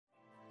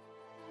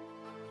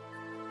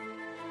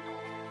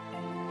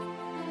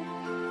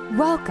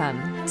Welcome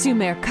to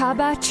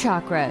Merkaba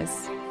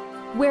Chakras,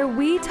 where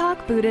we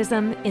talk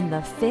Buddhism in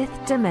the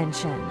fifth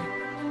dimension.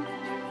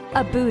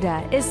 A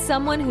Buddha is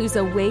someone who's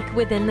awake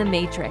within the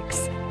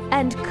matrix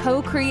and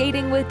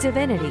co-creating with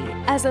divinity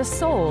as a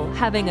soul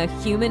having a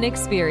human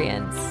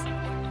experience.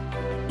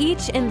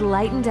 Each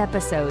enlightened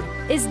episode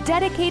is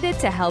dedicated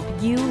to help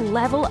you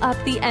level up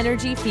the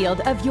energy field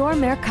of your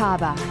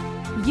Merkaba.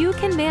 You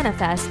can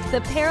manifest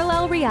the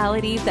parallel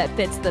reality that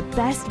fits the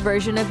best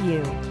version of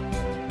you.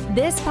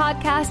 This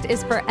podcast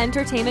is for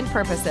entertainment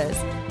purposes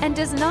and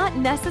does not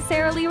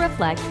necessarily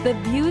reflect the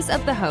views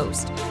of the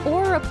host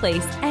or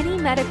replace any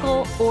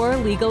medical or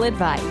legal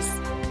advice.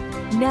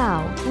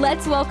 Now,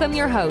 let's welcome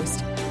your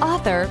host,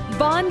 author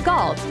Vaughn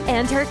Galt,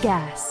 and her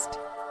guest.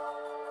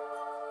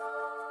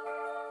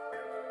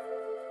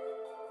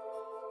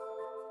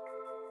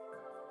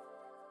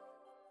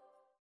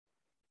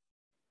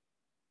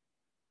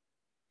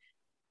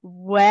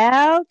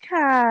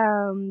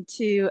 Welcome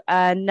to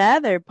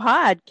another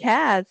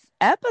podcast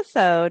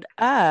episode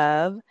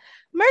of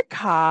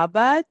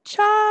Merkaba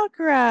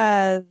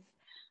Chakras.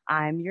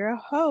 I'm your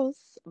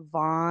host,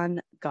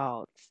 Vaughn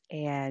Galt,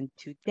 and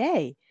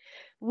today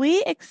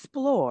we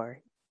explore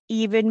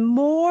even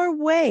more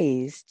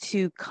ways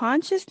to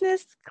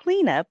consciousness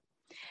cleanup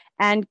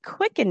and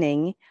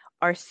quickening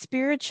our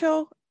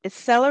spiritual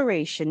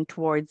acceleration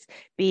towards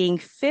being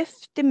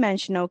fifth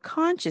dimensional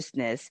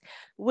consciousness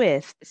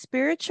with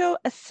spiritual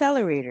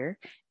accelerator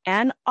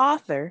and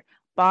author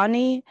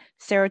Bonnie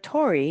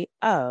Saratori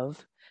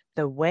of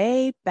The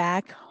Way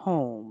Back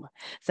Home.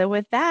 So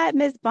with that,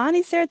 Ms.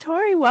 Bonnie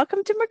Saratori,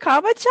 welcome to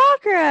Merkaba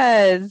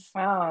Chakras.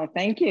 Wow,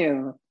 thank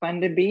you. Fun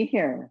to be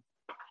here.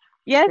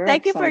 Yes, Very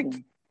thank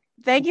exciting.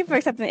 you for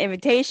accepting the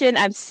invitation.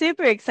 I'm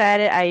super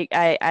excited.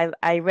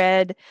 I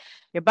read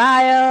your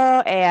bio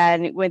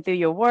and went through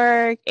your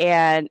work,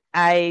 and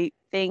I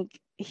think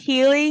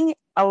a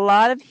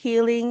lot of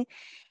healing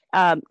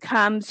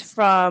comes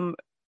from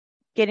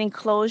getting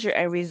closure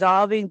and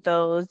resolving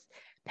those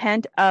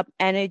pent up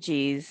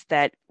energies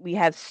that we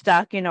have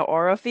stuck in our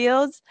aura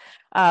fields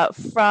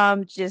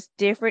from just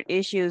different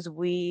issues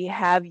we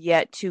have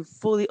yet to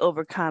fully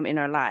overcome in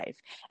our life.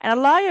 And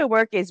a lot of your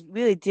work is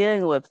really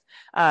dealing with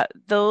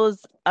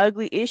those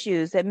ugly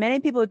issues that many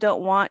people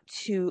don't want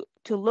to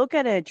look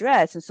at and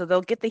address. And so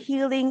they'll get the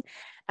healing.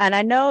 And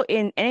I know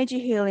in energy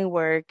healing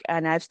work,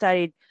 and I've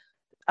studied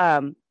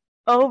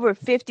over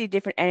 50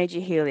 different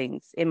energy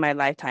healings in my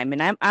lifetime,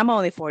 and I'm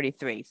only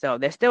 43, so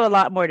there's still a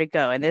lot more to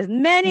go, and there's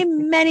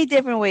many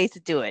different ways to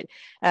do it.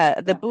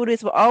 The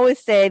Buddhists will always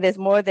say there's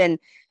more than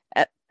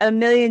a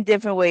million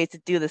different ways to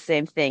do the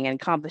same thing and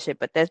accomplish it,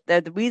 but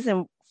the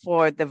reason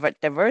for the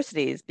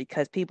diversity is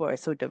because people are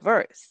so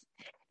diverse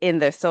in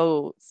their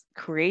soul's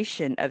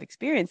creation of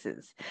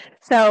experiences.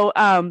 But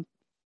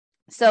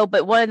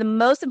one of the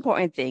most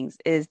important things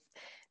is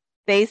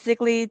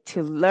basically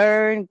to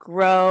learn,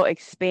 grow,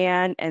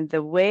 expand, and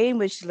the way in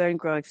which you learn,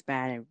 grow,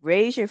 expand, and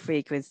raise your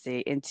frequency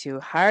into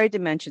higher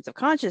dimensions of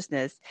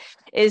consciousness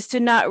is to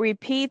not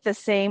repeat the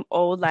same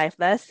old life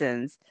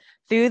lessons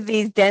through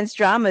these dense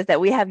dramas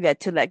that we have yet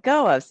to let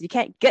go of. So you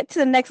can't get to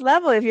the next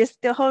level if you're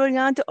still holding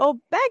on to old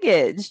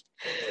baggage.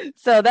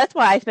 So that's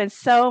why I spend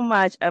so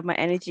much of my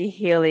energy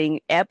healing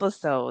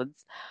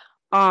episodes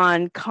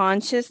on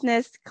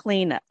consciousness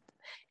cleanup.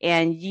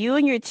 And you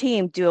and your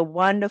team do a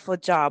wonderful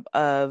job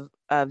of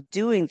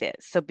doing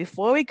this. So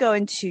before we go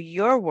into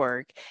your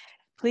work,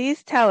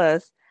 please tell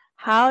us,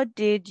 how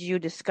did you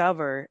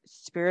discover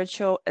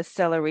spiritual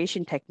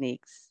acceleration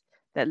techniques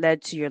that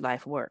led to your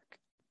life work?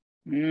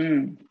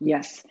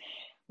 Yes.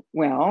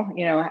 Well,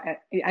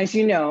 as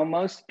you know,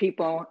 most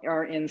people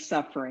are in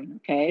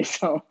suffering. Okay.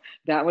 So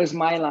that was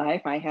my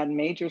life. I had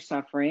major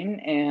suffering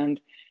and,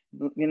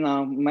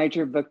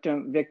 major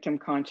victim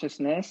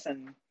consciousness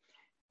and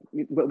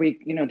what we,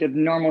 the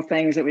normal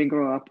things that we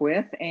grew up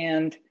with.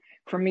 And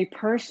for me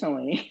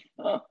personally,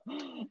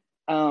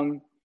 I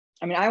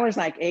was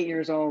like 8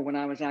 years old when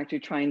I was actually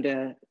trying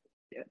to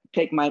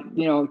take my,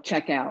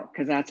 check out,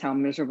 because that's how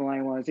miserable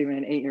I was. Even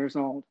at 8 years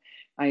old,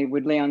 I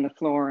would lay on the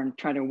floor and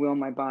try to will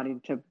my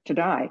body to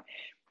die.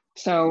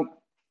 So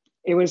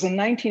it was in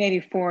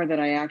 1984 that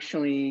I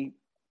actually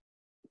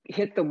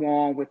hit the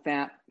wall with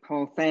that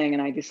whole thing.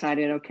 And I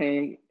decided,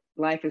 okay,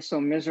 life is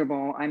so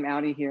miserable, I'm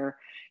out of here.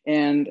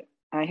 And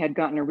I had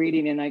gotten a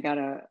reading and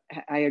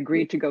I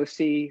agreed to go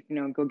see,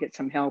 go get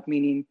some help,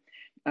 meaning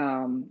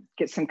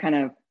get some kind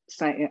of,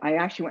 I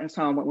actually went and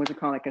saw what was it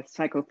called, like a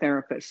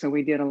psychotherapist. So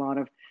we did a lot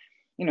of,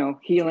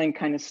 healing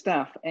kind of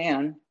stuff.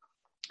 And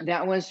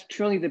that was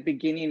truly the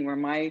beginning where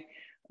my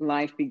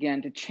life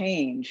began to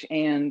change.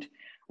 And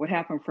what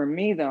happened for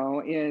me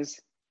though,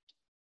 is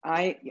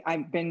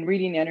I've been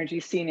reading energy,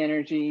 seeing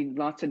energy,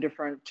 lots of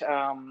different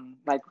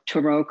like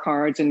tarot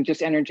cards and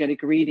just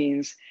energetic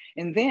readings.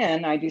 And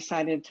then I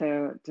decided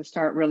to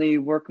start really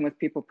working with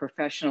people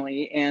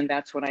professionally. And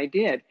that's what I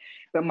did.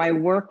 But my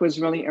work was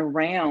really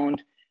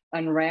around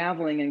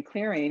unraveling and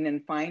clearing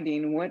and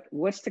finding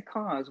what's the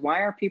cause?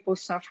 Why are people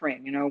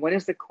suffering? What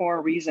is the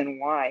core reason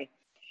why?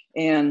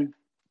 And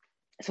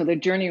so the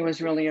journey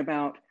was really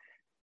about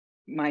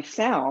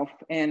myself,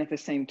 and at the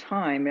same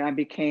time, I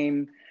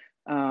became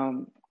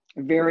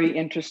very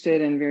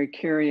interested and very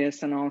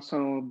curious, and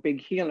also a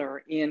big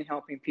healer in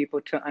helping people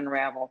to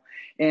unravel.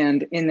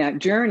 And in that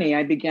journey,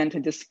 I began to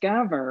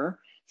discover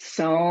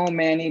so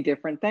many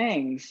different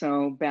things.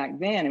 So back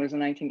then, it was in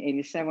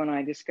 1987 when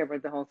I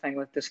discovered the whole thing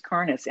with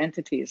discarnates,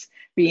 entities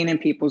being in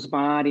people's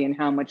body and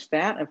how much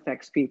that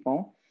affects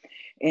people.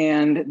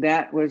 And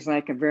that was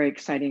like a very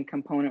exciting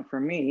component for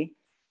me.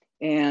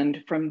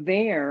 And from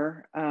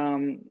there,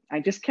 I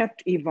just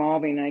kept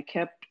evolving. I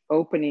kept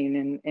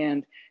opening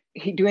and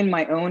doing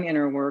my own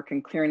inner work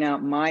and clearing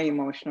out my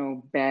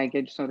emotional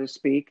baggage, so to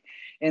speak.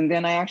 And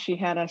then I actually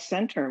had a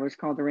center. It was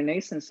called the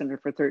Renaissance Center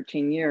for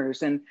 13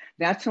 years. And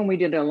that's when we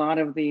did a lot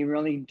of the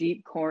really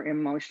deep core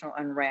emotional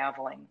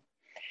unraveling.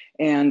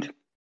 And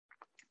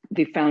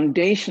the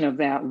foundation of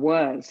that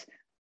was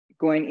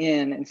going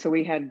in. And so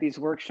we had these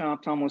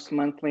workshops almost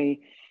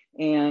monthly.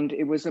 And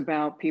it was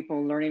about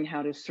people learning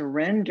how to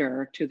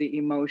surrender to the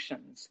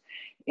emotions.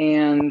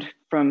 And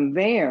from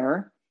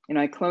there,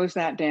 I closed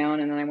that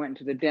down, and then I went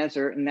into the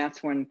desert, and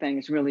that's when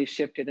things really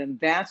shifted. And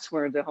that's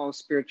where the whole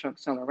spiritual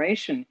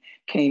acceleration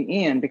came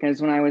in,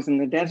 because when I was in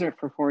the desert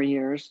for 4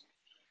 years,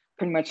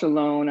 pretty much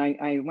alone,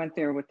 I went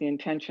there with the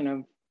intention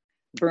of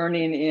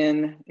burning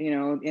in,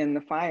 in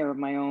the fire of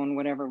my own,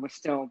 whatever was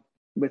still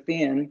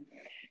within.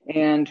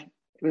 And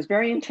it was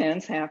very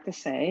intense, I have to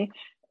say.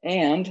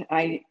 And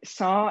I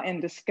saw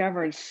and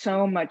discovered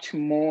so much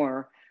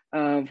more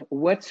of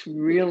what's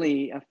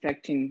really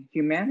affecting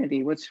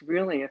humanity, what's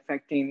really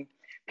affecting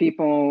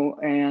people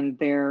and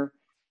their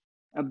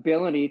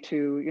ability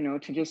to,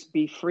 to just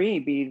be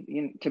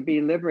free, to be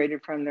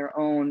liberated from their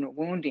own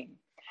wounding.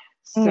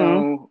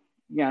 So,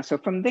 so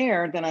from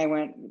there, then I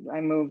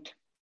moved,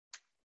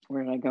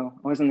 where did I go?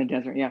 I was in the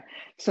desert, yeah.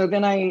 So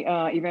then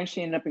I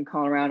eventually ended up in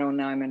Colorado.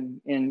 Now I'm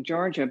in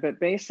Georgia, but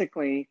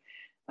basically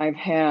I've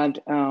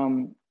had,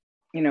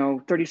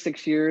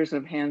 36 years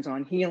of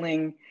hands-on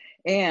healing.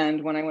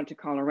 And when I went to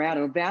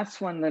Colorado,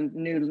 that's when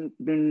the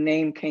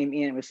name came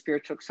in. It was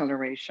Spiritual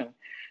Acceleration.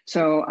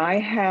 So I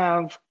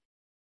have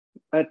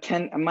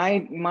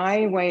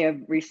my way of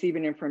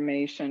receiving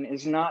information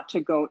is not to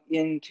go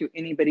into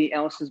anybody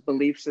else's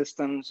belief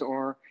systems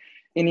or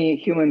any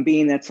human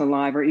being that's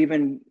alive, or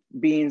even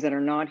beings that are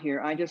not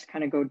here. I just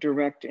kind of go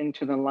direct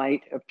into the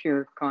light of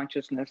pure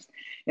consciousness.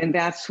 And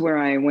that's where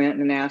I went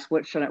and asked,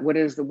 what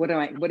is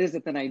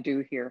it that I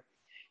do here?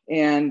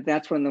 And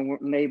that's when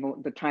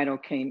the title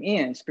came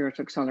in,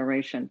 Spiritual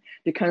Acceleration,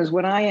 because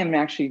what I am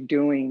actually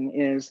doing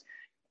is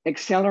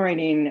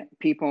accelerating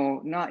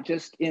people, not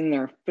just in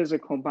their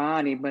physical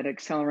body, but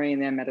accelerating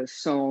them at a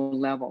soul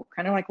level.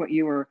 Kind of like what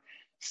you were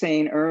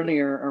saying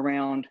earlier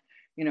around,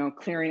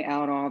 clearing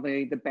out all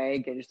the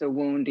baggage, the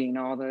wounding,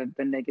 all the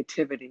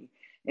negativity.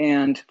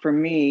 And for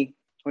me,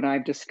 what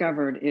I've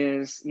discovered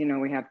is,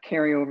 we have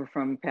carryover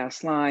from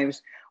past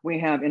lives. We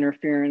have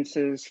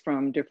interferences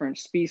from different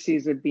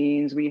species of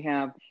beings. We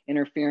have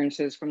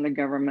interferences from the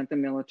government, the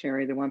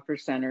military, the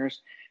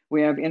 1%ers.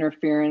 We have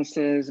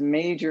interferences,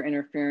 major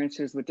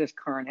interferences with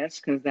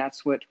discarnates, because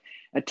that's what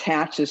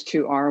attaches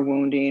to our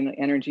wounding.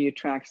 Energy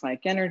attracts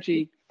like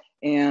energy.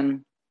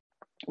 And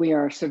we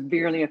are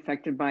severely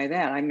affected by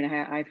that. I mean,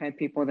 I've had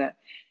people that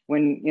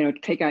when,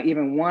 take out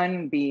even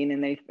one being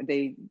and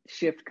they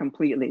shift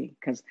completely,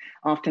 because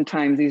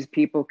oftentimes these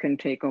people can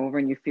take over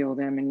and you feel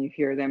them and you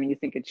hear them and you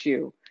think it's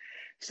you.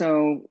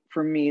 So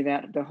for me,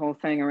 that the whole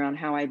thing around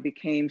how I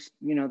became,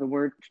 the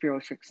word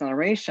spiritual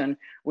acceleration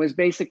was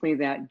basically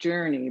that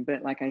journey.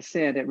 But like I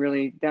said,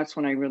 that's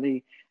when I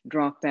really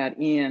dropped that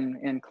in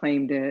and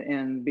claimed it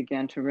and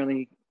began to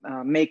really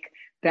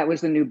that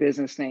was the new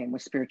business name,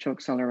 was Spiritual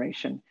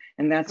Acceleration.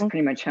 And that's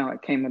pretty much how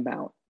it came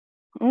about.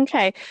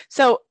 Okay.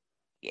 So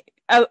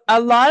a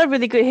lot of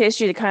really good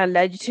history that kind of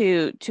led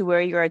you to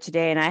where you are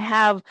today. And I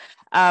have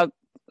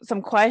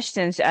some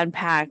questions to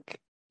unpack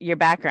your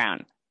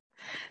background.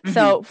 Mm-hmm.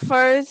 So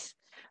first,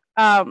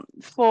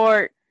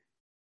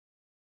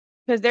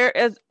 because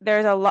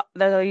there's a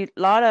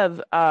lot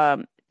of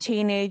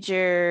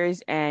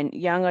teenagers and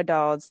young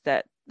adults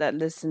that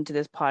listen to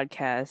this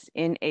podcast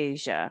in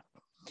Asia,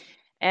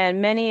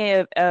 and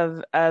many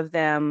of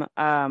them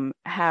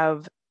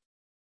have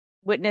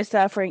witnessed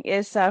suffering,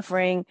 is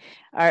suffering,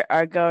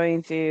 are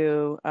going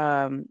through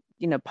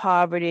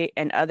poverty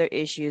and other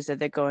issues that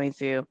they're going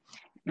through,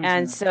 mm-hmm.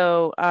 and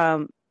so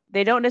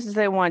they don't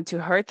necessarily want to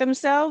hurt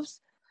themselves.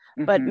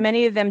 But mm-hmm.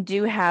 many of them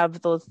do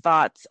have those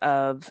thoughts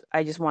of,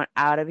 I just want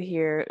out of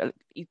here.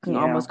 You can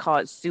almost call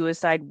it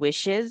suicide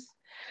wishes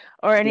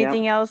or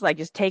anything else. Like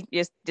just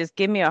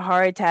give me a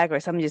heart attack or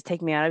something. Just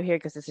take me out of here,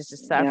 because this is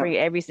just suffering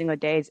every single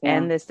day. It's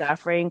endless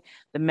suffering.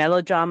 The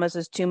melodramas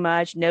is too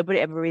much. Nobody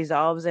ever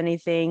resolves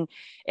anything.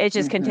 It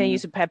just mm-hmm.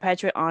 continues to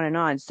perpetuate on and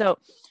on. So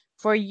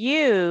for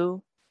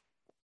you,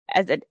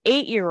 as an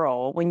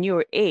 8-year-old, when you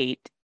were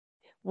 8,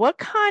 what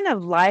kind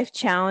of life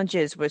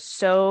challenges were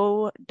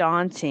so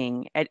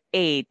daunting at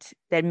 8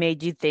 that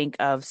made you think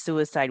of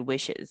suicide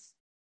wishes?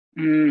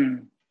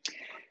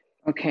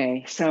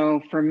 Okay,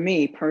 so for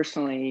me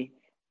personally,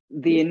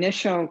 the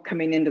initial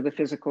coming into the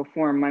physical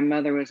form, my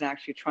mother was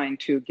actually trying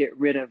to get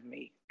rid of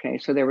me. Okay.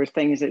 So there were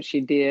things that she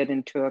did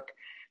and took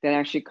that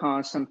actually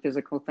caused some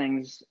physical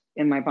things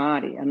in my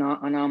body,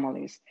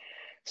 anomalies.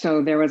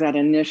 So there was that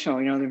initial,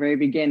 the very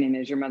beginning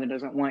is your mother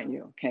doesn't want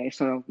you. Okay.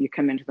 So you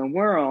come into the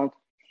world,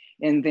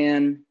 and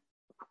then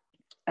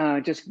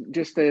just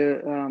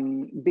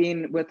the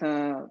being with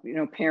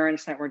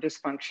parents that were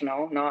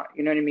dysfunctional, not,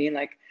 you know what I mean?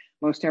 Like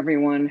most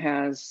everyone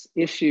has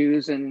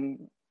issues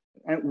and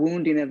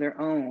wounding of their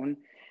own.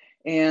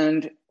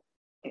 And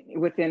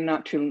within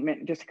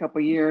just a couple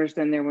of years,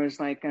 then there was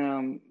like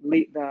my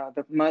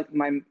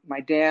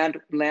dad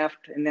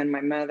left, and then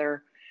my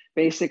mother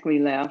basically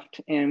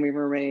left, and we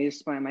were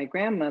raised by my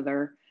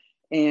grandmother,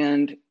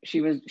 and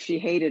she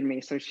hated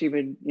me, so she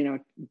would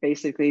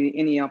basically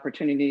any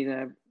opportunity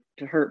to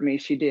hurt me,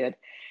 she did.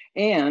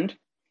 And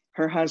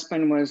her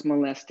husband was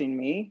molesting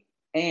me,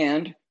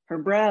 and her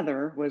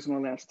brother was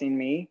molesting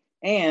me,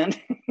 and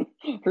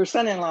her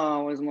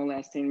son-in-law was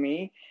molesting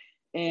me.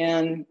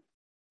 And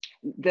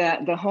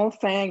that the whole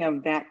thing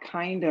of that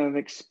kind of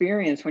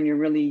experience when you're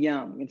really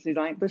young,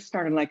 this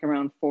started like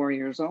around 4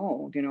 years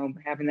old,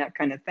 having that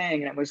kind of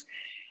thing. And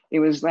it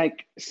was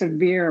like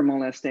severe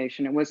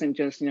molestation. It wasn't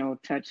just,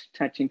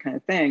 touching kind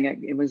of thing.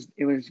 It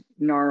was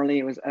gnarly.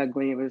 It was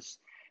ugly. It was,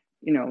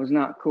 it was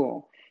not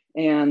cool.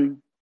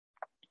 And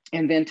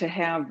then to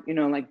have,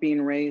 like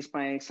being raised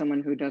by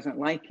someone who doesn't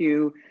like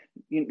you,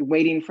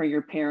 waiting for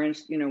your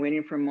parents,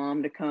 waiting for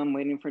mom to come,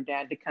 waiting for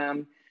dad to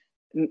come,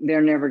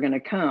 they're never going to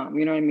come.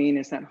 You know what I mean?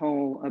 It's that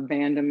whole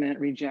abandonment,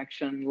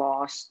 rejection,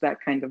 loss, that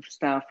kind of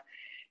stuff.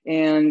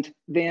 And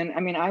then,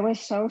 I was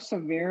so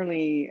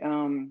severely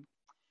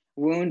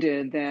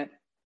wounded that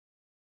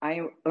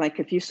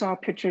if you saw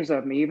pictures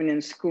of me, even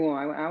in school,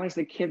 I was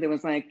the kid that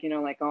was like,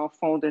 like all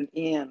folded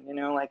in,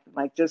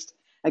 like just,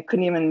 I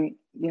couldn't even,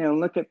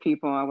 look at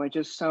people. I was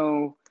just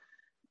so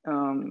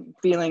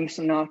feeling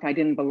like I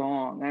didn't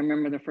belong. I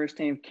remember the first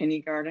day of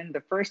kindergarten,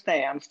 the first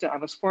day I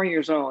was 4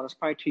 years old. I was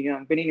probably too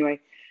young, but anyway,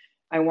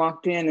 I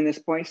walked in and this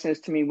boy says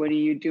to me, "What are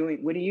you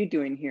doing? What are you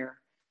doing here?"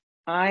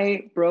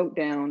 I broke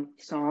down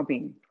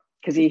sobbing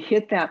because he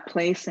hit that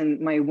place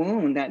in my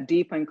wound, that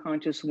deep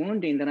unconscious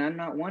wounding that I'm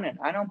not wanted.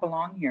 I don't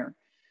belong here.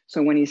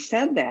 So when he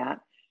said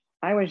that,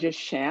 I was just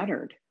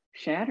shattered.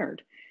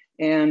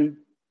 And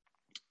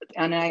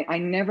I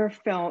never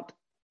felt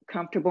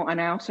comfortable. And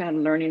I also had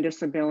learning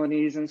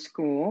disabilities in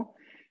school,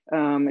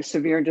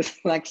 severe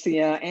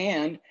dyslexia,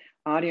 and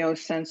audio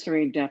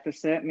sensory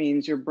deficit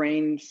means your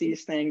brain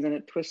sees things and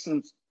it twists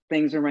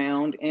things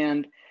around,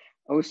 and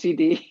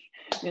OCD,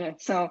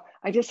 so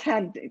I just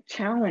had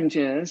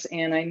challenges,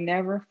 and I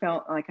never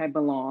felt like I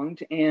belonged.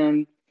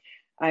 And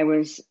I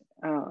was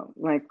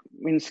like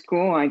in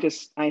school,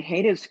 I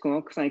hated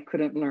school because I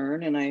couldn't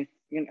learn. And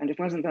it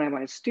wasn't that I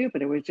was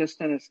stupid. It was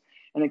just an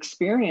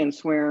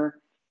experience where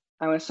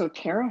I was so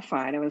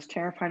terrified. I was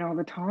terrified all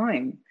the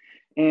time.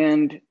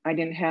 And I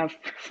didn't have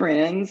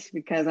friends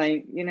because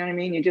you know what I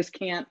mean? You just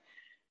can't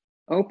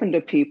open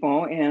to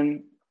people.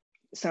 And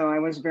so I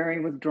was very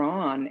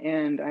withdrawn,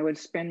 and I would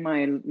spend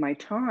my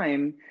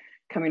time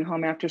coming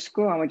home after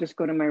school. I would just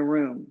go to my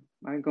room.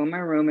 I'd go in my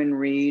room and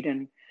read,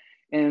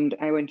 and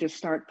I would just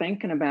start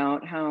thinking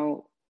about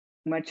how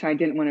much I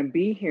didn't want to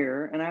be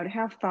here. And I would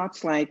have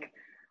thoughts like,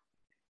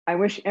 I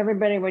wish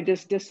everybody would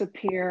just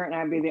disappear and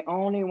I'd be the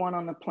only one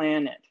on the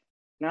planet,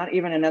 not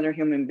even another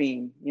human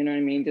being. You know what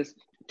I mean? Just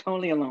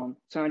totally alone.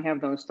 So I'd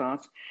have those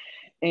thoughts.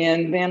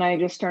 And then I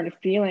just started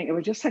feeling, it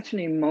was just such an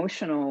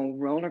emotional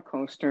roller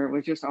coaster. It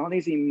was just all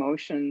these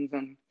emotions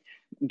and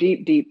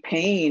deep, deep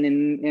pain,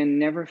 and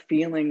never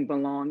feeling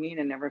belonging,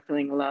 and never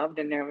feeling loved,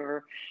 and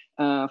never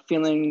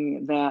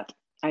feeling that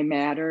I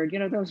mattered.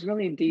 Those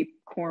really deep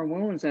core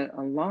wounds that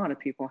a lot of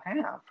people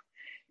have.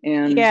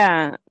 And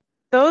yeah,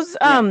 those,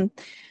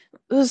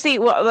 see,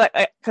 well,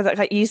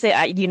 because you say,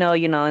 I do not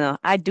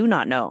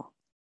know.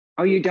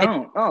 Oh, you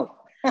don't?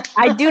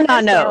 I do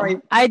not know. Sorry.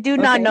 I do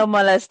not know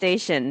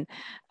molestation.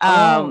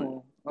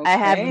 Okay. I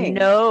have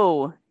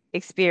no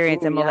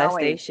experience in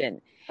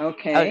molestation.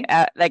 Okay.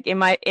 Like in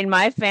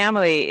my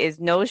family is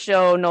no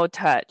show, no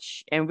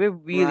touch, and we're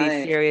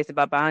really serious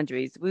about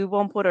boundaries. We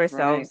won't put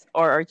ourselves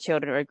or our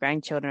children or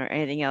grandchildren or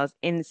anything else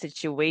in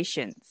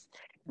situations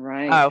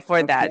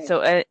for that.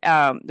 So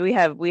we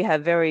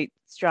have very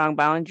strong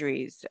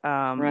boundaries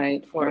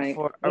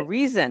for a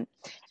reason.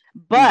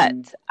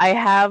 But I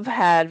have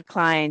had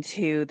clients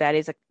who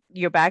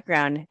your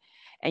background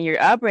and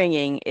your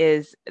upbringing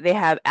is they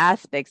have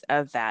aspects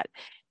of that,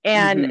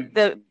 and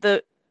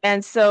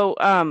so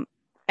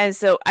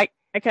I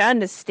can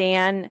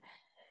understand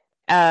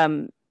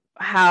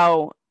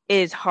how it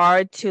is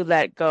hard to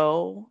let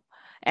go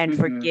and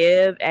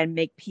forgive and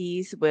make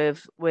peace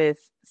with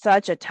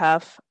such a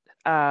tough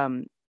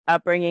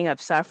upbringing of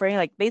suffering.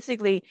 Like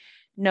basically,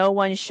 no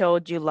one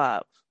showed you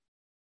love.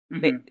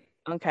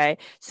 Okay,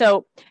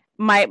 so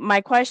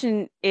my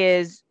question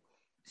is,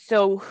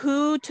 so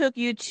who took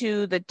you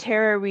to the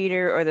tarot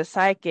reader or the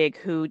psychic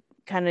who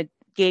kind of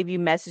gave you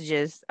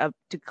messages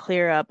to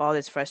clear up all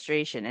this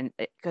frustration? And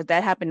because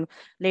that happened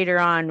later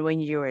on when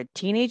you were a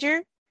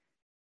teenager?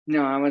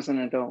 No, I was an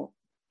adult.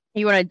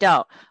 You were an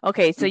adult.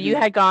 Okay, so you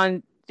had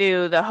gone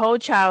through the whole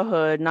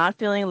childhood, not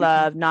feeling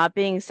loved, not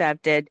being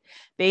accepted,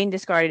 being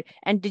discarded.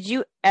 And did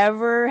you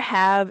ever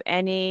have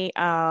any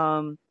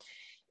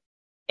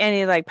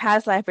like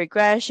past life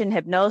regression,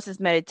 hypnosis,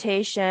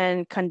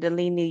 meditation,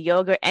 Kundalini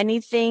yoga,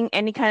 anything,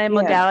 any kind of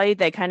modality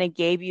that kind of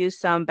gave you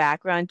some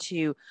background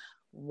to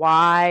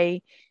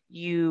why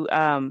you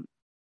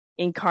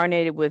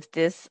incarnated with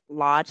this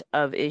lot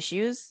of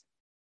issues?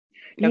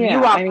 You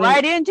walked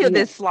right into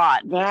this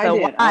slot. I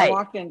did. I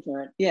walked into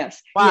it.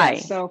 Yes. Why?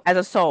 Yes. So as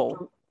a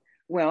soul.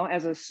 Well,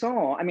 as a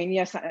soul, I mean,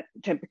 yes,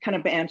 to kind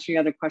of answer your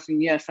other question,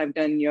 yes, I've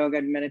done yoga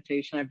and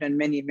meditation. I've done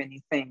many,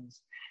 many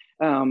things.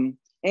 And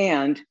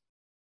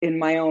in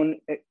my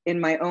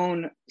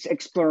own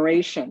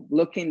exploration,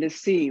 looking to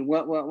see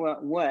what,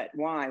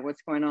 why,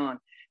 what's going on.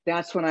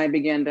 That's when I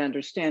began to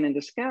understand and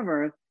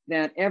discover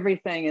that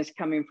everything is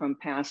coming from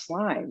past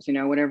lives,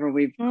 whatever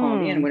we've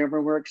called in,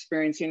 whatever we're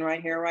experiencing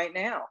right here, right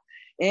now.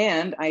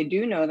 And I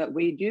do know that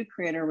we do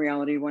create a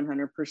reality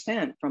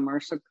 100% from our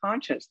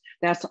subconscious.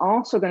 That's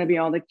also going to be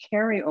all the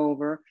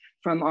carryover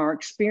from our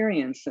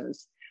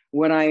experiences.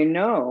 What I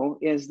know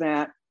is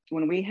that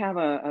when we have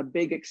a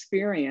big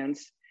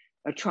experience,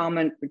 a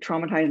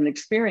traumatizing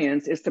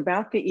experience, it's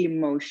about the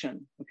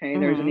emotion. Okay,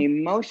 there's an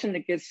emotion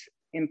that gets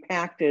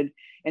impacted,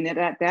 and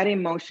that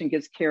emotion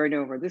gets carried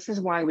over. This is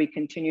why we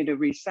continue to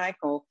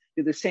recycle,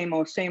 do the same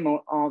old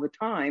all the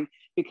time,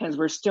 because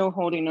we're still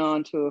holding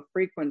on to a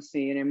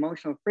frequency, an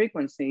emotional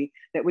frequency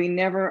that we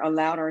never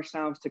allowed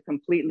ourselves to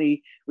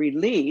completely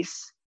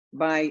release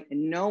by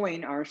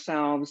knowing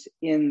ourselves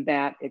in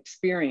that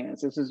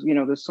experience. This is,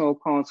 the soul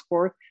calls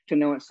forth to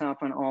know itself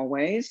in all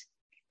ways.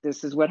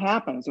 This is what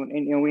happens.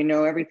 And, we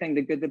know everything,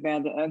 the good, the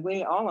bad, the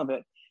ugly, all of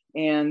it.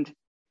 And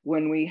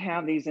when we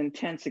have these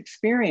intense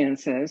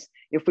experiences,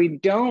 if we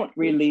don't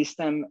release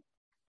them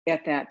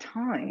at that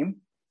time,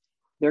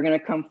 they're going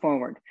to come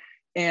forward.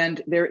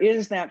 And there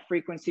is that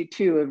frequency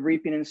too of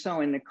reaping and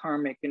sowing, the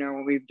karmic,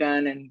 what we've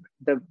done, and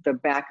the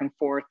back and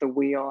forth, the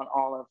wheel, and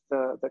all of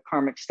the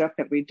karmic stuff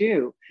that we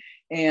do.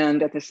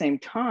 And at the same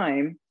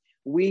time,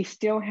 we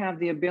still have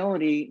the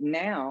ability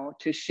now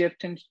to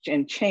shift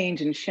and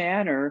change and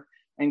shatter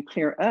and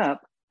clear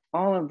up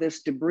all of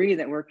this debris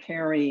that we're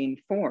carrying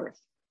forth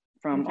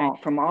from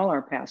all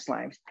our past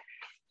lives.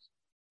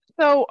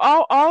 So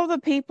all the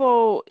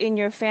people in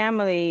your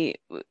family,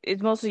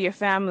 it's mostly your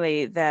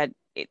family that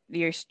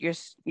your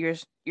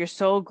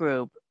soul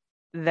group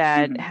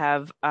that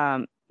have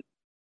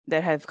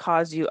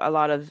caused you a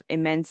lot of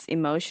immense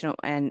emotional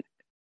and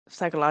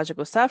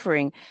psychological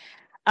suffering.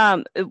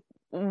 They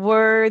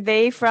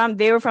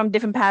were from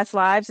different past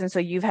lives, and so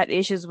you've had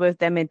issues with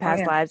them in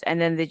past lives,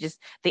 and then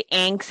the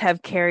angst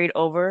have carried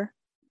over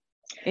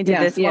into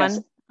this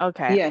one?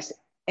 Okay. Yes.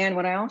 And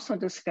what I also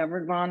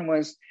discovered, Vaughn,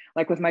 was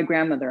like with my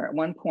grandmother at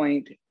one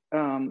point,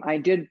 I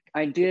did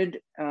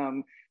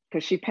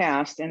because she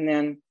passed. And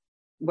then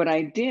what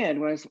I did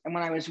was, when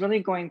I was really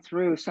going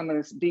through some of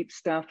this deep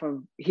stuff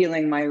of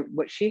healing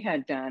what she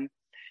had done,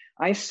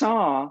 I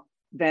saw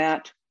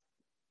that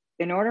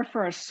in order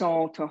for a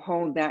soul to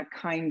hold that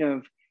kind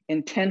of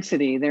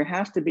intensity, there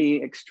has to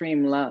be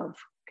extreme love.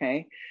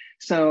 Okay.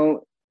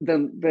 So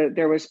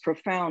there was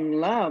profound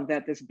love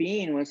that this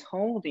being was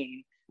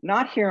holding,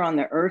 not here on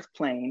the earth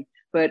plane,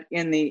 but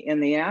in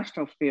the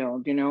astral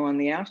field, on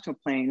the astral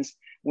planes.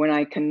 When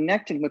I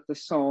connected with the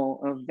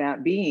soul of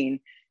that being,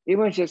 it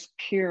was just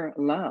pure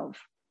love.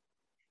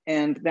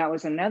 And that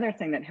was another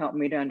thing that helped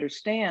me to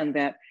understand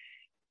that,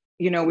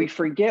 we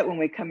forget when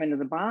we come into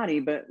the body,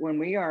 but when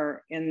we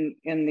are in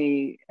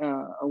the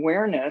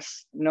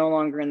awareness, no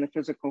longer in the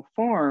physical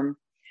form,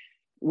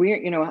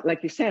 we,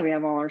 like you said, we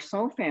have all our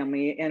soul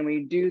family, and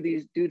we do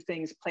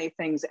things, play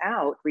things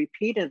out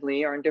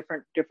repeatedly, or in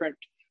different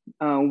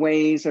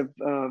ways of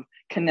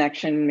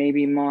connection,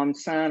 maybe mom,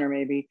 son, or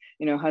maybe,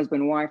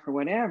 husband, wife, or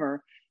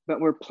whatever,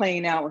 but we're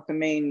playing out with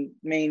the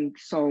main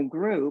soul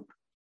group.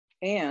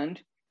 And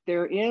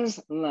there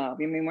is love.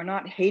 I mean, we're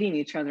not hating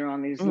each other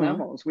on these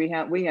levels. We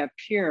have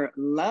pure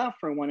love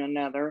for one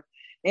another.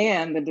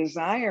 And the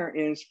desire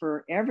is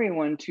for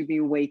everyone to be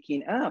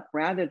waking up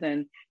rather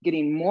than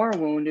getting more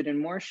wounded and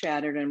more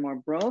shattered and more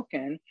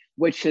broken,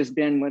 which has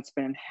been what's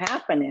been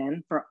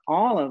happening for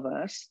all of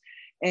us.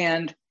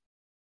 And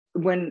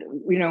when,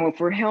 if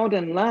we're held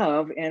in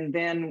love and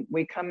then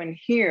we come in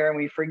here and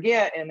we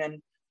forget, and then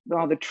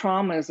all the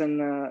traumas and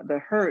the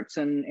hurts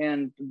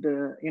and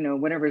the,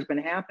 whatever's been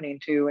happening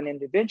to an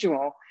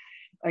individual,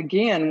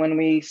 again, when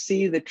we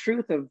see the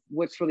truth of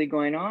what's really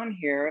going on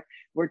here,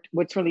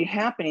 what's really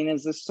happening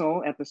is the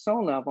soul, at the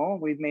soul level,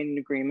 we've made an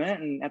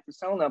agreement, and at the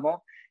soul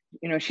level,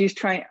 she's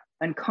trying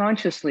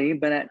unconsciously,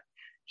 but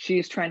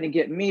she's trying to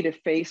get me to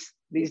face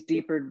these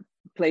deeper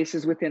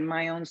places within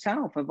my own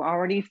self of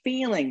already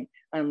feeling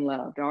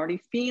unloved,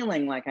 already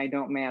feeling like I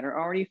don't matter,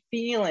 already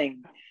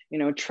feeling,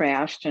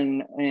 trashed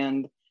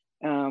and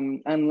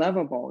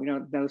unlovable,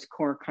 those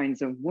core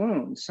kinds of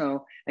wounds.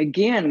 So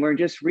again, we're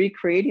just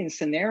recreating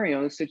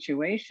scenarios,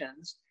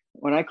 situations,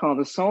 what I call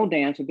the soul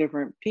dance with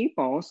different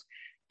peoples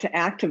to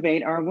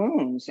activate our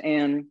wounds.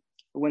 And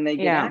when they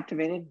get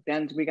activated,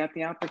 then we got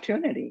the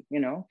opportunity,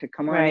 to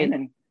come on in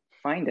and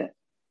find it.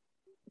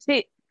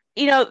 See,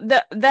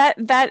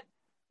 that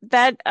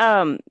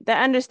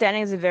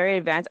understanding is a very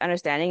advanced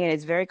understanding, and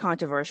it's very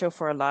controversial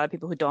for a lot of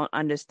people who don't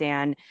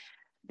understand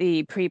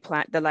the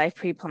life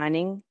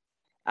pre-planning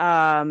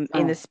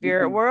in the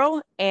spirit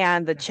world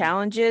and the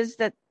challenges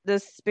that the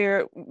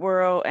spirit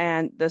world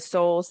and the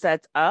soul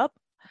sets up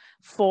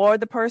for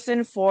the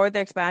person, for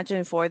their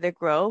expansion, for their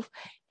growth.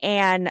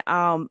 And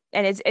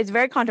it's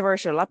very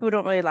controversial. A lot of people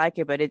don't really like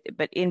it,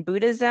 but in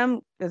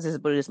Buddhism, this is a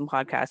Buddhism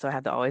podcast, so I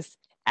have to always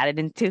add it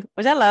into,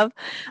 which I love.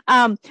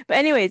 But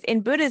anyways,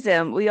 in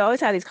Buddhism, we always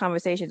have these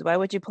conversations. Why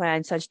would you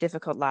plan such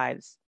difficult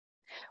lives?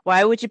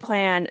 Why would you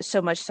plan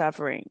so much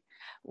suffering?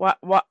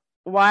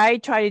 Why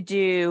try to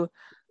do,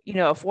 a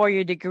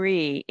 4-year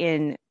degree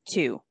in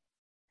 2?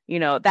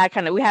 That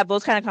kind of, we have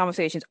those kind of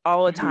conversations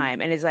all the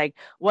time. And it's like,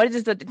 what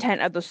is the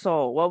intent of the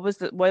soul? What was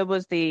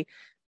the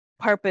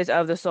purpose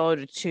of the soul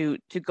to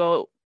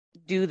go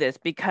do this?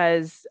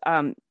 Because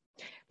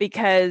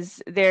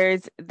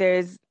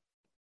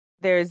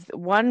there's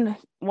one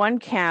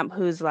camp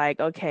who's like,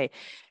 okay,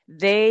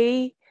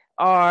 they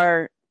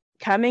are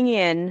coming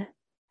in,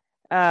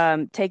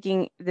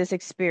 taking this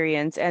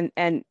experience,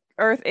 and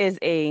Earth is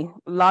a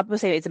lot of people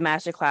say it's a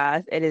master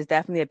class. It is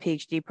definitely a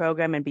PhD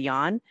program and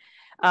beyond.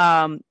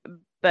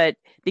 But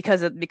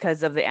because of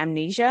the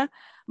amnesia,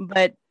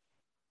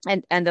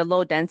 and the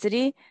low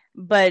density,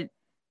 but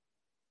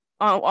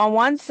on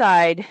one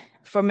side,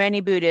 for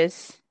many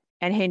Buddhists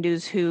and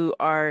Hindus who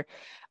are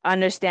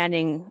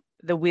understanding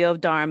the wheel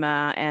of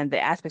Dharma and the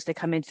aspects that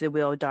come into the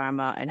wheel of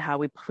Dharma and how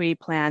we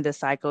pre-plan the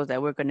cycles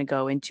that we're going to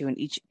go into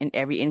in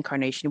every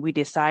incarnation we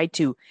decide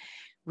to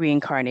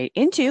reincarnate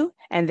into,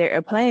 and there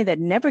are plenty that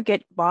never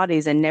get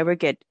bodies and never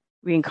get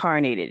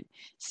reincarnated.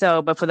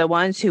 So, but for the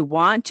ones who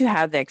want to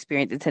have the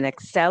experience, it's an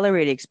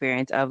accelerated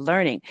experience of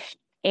learning.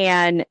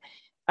 And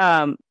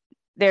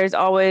there's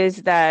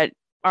always that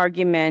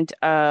argument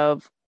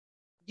of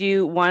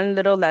do one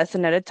little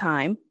lesson at a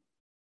time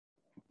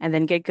and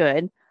then get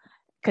good,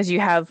 because you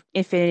have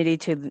infinity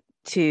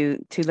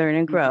to learn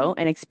and grow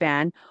and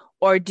expand,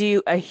 or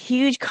do a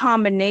huge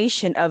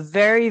combination of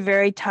very,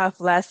 very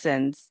tough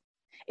lessons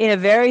in a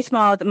very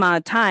small amount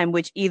of time,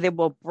 which either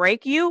will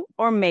break you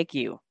or make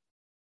you,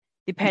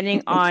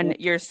 depending on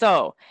your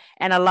soul.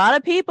 And a lot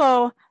of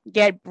people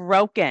get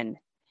broken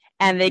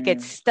and they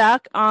get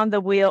stuck on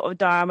the wheel of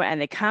Dharma, and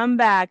they come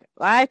back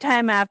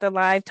lifetime after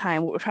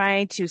lifetime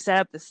trying to set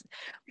up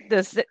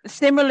this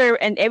similar,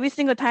 and every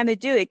single time they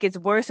do, it gets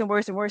worse and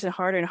worse and worse and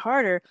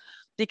harder,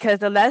 because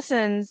the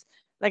lessons,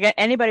 like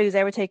anybody who's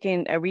ever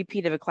taken a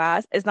repeat of a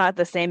class, it's not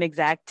the same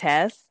exact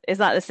test. It's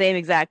not the same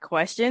exact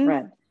question.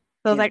 Right.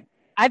 So it's like,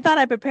 I thought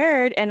I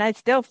prepared and I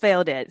still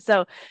failed it.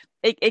 So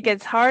it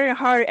gets harder and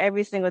harder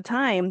every single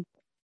time.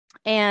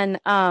 And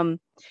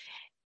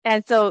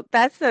so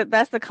that's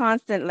the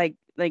constant, like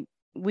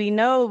we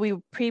know we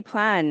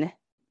pre-plan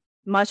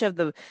much of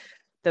the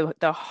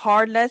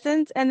hard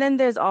lessons. And then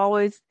there's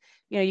always,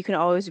 you can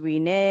always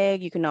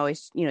renege, you can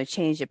always,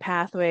 change your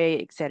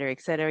pathway, et cetera,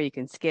 et cetera. You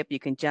can skip, you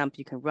can jump,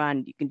 you can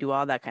run, you can do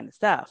all that kind of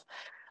stuff.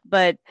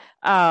 But,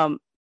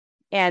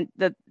 and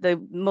the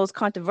most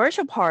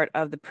controversial part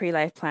of the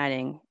pre-life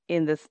planning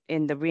in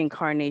the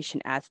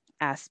reincarnation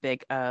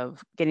aspect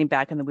of getting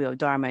back on the wheel of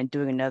Dharma and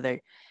doing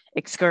another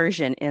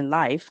excursion in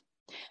life,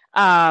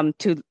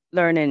 to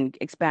learn and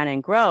expand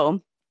and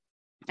grow.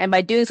 And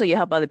by doing so, you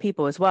help other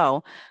people as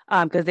well,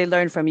 because they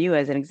learn from you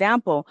as an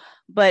example.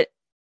 But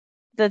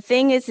the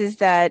thing is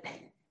that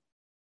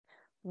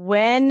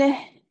when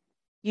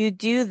you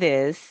do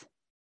this,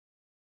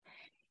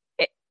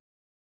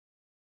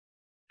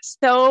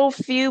 so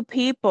few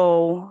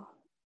people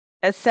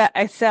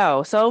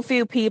excel. So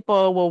few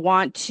people will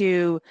want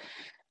to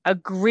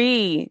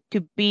agree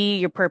to be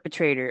your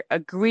perpetrator,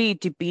 agree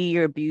to be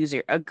your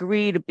abuser,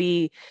 agree to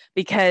be,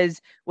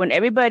 because when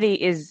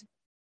everybody is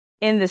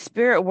in the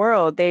spirit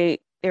world, they're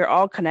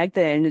all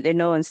connected and they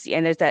know and see,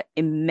 and there's that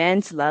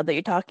immense love that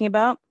you're talking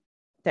about,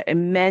 that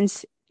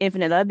immense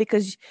infinite love,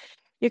 because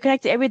you're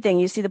connected to everything.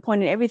 You see the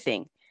point in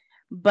everything.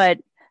 But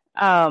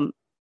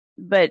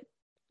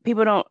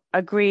people don't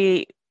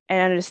agree and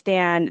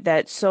understand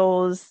that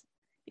souls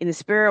in the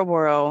spirit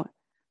world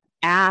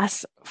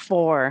ask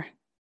for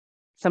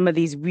some of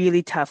these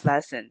really tough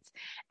lessons.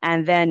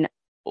 And then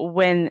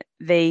when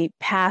they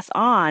pass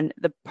on,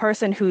 the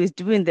person who is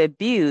doing the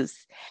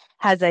abuse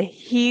has a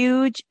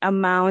huge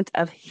amount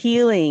of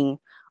healing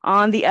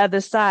on the other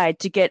side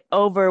to get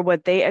over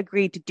what they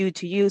agreed to do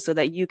to you, so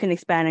that you can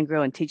expand and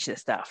grow and teach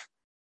this stuff.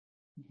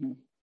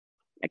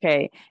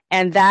 Okay.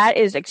 And that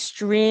is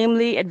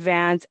extremely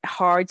advanced,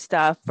 hard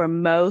stuff for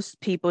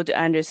most people to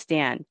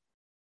understand.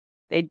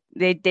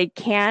 They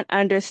can't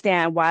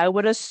understand, why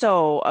would a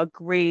soul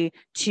agree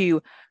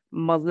to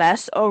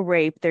molest or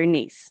rape their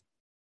niece?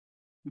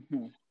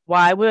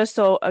 why will a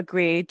soul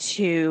agree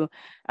to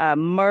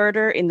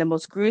murder in the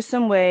most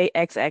gruesome way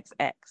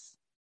XXX?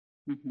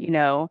 Mm-hmm. You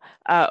know,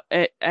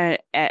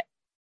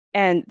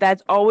 and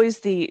that's always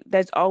the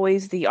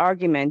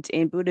argument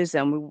in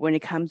Buddhism when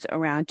it comes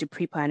around to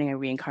pre-planning and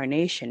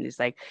reincarnation. It's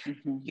like,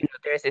 Mm-hmm.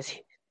 there's this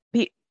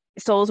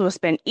souls will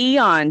spend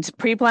eons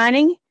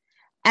pre-planning,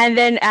 and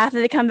then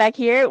after they come back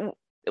here,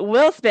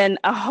 we'll spend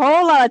a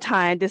whole lot of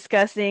time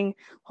discussing,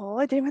 oh,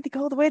 I didn't have to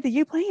go the way that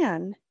you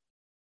planned.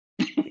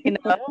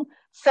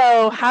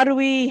 So how do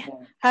we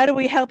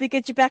help you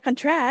get you back on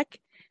track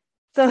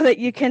so that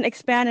you can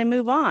expand and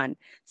move on?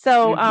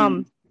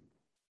 So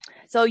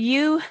so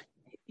you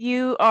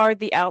are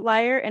the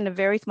outlier in a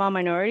very small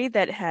minority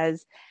that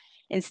has,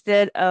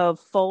 instead of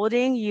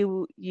folding,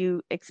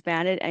 you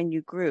expanded and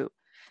you grew.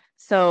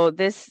 So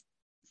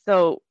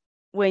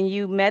when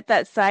you met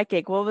that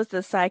psychic, what was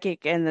the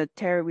psychic and the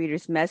tarot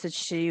reader's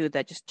message to you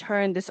that just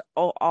turned this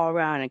all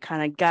around and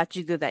kind of got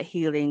you through that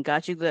healing,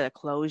 got you through that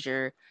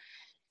closure,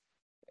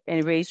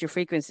 and raised your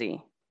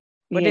frequency?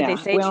 What did they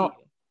say to you?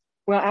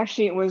 Well,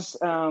 actually, it was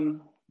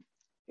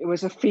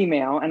a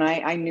female, and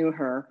I knew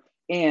her,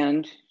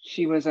 and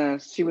she was a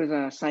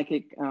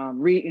psychic.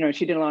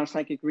 She did a lot of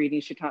psychic reading.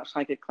 She taught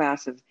psychic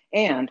classes,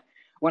 and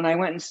when I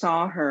went and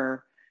saw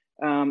her,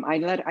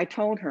 I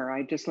told her,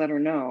 I just let her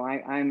know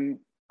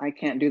I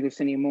can't do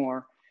this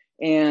anymore.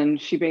 And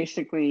she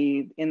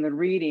basically, in the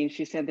reading,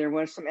 she said there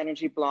was some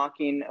energy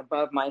blocking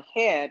above my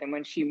head, and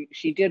when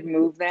she did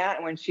move that,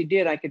 and when she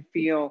did, I could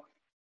feel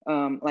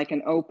like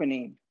an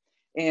opening.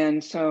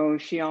 And so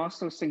she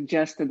also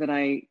suggested that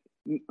I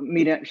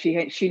meet up.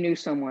 She knew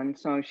someone,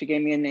 so she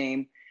gave me a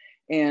name,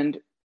 and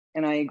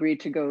I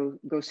agreed to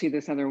go see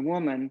this other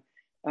woman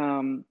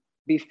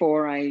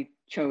before I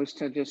chose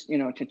to just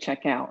to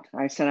check out.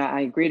 I said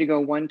I agree to go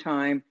one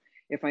time.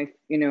 If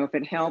if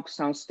it helps,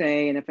 I'll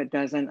stay, and if it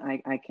doesn't,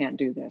 I can't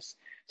do this.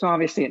 So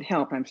obviously it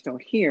helped. I'm still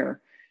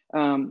here.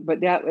 But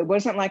that it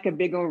wasn't like a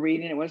big old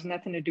reading. It was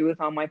nothing to do with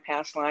all my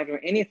past lives or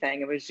anything.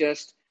 It was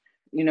just,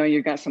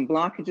 you've got some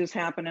blockages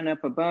happening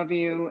up above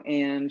you,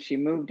 and she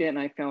moved it, and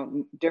I felt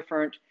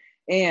different.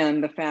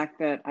 And the fact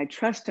that I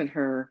trusted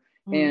her,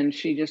 and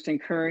she just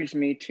encouraged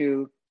me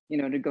to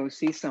go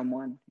see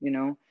someone,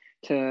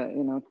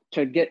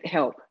 to get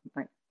help,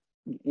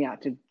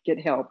 to get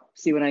help,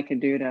 see what I could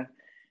do to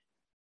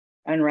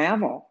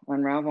unravel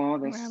all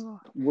this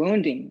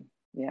wounding.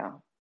 Yeah.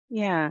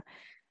 I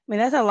mean,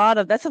 that's a lot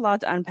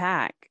to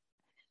unpack.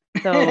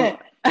 So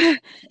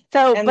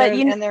and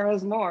there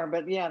is more,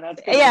 but yeah,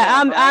 that's good.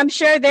 Yeah, I'm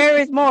sure there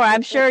is more.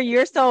 I'm sure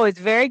your soul is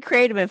very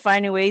creative in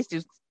finding ways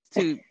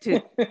to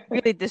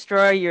really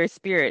destroy your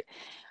spirit.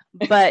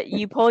 But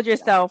you pulled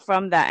yourself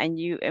from that, and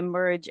you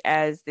emerge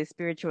as the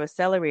spiritual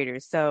accelerator.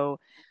 So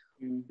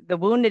the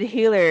wounded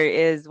healer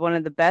is one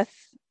of the best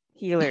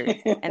healers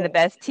and the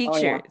best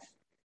teachers. Oh,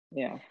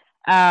 yeah.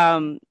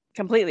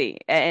 Completely.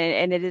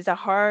 And it is a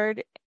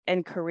hard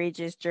and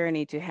courageous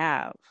journey to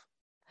have.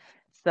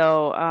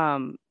 So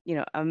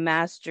a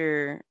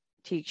master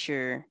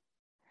teacher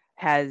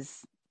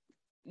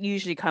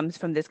usually comes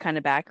from this kind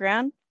of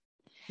background.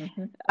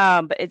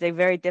 But it's a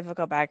very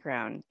difficult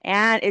background,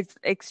 and it's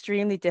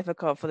extremely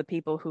difficult for the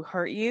people who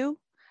hurt you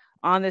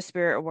on the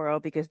spirit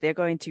world, because they're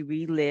going to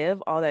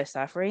relive all their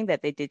suffering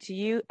that they did to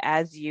you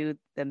as you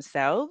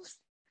themselves,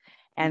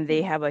 and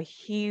they have a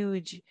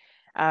huge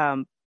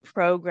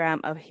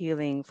program of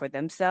healing for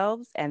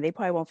themselves, and they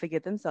probably won't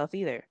forget themselves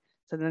either.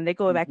 So then they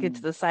go back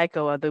into the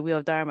cycle of the wheel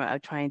of Dharma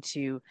of trying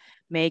to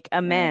make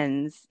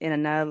amends in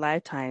another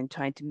lifetime,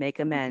 trying to make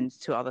amends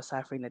to all the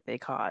suffering that they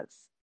caused.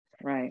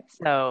 Right.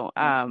 So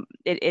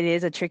it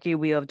is a tricky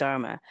wheel of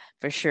Dharma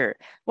for sure.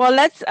 Well,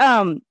 let's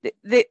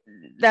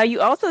now you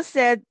also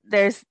said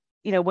there's,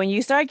 when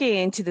you start getting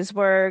into this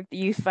work,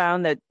 you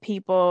found that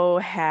people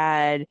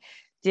had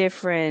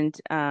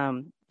different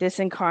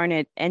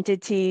disincarnate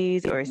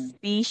entities or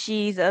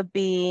species of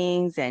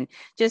beings, and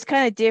just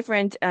kind of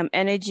different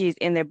energies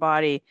in their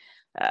body.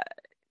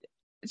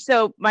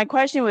 So my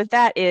question with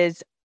that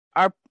is,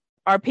 are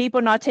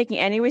people not taking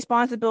any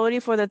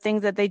responsibility for the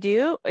things that they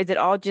do? Is it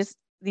all just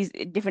these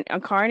different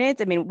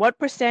incarnates? I mean, what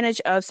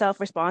percentage of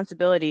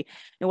self-responsibility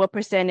and what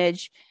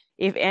percentage,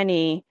 if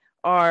any,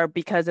 are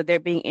because of their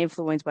being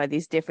influenced by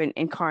these different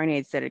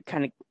incarnates that are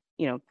kind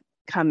of,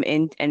 come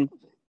in and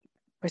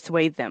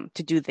persuade them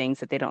to do things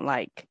that they don't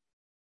like?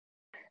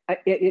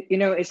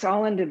 It's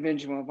all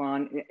individual,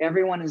 Vaughn.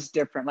 Everyone is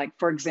different. Like,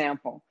 for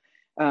example,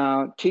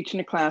 teaching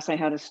a class, I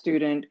had a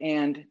student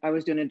and I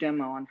was doing a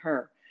demo on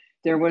her.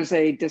 There was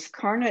a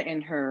discarnate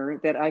in her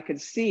that I could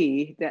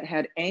see that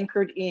had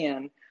anchored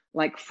in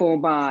like full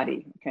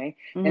body. Okay.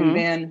 And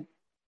then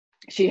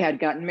she had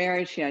gotten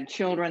married. She had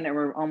children that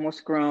were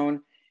almost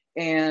grown.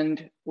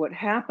 And what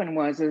happened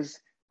was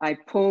I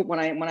pulled, when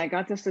I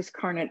got this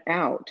discarnate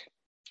out,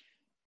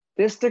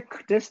 this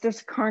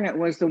discarnate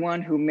was the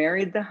one who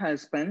married the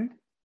husband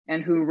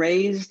and who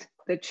raised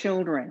the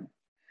children.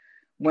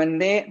 When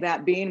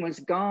that being was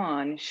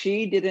gone,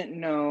 she didn't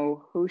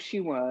know who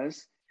she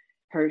was.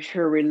 Her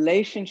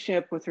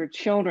relationship with her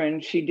children,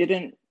 she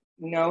didn't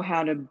know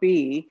how to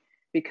be.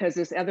 because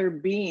this other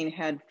being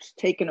had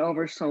taken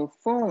over so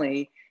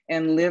fully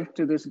and lived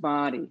through this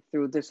body,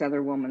 through this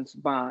other woman's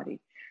body.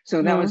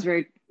 So that was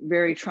very,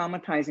 very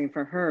traumatizing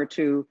for her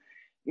to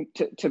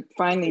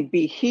finally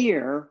be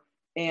here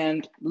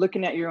and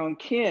looking at your own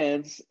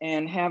kids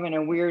and having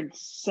a weird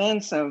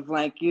sense of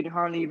like you'd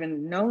hardly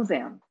even know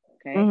them.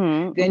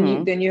 Okay.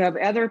 Then you have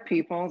other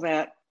people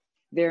that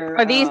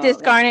are these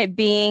discarnate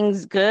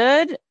beings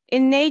good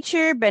in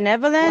nature,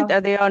 benevolent?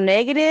 Are they all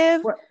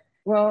negative?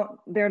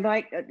 Well, they're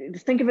like,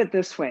 think of it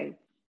this way.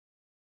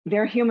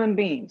 They're human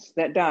beings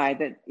that die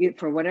that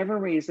for whatever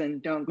reason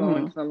don't go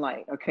into the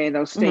light. Okay.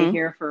 They'll stay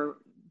here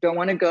don't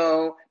want to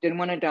go, didn't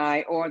want to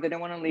die, or they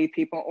don't want to leave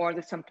people, or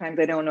that sometimes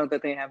they don't know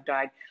that they have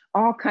died.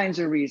 All kinds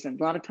of reasons.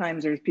 A lot of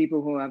times there's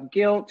people who have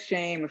guilt,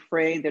 shame,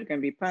 afraid they're going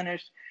to be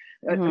punished,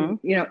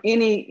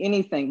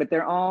 anything, but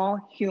they're all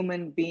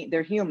human beings.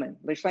 They're human,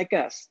 just like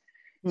us.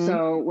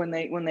 So when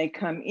they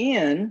come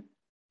in,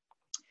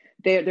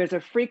 there's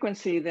a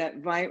frequency that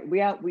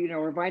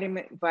we're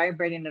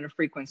vibrating at a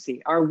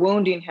frequency. Our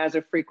wounding has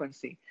a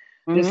frequency.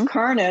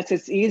 Discarnates,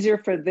 it's easier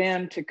for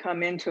them to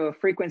come into a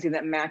frequency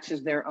that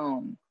matches their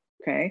own.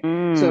 Okay,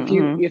 so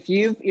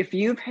if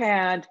you've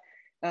had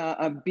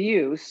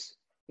abuse,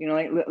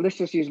 let's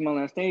just use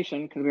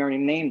molestation because we already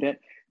named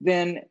it,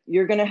 then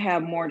you're going to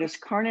have more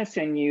discarnates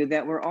in you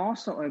that were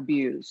also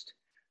abused,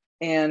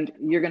 and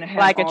you're going to have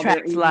like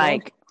attracts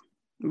like,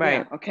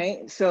 right? Yeah,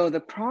 okay, so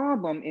the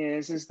problem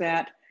is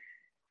that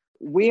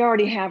we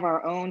already have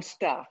our own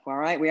stuff, all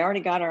right? We already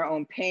got our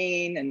own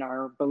pain and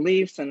our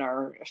beliefs and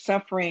our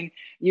suffering.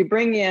 You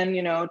bring in,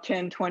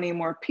 10, 20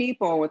 more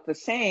people with the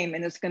same,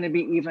 and it's going to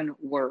be even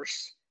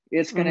worse.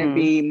 It's going to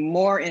be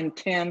more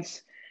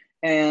intense,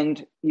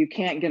 and you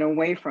can't get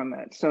away from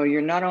it. So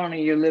you're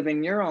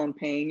living your own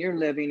pain, you're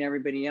living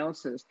everybody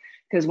else's.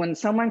 Because when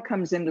someone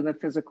comes into the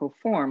physical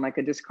form, like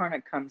a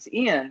discarnate comes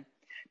in,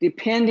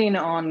 depending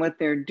on what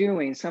they're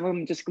doing, some of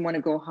them just want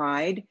to go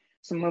hide.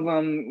 Some of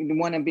them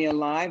want to be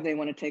alive. They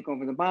want to take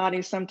over the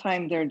body.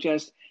 Sometimes they're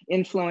just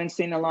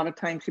influencing. A lot of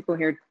times people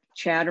hear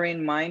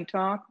chattering mind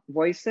talk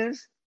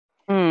voices,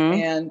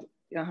 and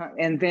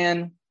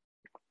then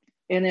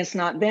it's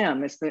not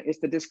them. It's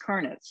the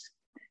discarnates.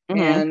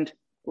 And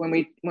when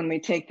we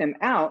take them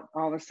out,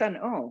 all of a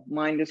sudden,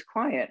 mind is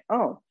quiet.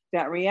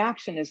 That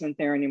reaction isn't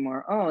there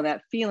anymore.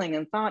 That feeling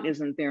and thought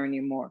isn't there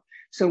anymore.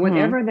 So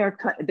whatever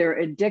their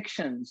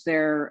addictions,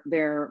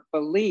 their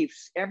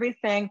beliefs,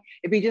 everything,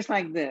 it'd be just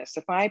like this.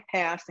 If I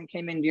passed and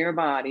came into your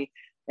body,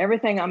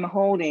 everything I'm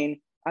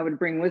holding, I would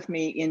bring with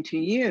me into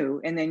you,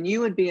 and then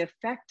you would be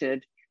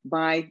affected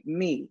by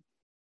me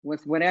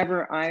with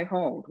whatever I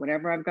hold,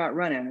 whatever I've got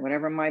running,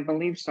 whatever my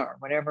beliefs are,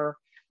 whatever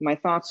my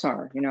thoughts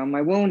are,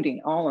 my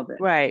wounding, all of it.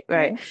 Right.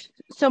 Okay?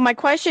 So my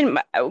quick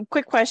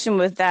question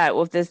with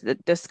this, the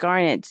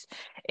discarnates,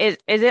 is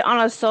it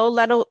on a soul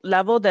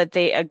level that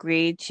they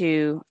agree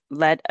to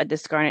let a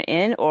discarnate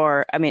in,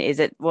 or is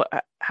it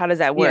how does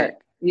that work?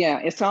 Yeah,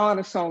 it's all at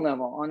a soul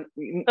level.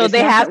 So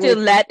they have to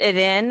let it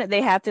in.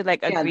 They have to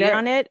agree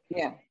on it.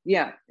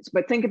 Yeah.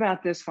 But think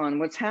about this one.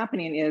 What's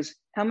happening is,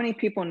 how many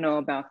people know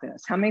about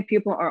this? How many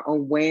people are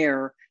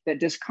aware that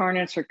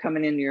discarnates are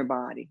coming into your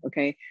body?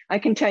 Okay, I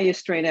can tell you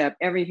straight up,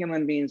 every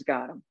human being's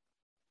got them.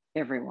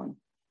 Everyone.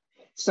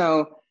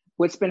 So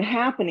what's been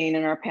happening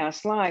in our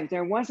past lives,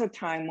 there was a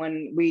time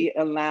when we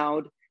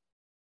allowed,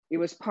 it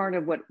was part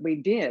of what we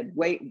did.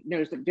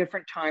 There's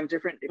different times,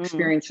 different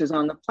experiences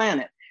on the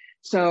planet.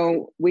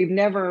 So we've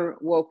never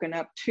woken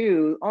up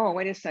to,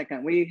 wait a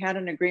second, we had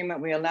an agreement,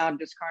 we allowed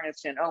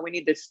discarnates in. We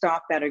need to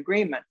stop that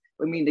agreement.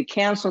 We need to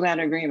cancel that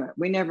agreement.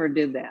 We never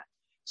did that.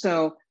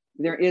 So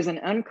there is an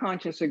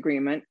unconscious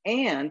agreement.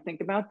 And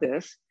think about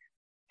this.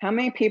 How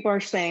many people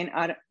are saying,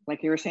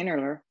 like you were saying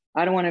earlier,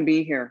 I don't want to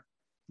be here.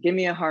 Give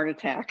me a heart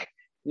attack.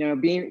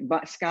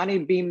 Scotty,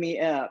 beam me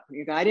up.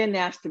 I didn't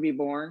ask to be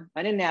born.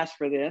 I didn't ask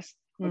for this.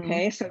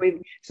 Okay.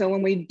 So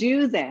when we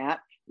do that,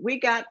 we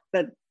got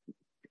the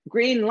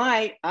green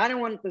light. I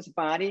don't want this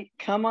body.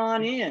 Come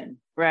on in.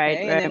 Right.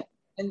 Okay?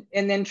 Right.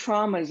 And then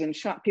traumas and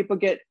shock. People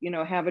get,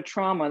 have a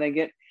trauma. They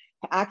get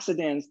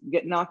accidents,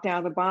 get knocked out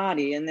of the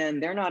body, and then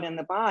they're not in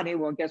the body.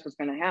 Well, guess what's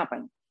going to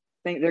happen?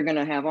 Think they're going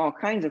to have all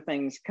kinds of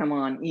things come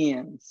on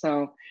in.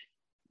 So,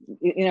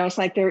 it's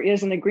like there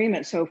is an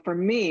agreement. So for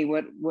me,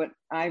 what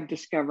I've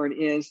discovered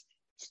is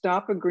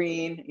stop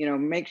agreeing,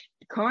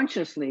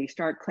 consciously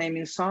start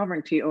claiming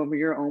sovereignty over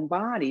your own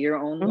body, your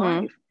own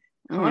life,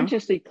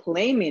 consciously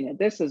claiming it.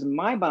 This is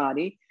my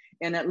body.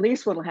 And at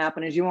least what'll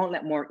happen is you won't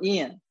let more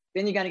in.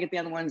 Then you got to get the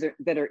other ones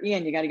that are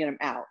in, you got to get them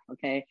out.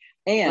 Okay.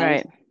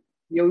 And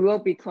you will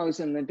be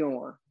closing the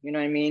door. You know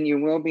what I mean? You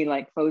will be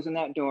like closing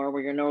that door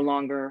where you're no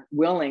longer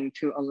willing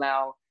to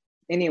allow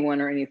anyone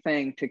or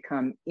anything to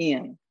come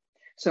in.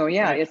 So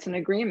it's an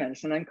agreement.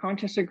 It's an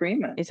unconscious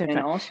agreement. And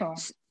also,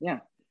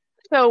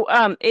 So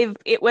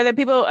if whether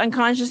people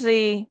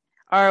unconsciously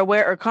are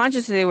aware or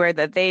consciously aware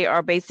that they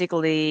are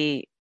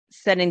basically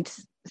sending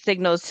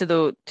signals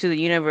to the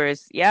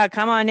universe,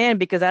 come on in,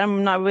 because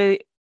I'm not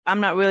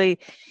really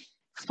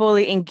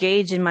fully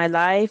engaged in my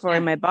life or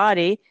in my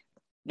body.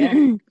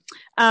 Yeah.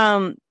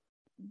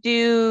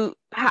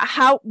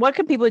 What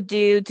can people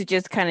do to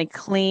just kind of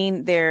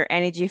clean their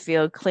energy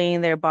field,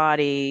 clean their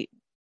body,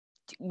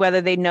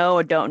 whether they know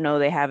or don't know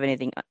they have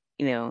anything,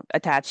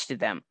 attached to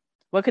them?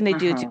 What can they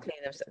do to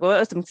clean themselves? What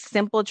are some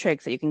simple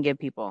tricks that you can give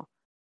people?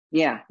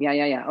 Yeah.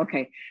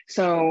 Okay.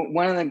 So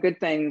one of the good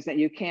things that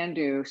you can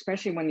do,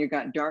 especially when you've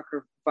got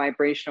darker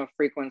vibrational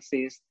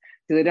frequencies,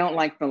 because they don't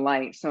like the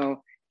light.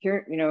 So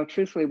here,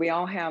 truthfully, we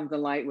all have the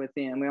light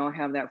within. We all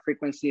have that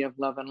frequency of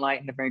love and light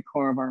in the very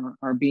core of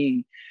our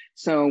being.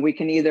 So we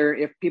can either,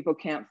 if people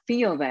can't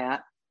feel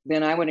that,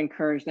 then I would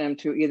encourage them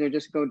to either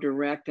just go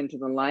direct into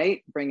the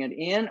light, bring it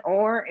in,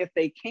 or if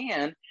they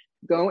can,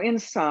 go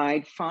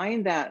inside,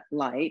 find that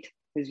light,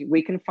 because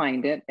we can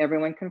find it.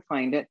 Everyone can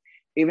find it,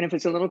 even if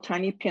it's a little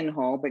tiny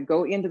pinhole, but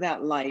go into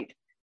that light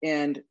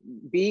and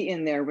be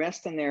in there,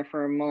 rest in there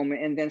for a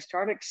moment, and then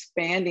start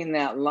expanding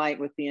that light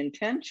with the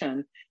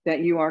intention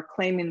that you are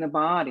claiming the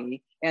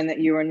body and that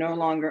you are no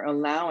longer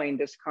allowing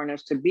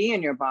discarnates to be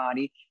in your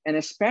body. And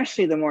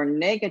especially the more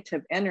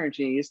negative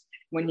energies,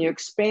 when you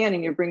expand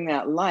and you bring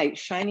that light,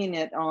 shining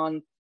it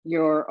on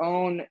your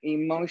own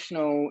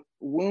emotional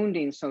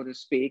wounding, so to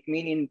speak,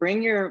 meaning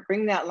bring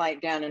that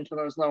light down into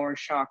those lower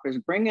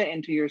chakras, bring it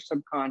into your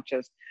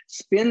subconscious,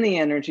 spin the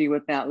energy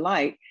with that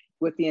light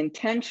with the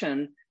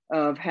intention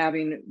of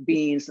having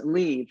beings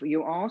leave.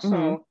 You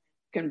also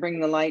can bring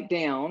the light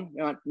down,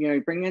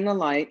 bring in the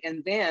light,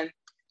 and then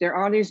there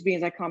are these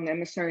beings, I call them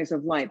emissaries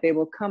of light. They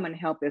will come and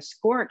help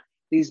escort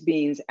these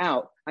beings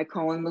out. I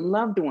call them the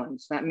loved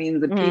ones. That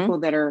means the people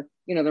that are,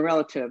 the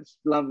relatives,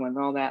 loved ones,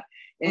 all that.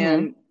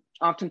 And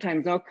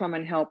oftentimes they'll come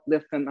and help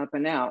lift them up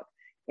and out.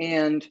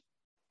 And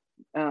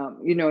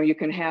you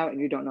can have,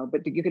 you don't know,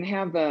 but you can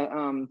have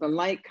the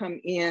light come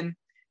in,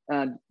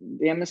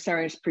 the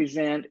emissaries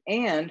present,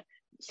 and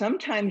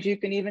sometimes you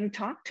can even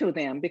talk to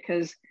them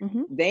because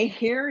they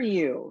hear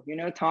you,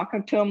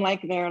 talking to them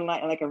like they're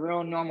like a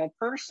real normal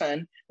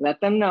person. Let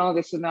them know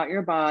this is not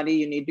your body.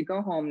 You need to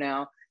go home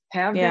now.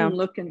 Have them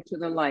look into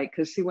the light.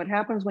 Because see, what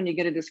happens when you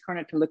get a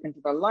discarnate to look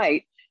into the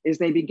light is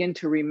they begin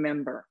to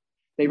remember.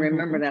 They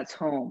remember that's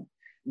home.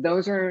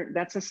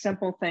 That's a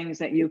simple things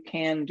that you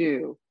can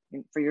do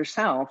for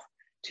yourself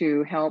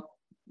to help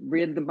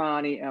rid the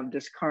body of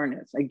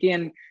discarnates.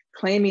 Again,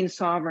 claiming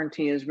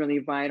sovereignty is really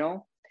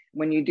vital.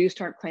 When you do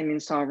start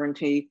claiming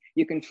sovereignty,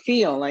 you can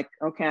feel like,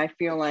 okay, I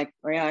feel like,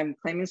 oh yeah, I'm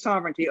claiming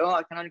sovereignty. Oh,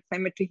 I can only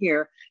claim it to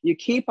here. You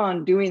keep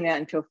on doing that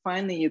until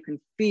finally you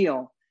can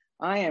feel,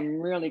 I am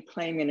really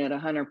claiming it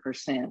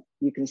 100%.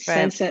 You can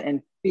sense it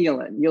and feel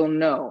it. You'll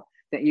know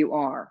that you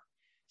are.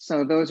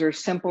 So those are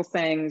simple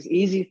things,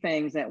 easy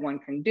things that one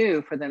can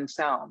do for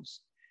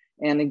themselves.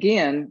 And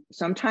again,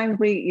 sometimes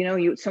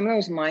some of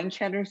those mind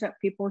chatters that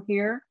people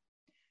hear,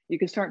 you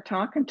can start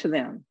talking to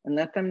them and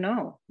let them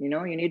know, you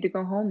need to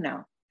go home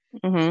now.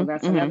 So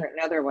that's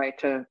another way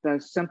to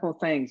those simple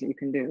things that you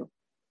can do.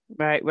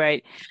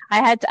 Right.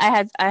 I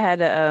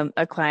had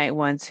a client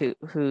once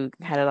who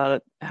had a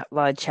lot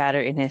of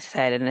chatter in his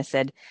head, and I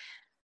said,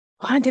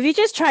 "Juan, have you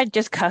just tried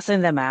just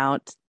cussing them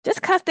out?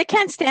 Just cuss. They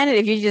can't stand it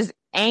if you're just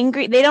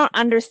angry. They don't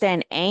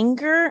understand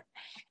anger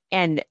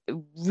and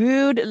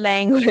rude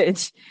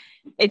language.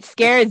 It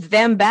scares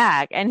them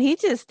back." And he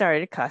just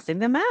started cussing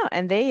them out,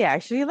 and they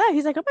actually left.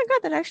 He's like, "Oh my God,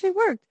 that actually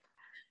worked."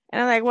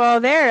 And I'm like, "Well,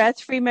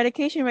 that's free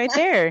medication right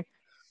there."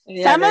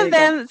 Yeah,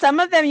 some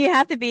of them you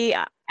have to be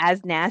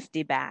as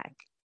nasty back.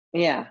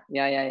 Yeah.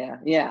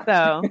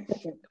 So,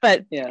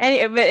 but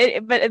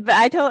but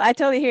I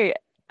totally hear you.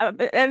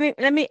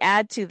 Let me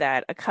add to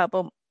that a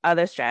couple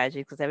other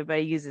strategies, because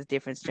everybody uses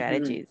different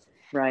strategies.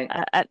 Right.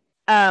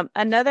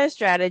 Another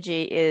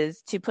strategy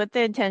is to put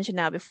the intention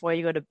out before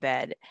you go to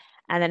bed,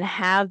 and then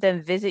have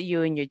them visit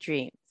you in your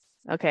dreams.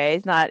 Okay,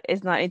 it's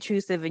not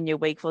intrusive in your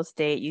wakeful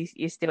state.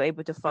 You're still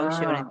able to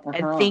function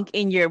and think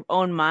in your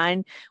own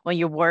mind when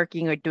you're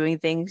working or doing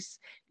things,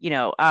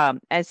 and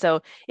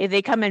so if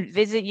they come and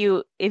visit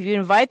you, if you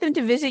invite them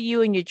to visit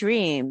you in your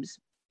dreams,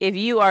 if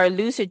you are a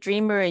lucid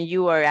dreamer and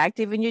you are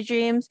active in your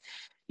dreams,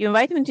 you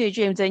invite them into your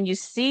dreams and you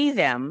see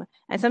them,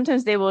 and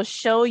sometimes they will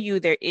show you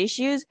their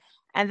issues,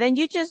 and then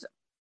you just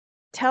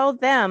tell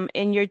them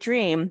in your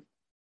dream,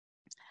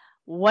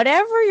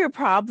 whatever your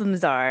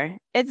problems are,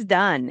 it's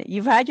done.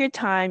 You've had your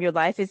time. Your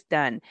life is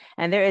done.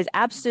 And there is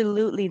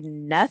absolutely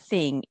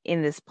nothing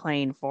in this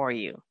plane for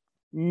you.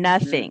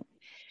 Nothing.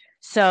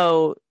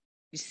 So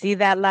you see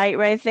that light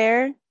right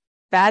there?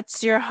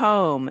 That's your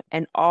home.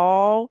 And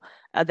all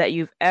that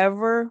you've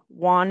ever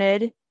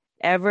wanted,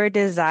 ever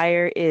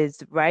desired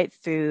is right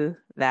through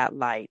that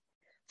light.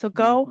 So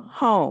go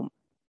home,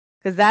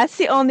 because that's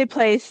the only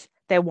place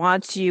that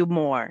wants you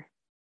more.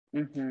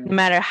 No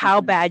matter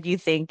how bad you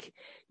think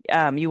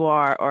you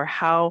are, or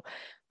how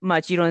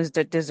much you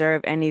don't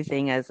deserve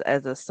anything as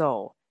a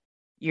soul.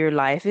 Your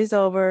life is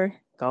over.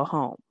 Go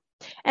home.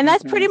 And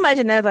that's pretty much,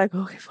 and they're like,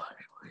 okay, fine,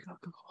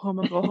 I'll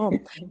go home.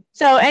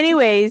 So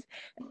anyways,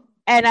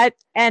 and I've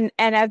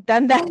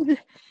done that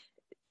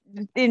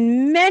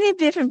in many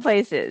different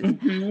places.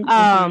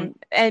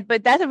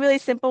 But that's a really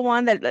simple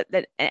one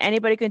that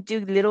anybody can do.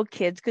 Little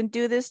kids can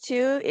do this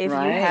too. If you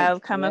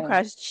have come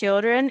across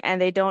children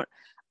and they don't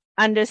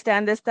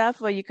understand this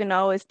stuff, what you can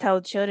always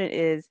tell children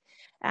is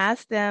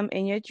ask them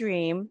in your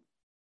dream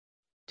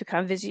to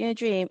come visit your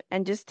dream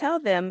and just tell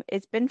them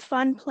it's been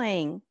fun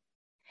playing,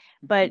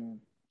 but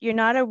you're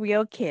not a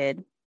real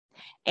kid,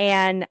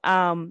 and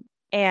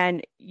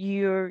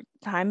your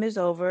time is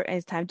over and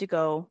it's time to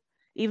go.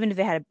 Even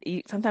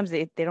if sometimes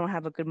they don't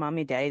have a good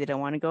mommy and daddy, they don't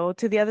want to go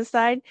to the other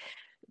side,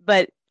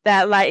 but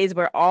that light is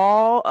where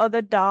all of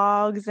the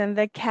dogs and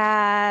the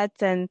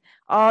cats and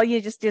all,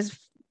 you just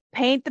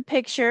paint the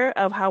picture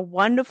of how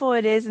wonderful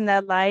it is in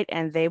that light,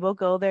 and they will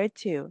go there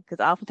too. Because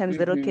oftentimes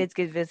little kids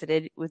get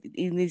visited with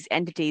these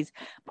entities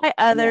by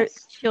other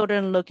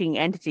children-looking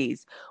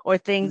entities or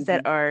things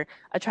that are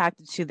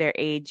attracted to their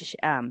age.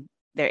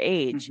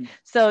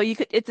 So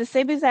it's the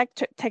same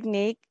exact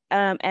technique.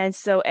 And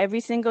so every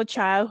single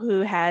child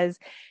who has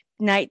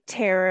night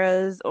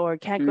terrors or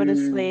can't go to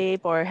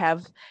sleep or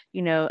have,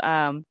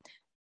 a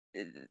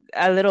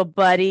little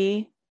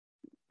buddy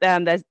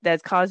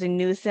that's causing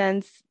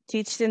nuisance,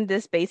 teach them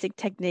this basic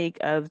technique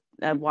of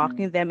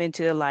walking them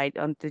into the light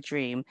on the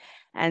dream,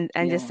 and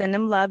just send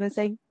them love and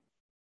say,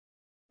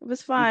 it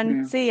was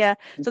fun. See ya.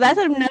 So that's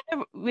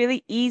another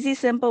really easy,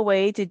 simple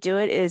way to do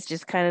it, is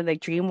just kind of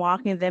like dream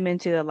walking them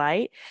into the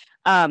light.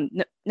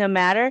 No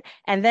matter.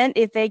 And then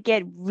if they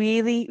get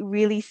really,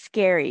 really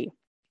scary,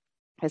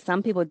 because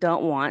some people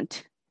don't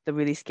want the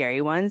really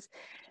scary ones.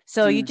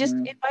 So you just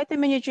invite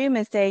them in your dream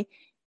and say,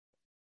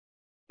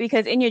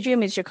 because in your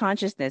dream is your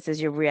consciousness,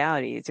 is your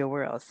reality, is your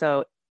world.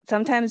 So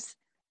sometimes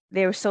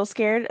they're so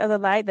scared of the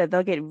light that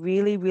they'll get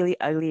really, really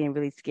ugly and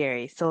really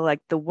scary. So like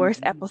the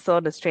worst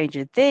episode of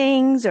Stranger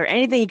Things or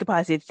anything you could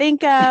possibly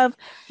think of,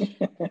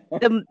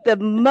 the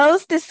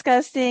most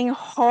disgusting,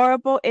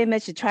 horrible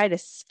image to try to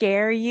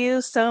scare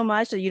you so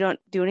much that you don't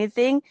do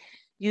anything,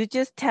 you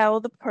just tell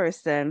the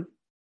person,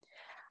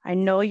 I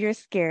know you're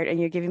scared and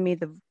you're giving me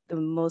the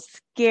most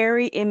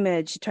scary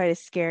image to try to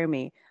scare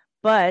me,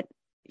 but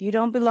you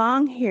don't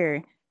belong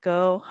here.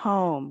 Go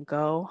home.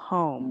 Go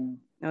home.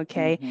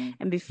 Okay.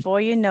 And before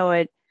you know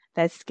it,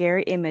 that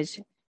scary image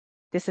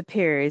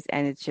disappears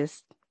and it's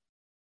just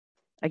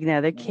like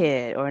another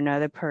kid or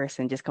another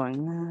person just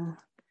going,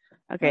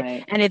 okay.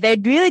 Right. And if they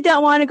really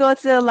don't want to go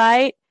to the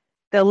light,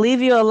 they'll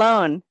leave you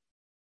alone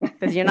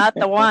because you're not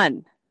the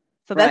one.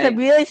 So that's a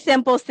really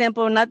simple,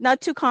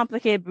 not too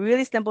complicated, but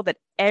really simple that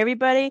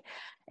everybody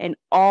in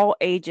all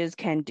ages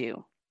can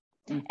do.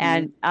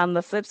 And on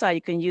the flip side,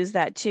 you can use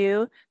that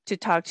too to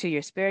talk to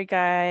your spirit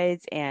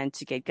guides and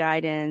to get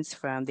guidance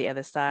from the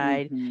other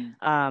side,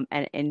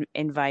 and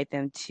invite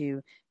them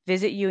to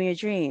visit you in your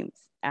dreams,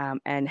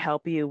 and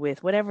help you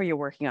with whatever you're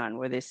working on,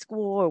 whether it's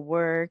school or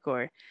work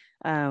or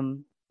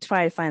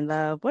try to find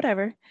love,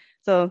 whatever.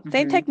 So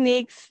same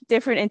techniques,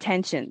 different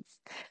intentions.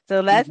 So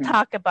let's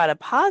talk about a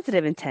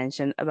positive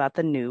intention about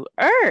the new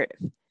earth.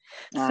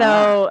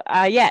 So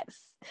yes.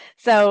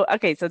 So,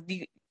 okay. So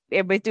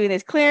everybody's doing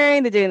this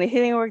clearing, they're doing the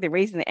healing work, they're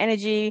raising the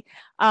energy.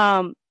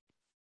 What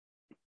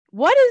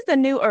is the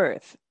new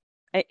earth?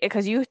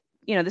 Because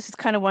this is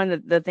kind of one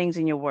of the things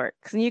in your work.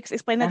 Can you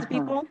explain that to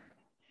people?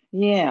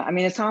 Yeah, I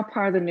mean, it's all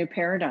part of the new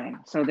paradigm.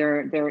 So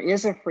there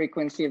is a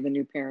frequency of the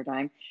new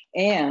paradigm,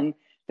 and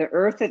the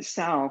earth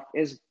itself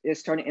is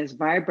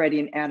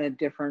vibrating at a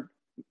different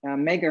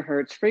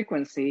megahertz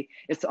frequency.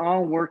 It's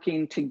all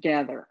working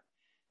together.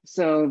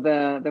 So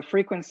the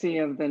frequency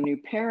of the new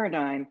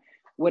paradigm,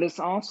 what it's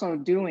also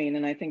doing,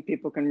 and I think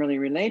people can really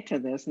relate to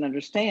this and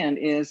understand,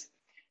 is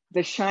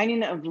the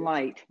shining of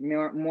light,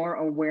 more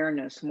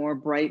awareness, more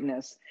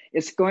brightness.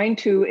 It's going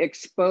to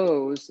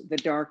expose the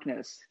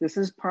darkness. This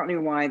is partly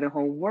why the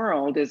whole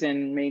world is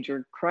in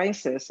major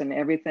crisis, and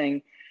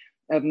everything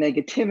of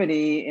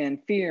negativity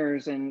and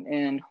fears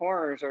and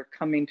horrors are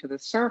coming to the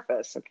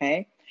surface,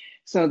 okay?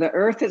 So the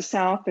earth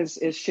itself is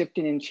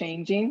shifting and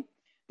changing.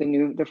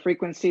 The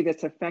frequency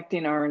that's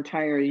affecting our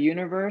entire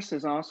universe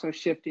is also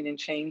shifting and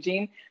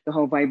changing. The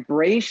whole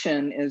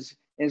vibration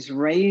is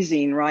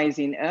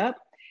rising up,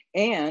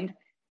 and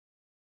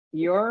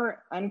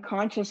your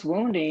unconscious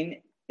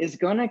wounding is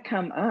going to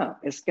come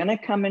up. It's going to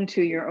come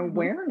into your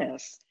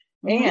awareness.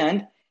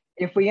 And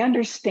if we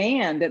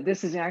understand that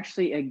this is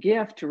actually a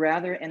gift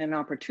rather than an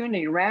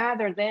opportunity,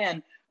 rather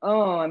than,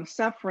 oh, I'm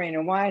suffering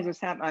and why is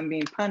this happening? I'm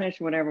being punished,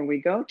 whatever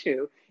we go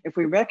to. If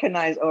we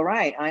recognize, all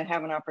right, I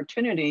have an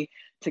opportunity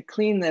to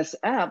clean this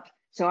up,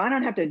 so I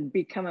don't have to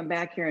be coming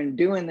back here and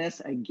doing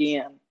this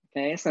again.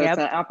 Okay, so it's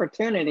an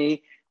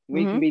opportunity.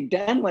 We can be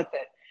done with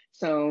it.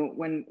 So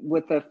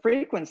with the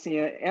frequency,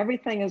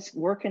 everything is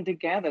working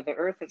together. The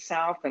earth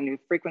itself, the new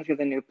frequency of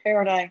the new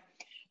paradigm,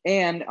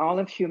 and all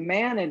of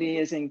humanity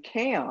is in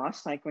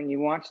chaos. Like when you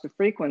watch the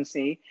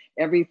frequency,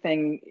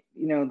 everything,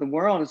 the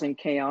world is in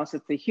chaos.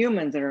 It's the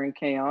humans that are in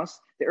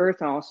chaos, the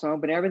earth also,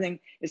 but everything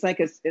is like,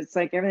 it's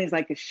like everything's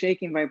like a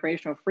shaking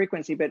vibrational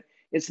frequency, but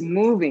it's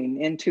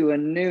moving into a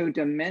new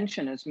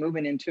dimension. It's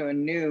moving into a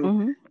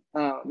new,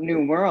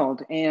 new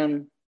world.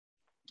 And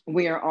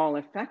we are all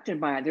affected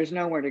by it. There's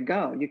nowhere to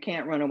go. You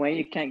can't run away.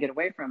 You can't get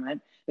away from it.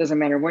 Doesn't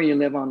matter where you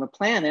live on the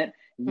planet,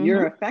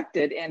 you're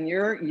affected, and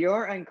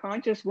your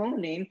unconscious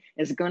wounding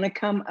is going to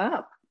come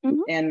up.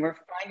 And we're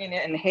finding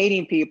it and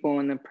hating people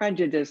and the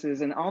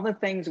prejudices and all the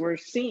things we're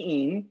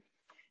seeing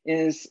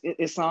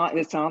it's all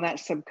that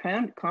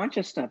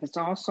subconscious stuff. It's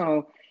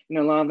also, a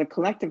lot of the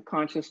collective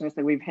consciousness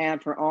that we've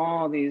had for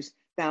all these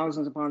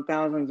thousands upon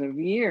thousands of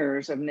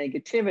years of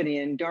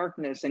negativity and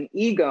darkness and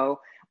ego.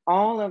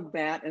 All of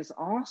that is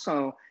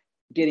also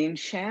getting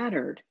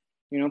shattered.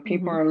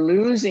 People are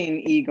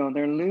losing ego.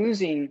 They're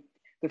losing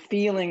the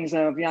feelings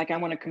of, like, I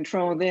want to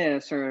control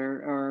this,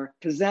 or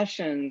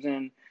possessions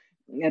and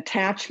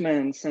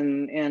attachments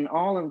and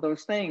all of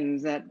those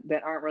things that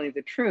aren't really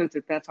the truth.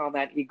 That's all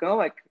that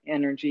egoic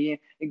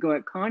energy,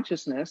 egoic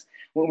consciousness.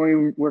 What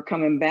we're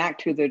coming back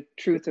to the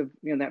truth of,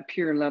 that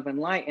pure love and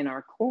light in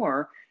our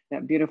core,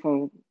 that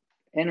beautiful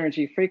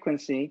energy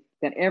frequency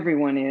that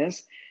everyone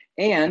is.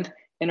 And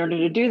in order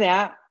to do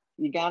that,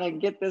 you got to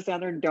get this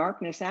other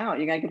darkness out.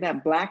 You got to get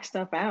that black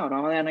stuff out,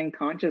 all that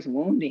unconscious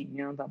wounding,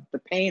 the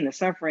pain, the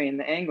suffering,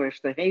 the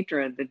anguish, the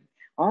hatred,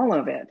 all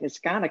of it. It's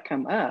got to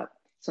come up.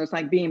 So it's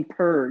like being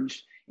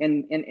purged,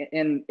 and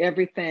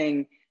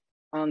everything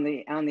on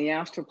the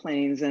astral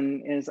planes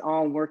and is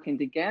all working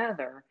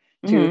together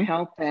to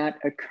help that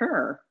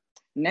occur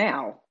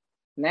now.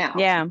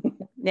 Yeah.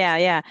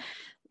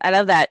 I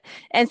love that.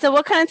 And so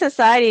what kind of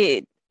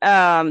society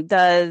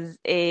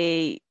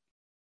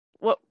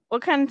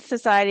what kind of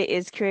society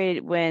is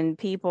created when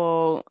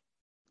people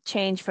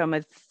change from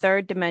a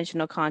third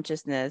dimensional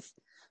consciousness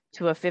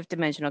to a fifth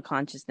dimensional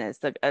consciousness?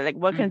 Like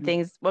what kind of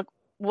things,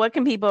 what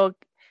can people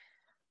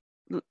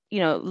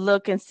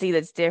look and see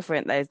that's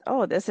different? Like,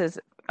 oh, this is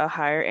a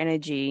higher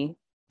energy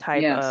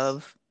type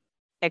of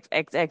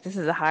XX. This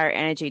is a higher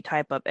energy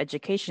type of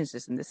education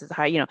system. This is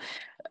high.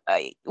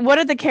 What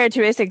are the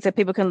characteristics that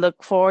people can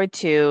look forward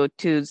to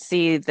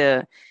see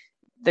the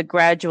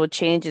gradual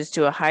changes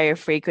to a higher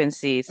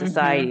frequency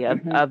society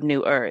of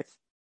New Earth?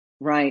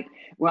 Right.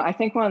 Well, I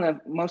think one of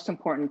the most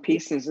important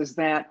pieces is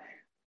that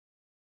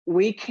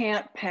we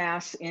can't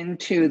pass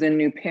into the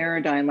new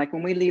paradigm. Like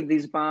when we leave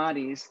these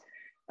bodies,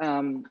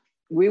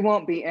 we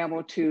won't be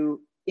able to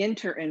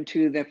enter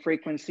into the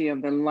frequency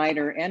of the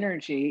lighter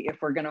energy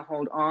if we're going to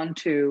hold on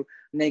to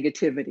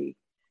negativity,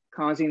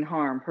 causing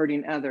harm,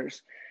 hurting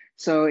others.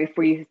 So if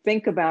we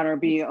think about or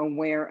be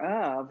aware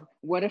of,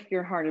 what if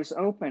your heart is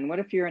open? What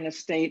if you're in a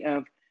state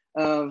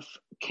of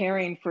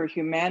caring for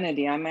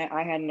humanity?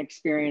 I had an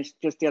experience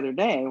just the other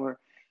day where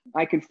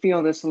I could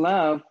feel this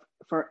love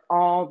for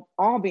all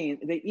beings,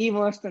 the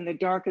evilest and the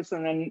darkest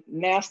and the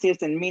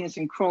nastiest and meanest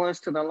and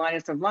cruelest to the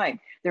lightest of light.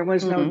 There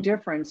was no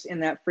difference in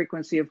that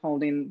frequency of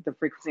holding the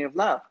frequency of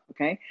love,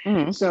 okay?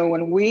 So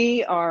when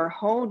we are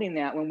holding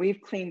that, when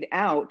we've cleaned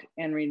out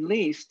and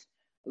released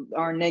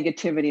our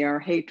negativity, our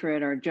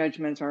hatred, our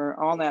judgments, or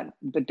all that,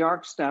 the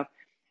dark stuff,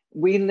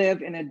 we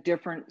live in a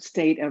different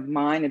state of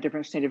mind, a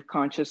different state of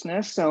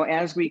consciousness. So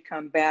as we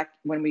come back,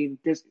 when we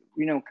just,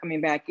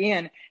 coming back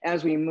in,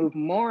 as we move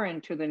more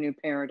into the new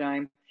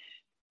paradigm,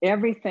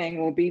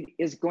 everything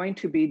is going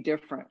to be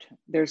different.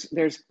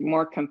 There's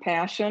more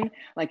compassion.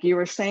 Like you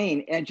were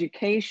saying,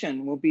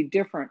 education will be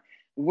different.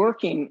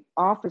 Working,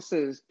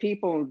 offices,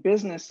 people,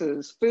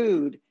 businesses,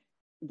 food,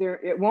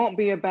 it won't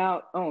be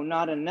about, oh,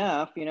 not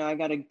enough, I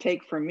got to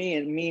take for me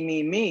and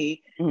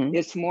me.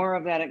 It's more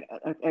of that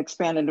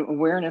expanded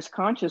awareness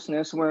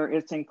consciousness where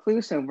it's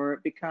inclusive, where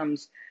it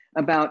becomes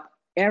about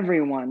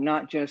everyone,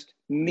 not just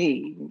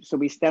me. So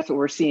that's what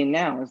we're seeing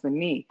now, is the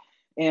me.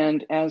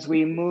 And as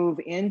we move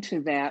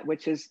into that,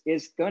 which is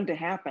going to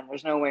happen,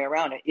 there's no way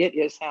around it. It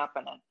is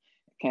happening.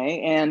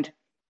 Okay. And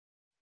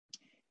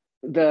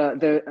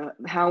the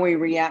how we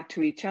react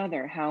to each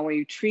other, how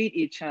we treat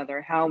each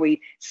other, how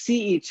we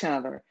see each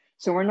other.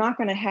 So we're not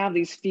going to have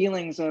these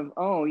feelings of,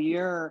 oh,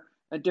 you're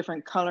a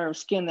different color of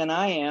skin than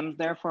I am,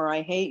 therefore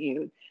I hate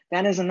you.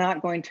 That is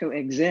not going to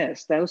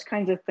exist. Those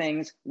kinds of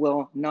things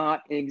will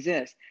not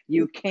exist.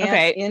 You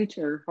can't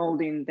enter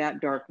holding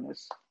that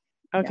darkness.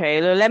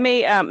 Okay, yeah. Let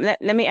me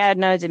add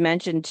another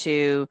dimension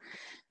to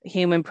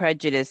human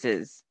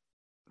prejudices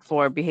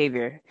for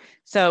behavior.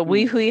 So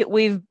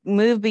we've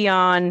moved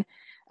beyond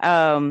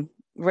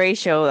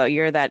racial.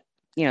 You're that,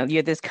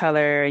 you're this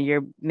color and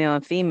you're male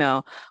and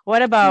female.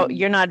 What about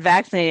you're not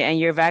vaccinated and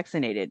you're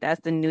vaccinated?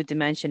 That's the new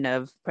dimension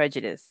of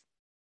prejudice.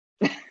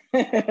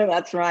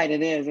 That's right.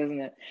 It is,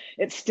 isn't it?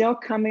 It's still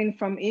coming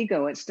from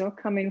ego. It's still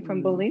coming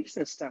from belief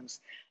systems.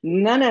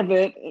 None of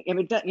it,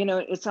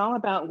 it's all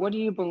about, what are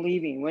you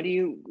believing? What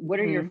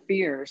are your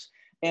fears?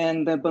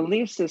 And the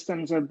belief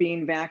systems of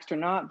being vaxxed or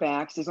not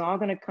vaxxed is all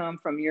going to come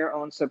from your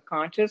own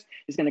subconscious.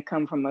 It's going to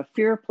come from a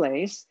fear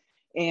place.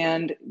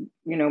 And,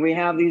 we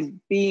have these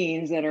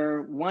beings that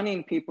are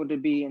wanting people to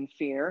be in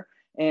fear,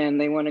 and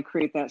they want to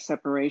create that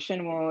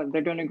separation. Well,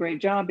 they're doing a great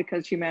job,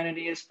 because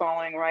humanity is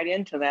falling right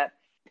into that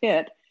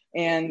pit,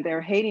 and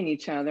they're hating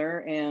each other.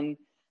 And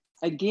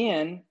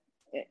again,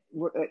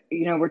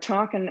 we're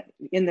talking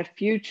in the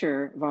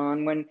future,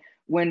 Vaughn,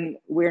 when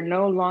we're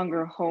no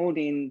longer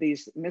holding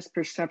these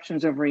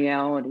misperceptions of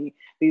reality,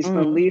 these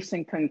beliefs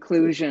and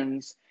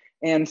conclusions,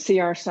 and see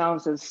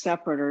ourselves as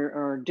separate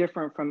or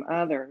different from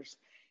others.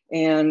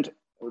 And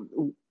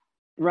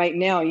right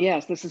now,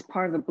 yes, this is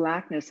part of the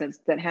blackness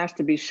that has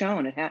to be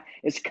shown.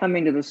 It's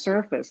coming to the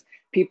surface.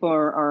 People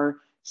are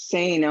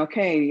saying,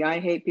 okay, I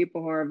hate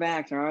people who are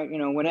vax, or, you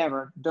know,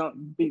 whatever.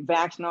 Don't be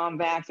vax,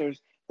 non-vax.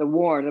 There's the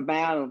war, the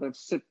battle, the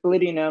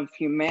splitting of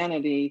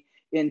humanity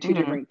in two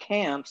different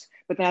camps.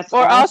 But that's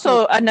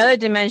also another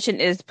dimension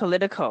is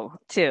political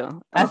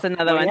too. That's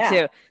another one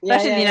too,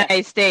 especially in the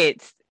United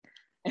States.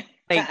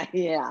 Like,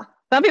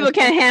 some people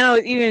can't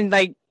handle even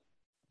like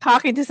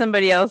talking to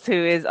somebody else who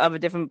is of a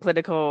different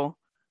political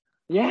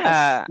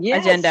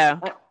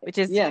agenda, which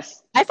is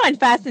I find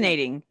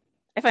fascinating.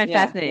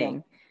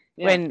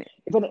 When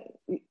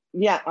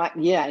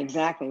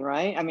exactly,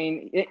 right. I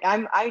mean,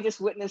 I just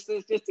witnessed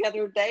this just the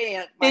other day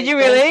at my Did you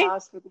really?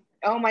 house.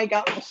 Oh my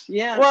gosh,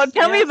 yes. Well,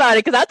 tell me about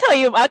it, because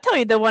I'll tell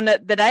you the one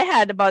that I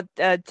had about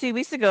 2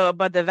 weeks ago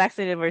about the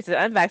vaccinated versus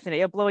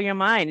unvaccinated. It'll blow your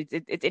mind.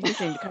 It's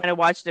interesting to kind of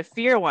watch the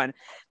fear one.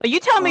 But you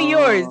tell me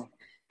yours,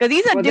 because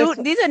these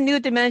are new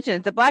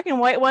dimensions. The black and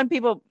white one,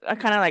 people are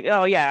kind of like,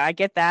 oh yeah, I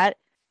get that.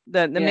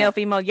 The male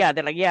female,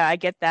 they're like, yeah, I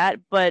get that.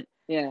 But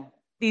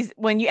these,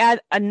 when you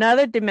add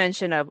another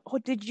dimension of,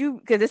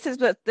 because this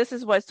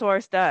is what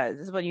Source does.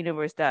 This is what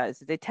Universe does.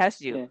 They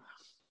test you.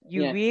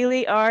 You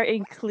really are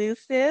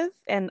inclusive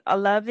and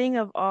loving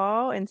of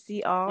all and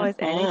see all as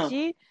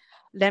energy.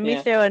 Let me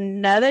throw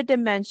another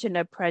dimension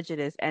of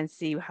prejudice and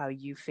see how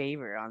you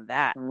favor on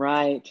that.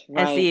 Right.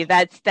 And see if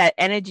that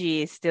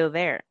energy is still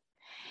there.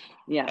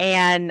 Yeah.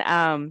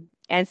 And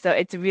so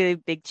it's a really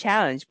big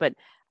challenge. But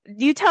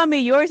you tell me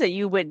yours that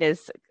you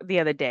witnessed the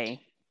other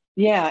day.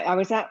 Yeah, I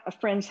was at a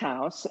friend's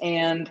house,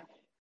 and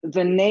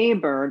the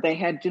neighbor, they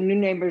had new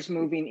neighbors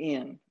moving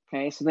in.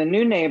 Okay, so the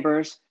new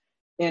neighbors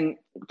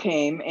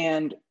came,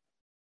 and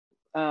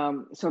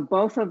so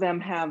both of them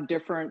have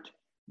different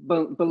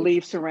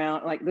beliefs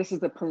around, like, this is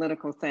the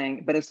political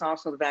thing, but it's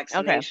also the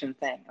vaccination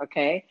thing.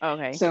 Okay.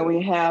 So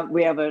we have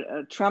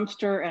a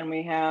Trumpster, and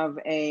we have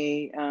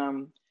a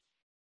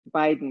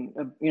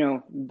Biden. You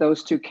know,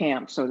 those two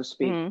camps, so to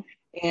speak,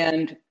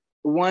 and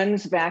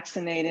one's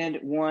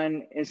vaccinated,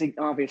 one is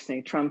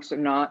obviously, Trump's or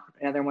not,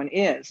 the other one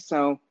is.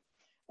 So,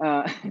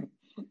 and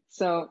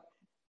it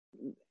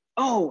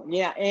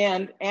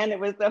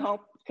was the whole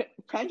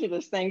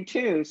prejudice thing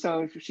too.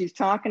 So she's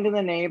talking to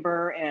the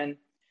neighbor, and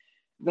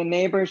the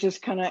neighbor's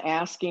just kind of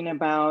asking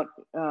about,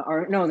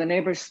 the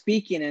neighbor's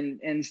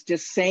speaking and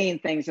just saying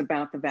things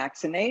about the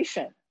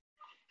vaccination.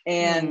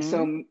 And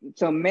so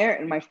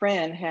Mary, my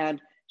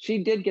friend,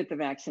 she did get the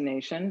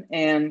vaccination,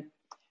 and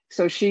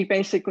so she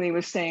basically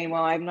was saying,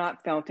 well, I've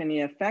not felt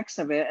any effects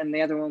of it. And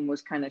the other one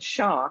was kind of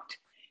shocked.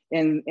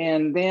 And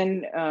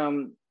then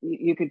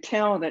you could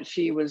tell that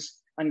she was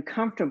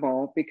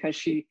uncomfortable, because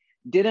she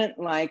didn't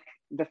like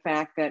the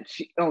fact that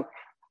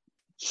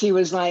she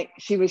was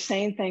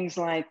saying things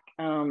like,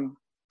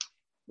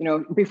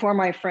 before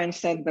my friend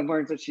said the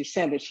words that she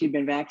said, that she'd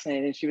been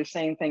vaccinated, she was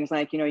saying things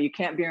like, you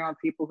can't be around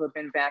people who have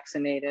been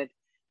vaccinated,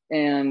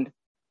 and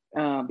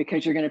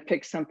because you're going to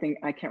pick something,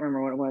 I can't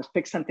remember what it was,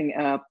 pick something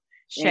up.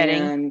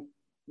 Shedding.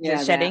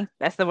 Shedding.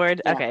 That's the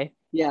word. Yeah. Okay.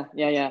 Yeah.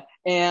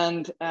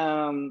 And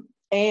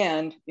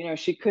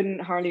she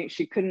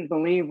couldn't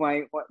believe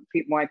why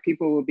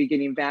people would be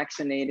getting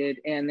vaccinated.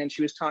 And then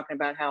she was talking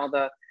about how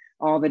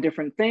all the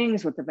different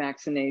things with the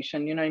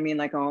vaccination, you know what I mean?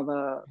 Like all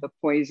the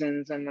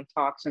poisons and the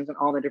toxins and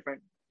all the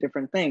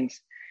different things.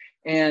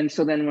 And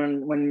so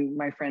then when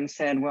my friend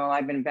said, well,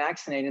 I've been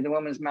vaccinated, the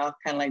woman's mouth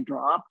kind of like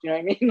dropped, you know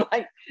what I mean?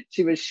 Like,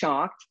 she was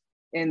shocked.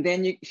 And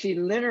then she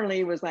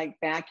literally was like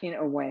backing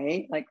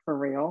away, like, for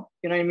real,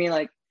 you know what I mean?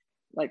 Like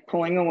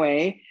pulling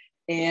away.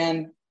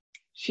 And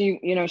she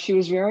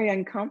was very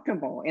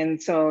uncomfortable.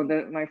 And so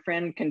my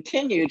friend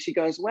continued, she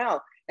goes,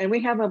 well, and we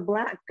have a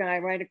black guy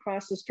right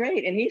across the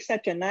street, and he's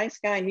such a nice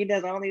guy, and he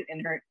does all these,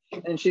 and her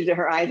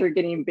eyes are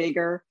getting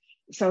bigger.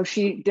 So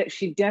she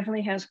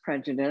definitely has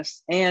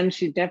prejudice, and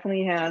she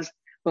definitely has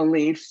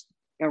beliefs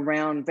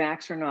around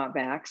vax or not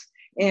vax.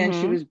 And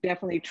she was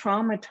definitely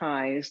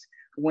traumatized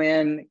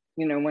when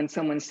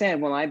someone said,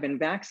 well, I've been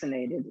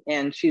vaccinated,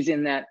 and she's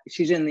in the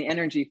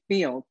energy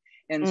field.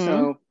 And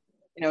so,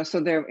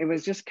 it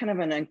was just kind of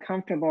an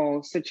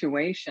uncomfortable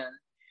situation.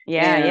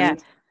 Yeah.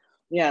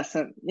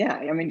 So,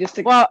 I mean,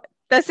 well,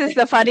 this is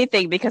the funny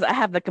thing, because I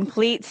have the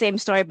complete same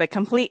story, but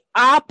complete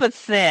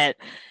opposite.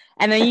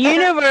 And the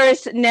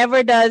universe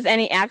never does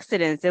any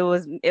accidents.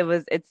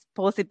 It's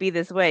supposed to be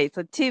this way.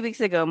 So 2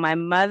 weeks ago, my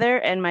mother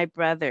and my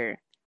brother,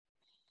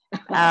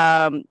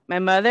 half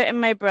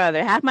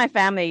my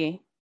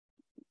family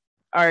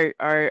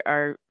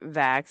are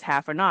vax,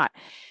 half are not.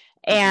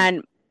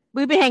 And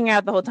we've been hanging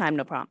out the whole time,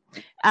 no problem.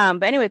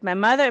 But anyways, my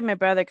mother and my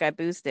brother got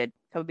boosted a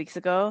couple weeks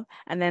ago,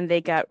 and then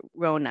they got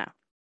Rona.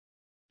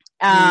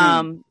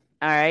 All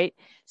right.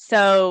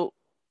 So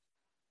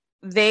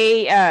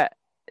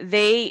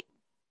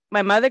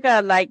my mother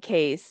got a light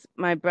case.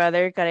 My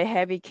brother got a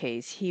heavy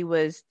case. He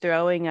was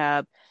throwing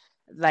up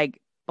like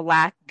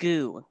black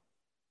goo.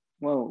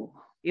 Whoa.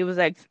 It was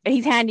like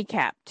he's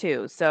handicapped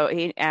too. So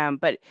he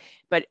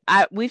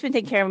we've been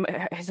taking care of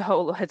him his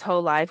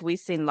whole life. We've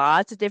seen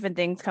lots of different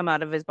things come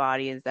out of his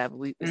body and stuff.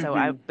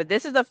 But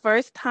this is the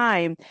first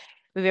time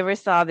we've ever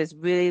saw this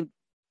really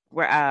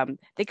where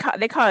they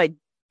call it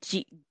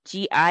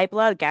GI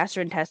blood,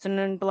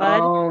 gastrointestinal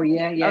blood. Oh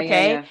yeah,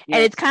 Okay. yeah.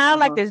 And it's kind of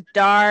like this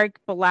dark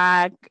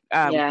black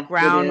Yeah,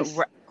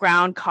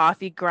 ground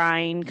coffee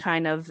grind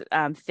kind of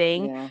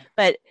thing. Yeah.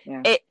 But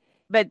Yeah.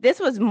 but this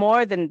was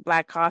more than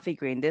black coffee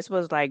green. This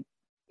was like,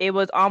 it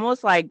was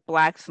almost like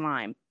black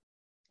slime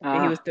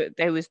that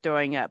he was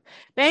throwing up.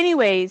 But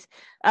anyways,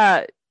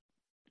 so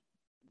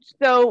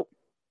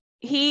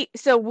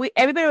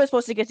everybody was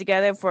supposed to get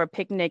together for a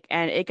picnic,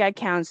 and it got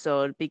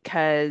canceled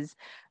because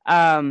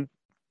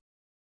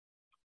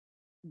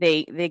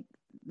they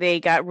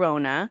got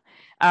Rona,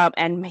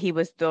 and he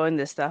was throwing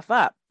this stuff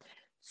up.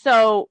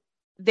 So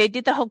they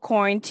did the whole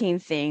quarantine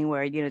thing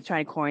where,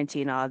 trying to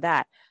quarantine all of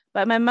that.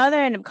 But my mother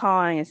ended up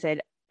calling and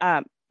said,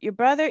 your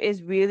brother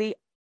is really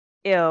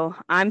ill.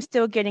 I'm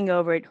still getting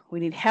over it. We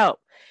need help.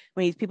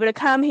 We need people to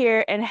come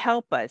here and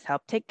help us,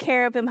 help take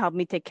care of him, help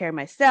me take care of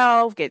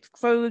myself, get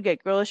food,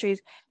 get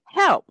groceries,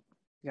 help.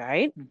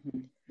 Right?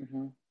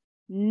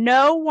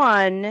 No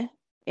one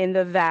in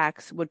the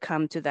vax would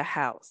come to the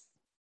house.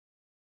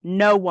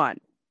 No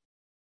one.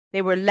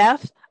 They were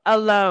left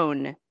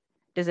alone.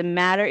 Doesn't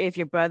matter if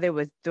your brother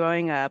was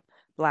throwing up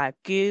black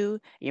goo,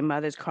 your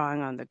mother's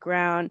crawling on the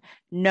ground.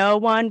 No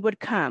one would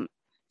come.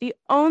 The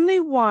only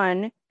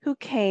one who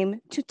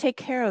came to take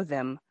care of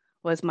them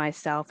was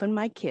myself and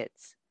my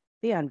kids,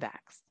 the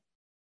unvaxxed.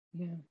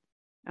 Yeah.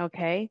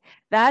 Okay?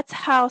 That's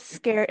how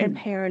scared and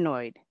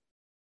paranoid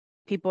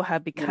people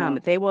have become.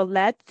 They will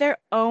let their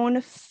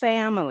own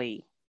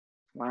family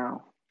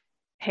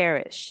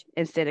perish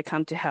instead of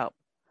come to help.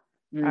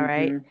 All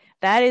right?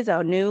 That is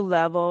a new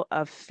level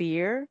of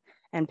fear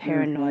and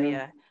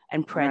paranoia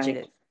and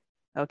prejudice. Right.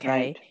 Okay.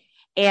 Right.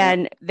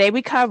 And they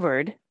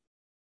recovered.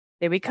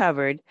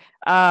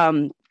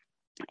 And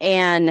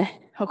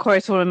of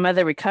course, when my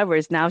mother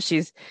recovers, now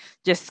she's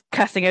just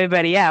cussing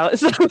everybody out.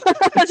 So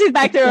she's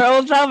back to her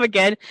old self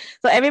again.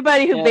 So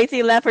everybody who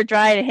basically left her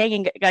dry and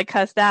hanging got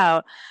cussed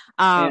out.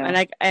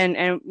 But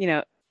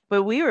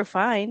we were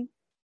fine.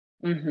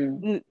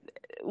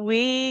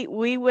 We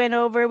went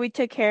over, we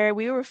took care,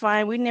 we were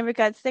fine. We never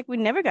got sick.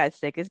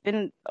 It's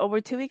been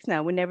over 2 weeks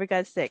now. We never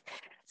got sick.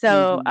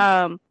 So,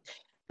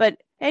 but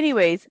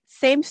anyways,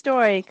 same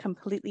story,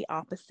 completely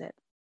opposite.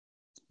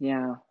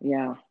 Yeah.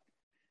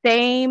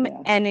 Same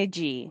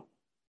energy.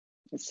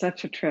 It's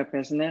such a trip,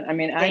 isn't it? I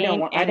mean,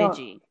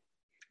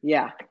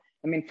 Yeah.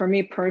 I mean, for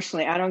me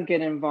personally, I don't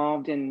get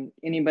involved in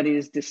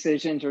anybody's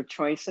decisions or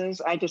choices.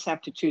 I just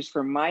have to choose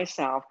for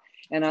myself.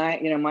 And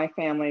my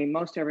family,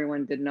 most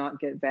everyone did not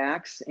get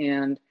vax,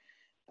 and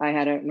I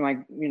had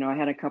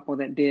a couple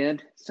that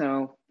did.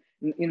 So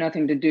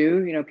nothing to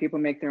do. People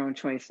make their own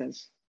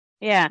choices.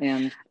 Yeah.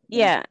 And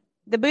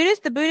the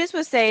Buddhists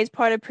would say it's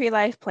part of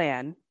pre-life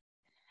plan.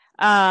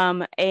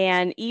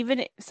 And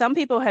even some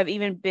people have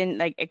even been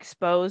like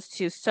exposed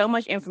to so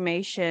much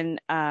information,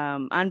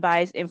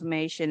 unbiased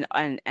information,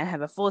 and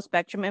have a full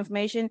spectrum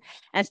information,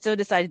 and still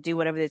decide to do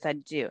whatever they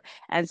decide to do.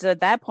 And so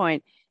at that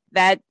point,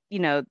 that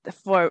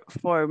for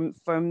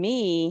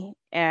me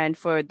and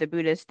for the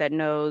Buddhist that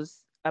knows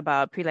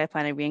about pre-life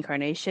plan and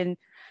reincarnation,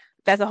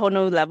 that's a whole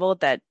new level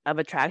of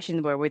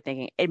attraction where we're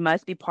thinking it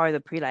must be part of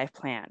the pre-life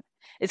plan.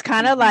 It's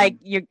kind of like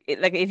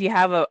if you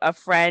have a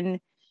friend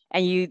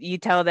and you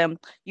tell them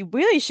you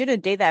really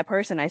shouldn't date that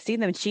person. I see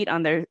them cheat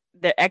on their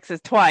exes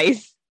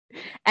twice,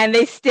 and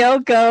they still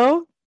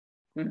go.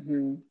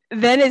 Then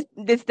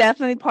it's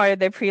definitely part of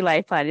their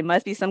pre-life plan. It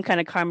must be some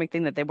kind of karmic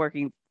thing that they're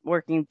working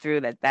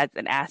through. That's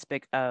an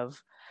aspect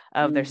of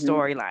their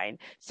storyline.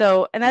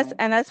 So and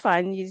that's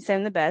fine. You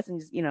send the best,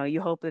 and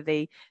you hope that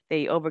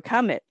they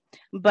overcome it.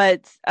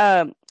 But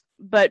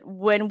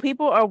when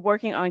people are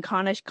working on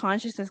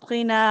consciousness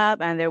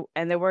cleanup, and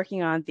they're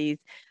working on these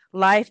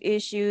life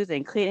issues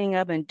and cleaning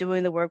up and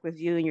doing the work with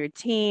you and your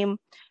team,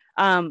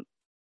 the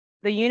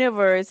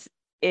universe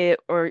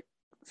or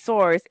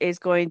source is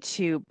going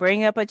to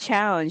bring up a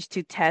challenge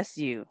to test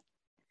you.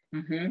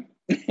 And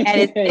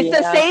it's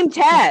the same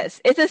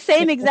test. It's the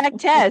same exact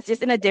test,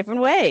 just in a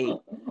different way.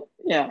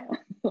 Yeah.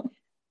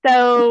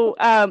 So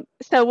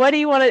what do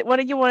you want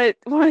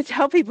to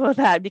tell people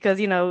that? Because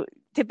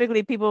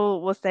typically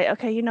people will say,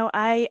 okay,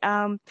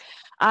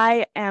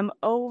 I am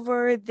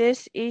over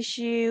this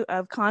issue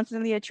of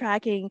constantly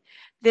attracting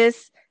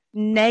this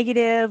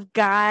negative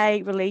guy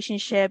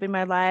relationship in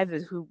my life,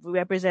 who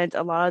represents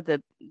a lot of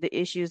the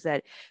issues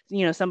that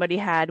somebody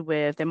had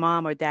with their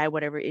mom or dad,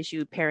 whatever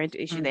parent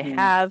issue they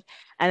have,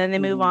 and then they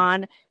move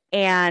on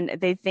and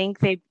they think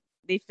they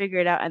figure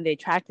it out and they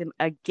attract them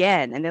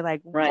again, and they're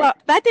like, well,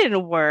 that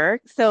didn't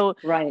work. So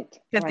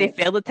because they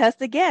failed the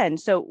test again.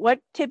 So what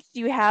tips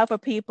do you have for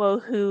people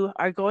who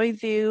are going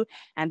through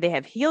and they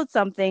have healed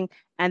something,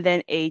 and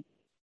then a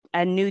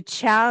new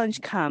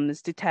challenge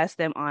comes to test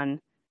them on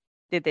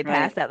did they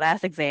pass Right. that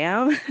last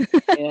exam?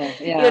 Yeah.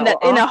 Yeah. Well,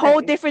 In a whole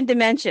often, different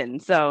dimension.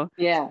 So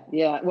yeah.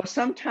 Yeah. Well,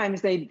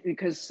 sometimes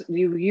because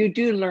you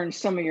do learn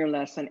some of your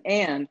lesson,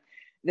 and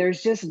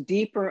there's just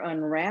deeper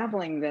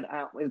unraveling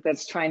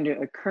that's trying to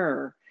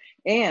occur.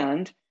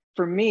 And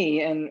for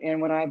me,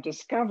 and what I've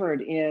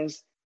discovered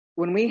is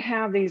when we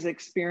have these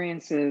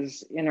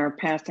experiences in our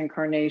past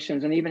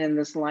incarnations and even in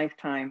this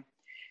lifetime,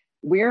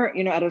 we're,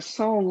 at a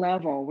soul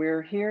level,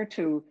 we're here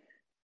to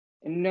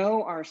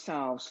know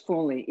ourselves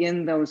fully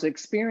in those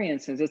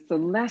experiences. It's the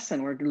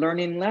lesson. We're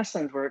learning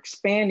lessons. We're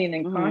expanding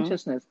in mhm,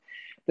 consciousness.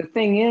 The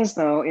thing is,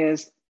 though,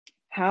 is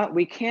how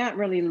we can't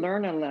really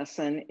learn a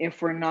lesson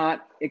if we're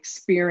not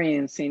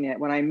experiencing it.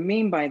 What I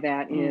mean by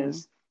that mm,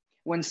 is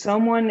when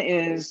someone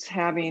is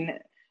having,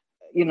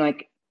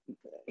 like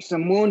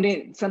some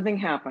wounding, something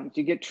happens,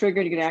 you get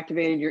triggered, you get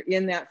activated, you're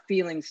in that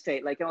feeling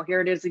state, like, oh,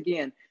 here it is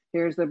again.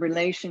 Here's the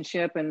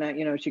relationship, and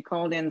that, she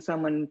called in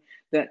someone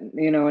that,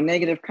 a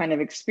negative kind of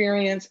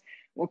experience.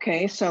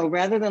 Okay, so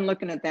rather than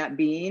looking at that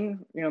being,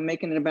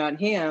 making it about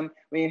him,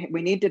 we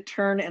need to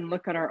turn and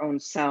look at our own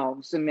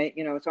selves and make,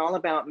 it's all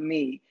about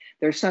me.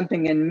 There's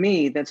something in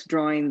me that's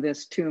drawing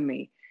this to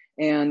me.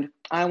 And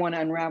I want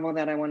to unravel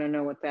that. I want to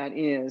know what that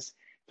is.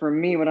 For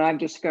me, what I've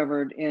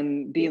discovered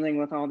in dealing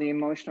with all the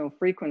emotional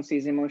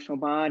frequencies, emotional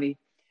body,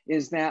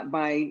 is that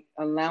by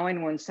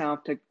allowing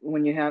oneself to,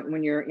 when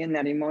you're in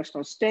that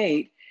emotional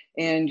state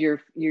and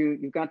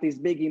you've got these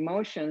big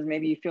emotions,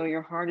 maybe you feel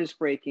your heart is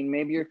breaking,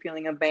 maybe you're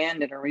feeling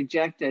abandoned or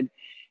rejected,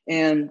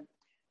 and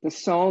the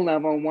soul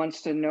level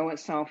wants to know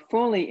itself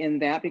fully in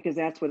that, because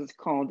that's what it's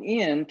called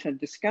in to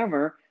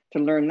discover, to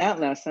learn that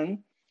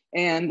lesson.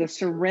 And the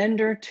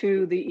surrender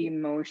to the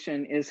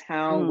emotion is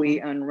how we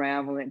mm.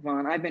 unravel it,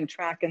 Vaughn. I've been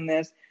tracking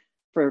this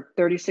for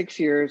 36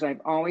 years.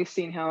 I've always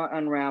seen how it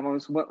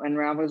unravels. What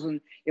unravels, and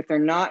if they're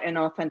not an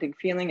authentic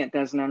feeling, it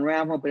doesn't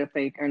unravel. But if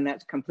they are in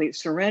that complete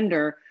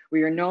surrender,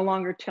 where you're no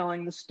longer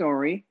telling the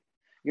story,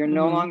 you're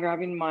no Mm-hmm. longer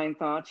having mind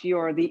thoughts, you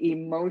are the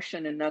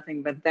emotion and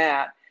nothing but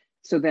that,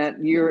 so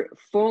that you're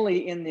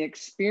fully in the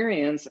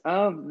experience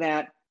of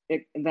that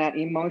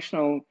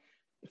emotional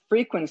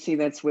frequency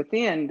that's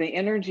within. The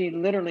energy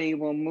literally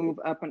will move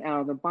up and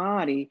out of the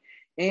body,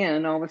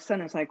 and all of a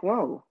sudden it's like,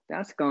 whoa,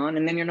 that's gone.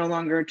 And then you're no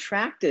longer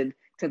attracted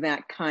to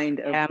that kind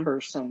of Yeah.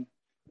 person,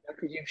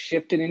 because you've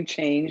shifted and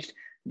changed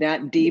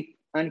that deep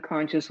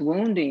unconscious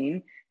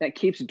wounding that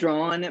keeps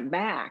drawing it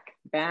back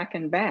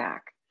and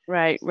back.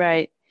 Right.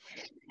 Right.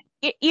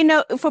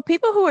 For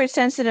people who are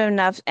sensitive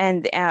enough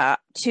and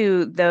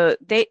to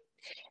they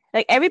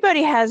like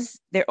everybody has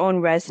their own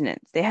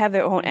resonance. They have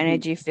their own Mm-hmm.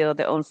 energy field,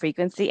 their own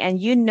frequency, and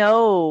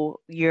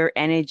your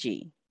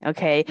energy.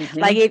 Okay. Mm-hmm.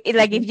 Like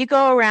Mm-hmm. if you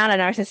go around a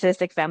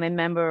narcissistic family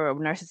member or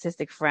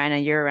narcissistic friend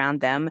and you're around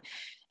them,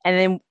 and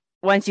then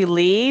once you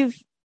leave,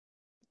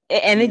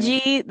 Yeah.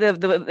 energy,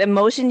 the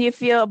emotion you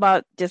feel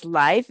about just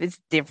life is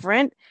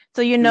different.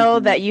 So you know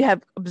Mm-hmm. that you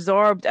have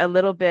absorbed a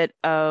little bit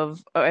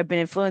of, or have been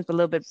influenced a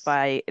little bit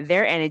by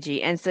their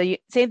energy. And so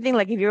same thing,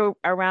 like if you're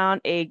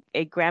around a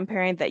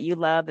grandparent that you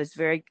love that's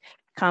very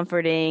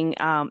comforting,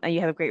 and you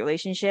have a great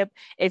relationship,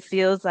 it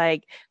feels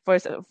like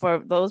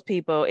for those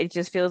people, it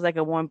just feels like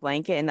a warm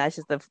blanket, and that's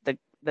just the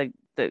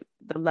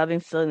loving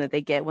feeling that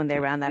they get when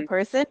they're around that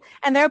person.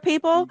 And there are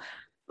people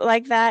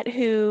like that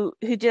who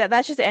do that.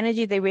 That's just the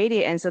energy they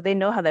radiate, and so they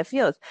know how that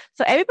feels.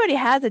 So everybody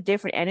has a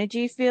different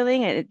energy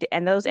feeling,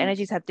 and those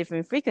energies Yes. have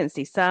different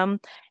frequencies.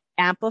 Some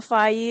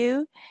amplify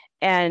you,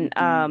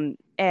 Mm-hmm.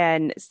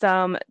 and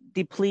some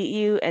deplete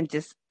you and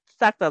just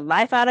suck the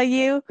life out of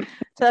you,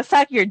 to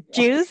suck your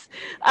juice.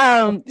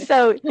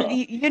 So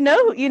you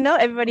know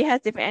everybody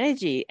has different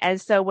energy, and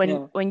so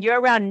Yeah. when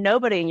you're around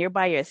nobody and you're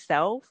by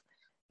yourself,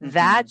 Mm-hmm.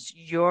 that's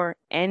your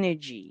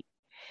energy.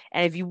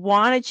 And if you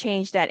want to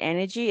change that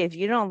energy, if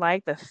you don't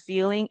like the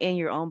feeling in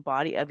your own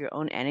body of your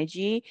own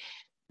energy,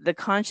 the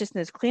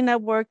consciousness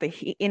cleanup work, the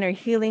inner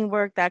healing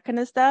work, that kind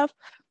of stuff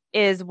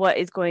is what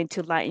is going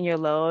to lighten your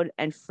load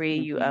and free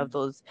you Mm-hmm. of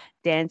those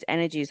dense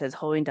energies that's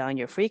holding down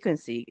your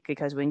frequency.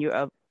 Because when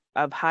you're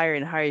of higher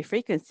and higher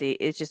frequency,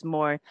 it's just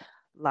more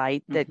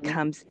light that Mm-hmm.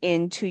 comes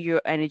into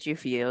your energy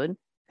field,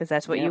 because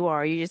that's what you Yep.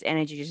 are. You're just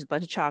energy, just a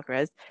bunch of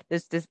chakras.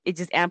 This it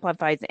just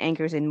amplifies and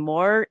anchors in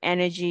more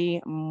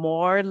energy,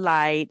 more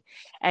light,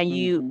 and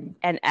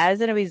Mm-hmm.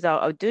 as a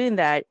result of doing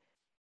that,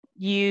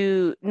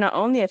 you not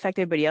only affect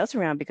everybody else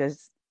around,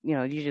 because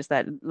you're just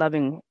that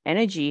loving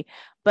energy,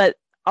 but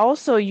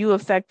also you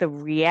affect the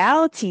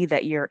reality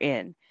that you're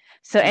in.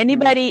 So Mm-hmm.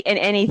 anybody and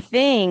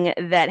anything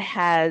that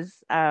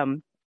has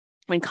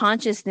when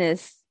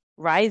consciousness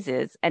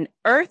rises, and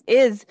earth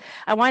is,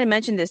 I want to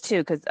mention this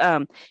too, because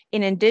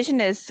in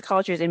indigenous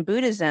cultures, in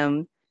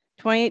Buddhism,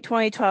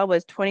 2012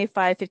 was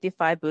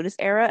 2555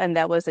 Buddhist era, and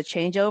that was a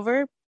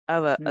changeover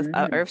of a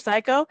Mm-hmm. earth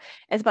cycle.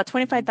 It's about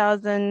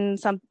 25,000,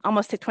 some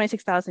almost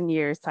 26,000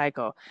 years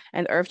cycle,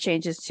 and the earth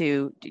changes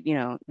to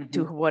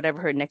Mm-hmm.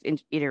 whatever her next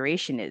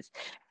iteration is.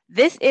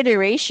 This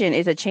iteration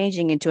is a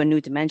changing into a new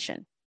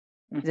dimension,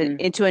 Mm-hmm.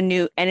 into a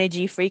new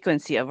energy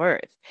frequency of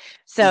earth.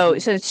 So Mm-hmm.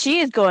 since she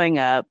is going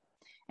up,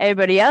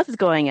 everybody else is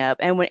going up,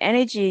 and when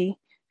energy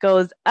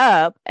goes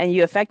up and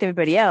you affect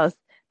everybody else,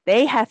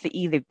 they have to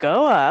either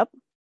go up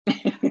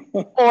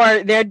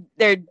or their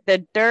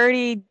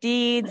dirty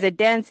deeds, the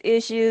dense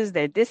issues,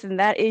 their this and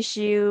that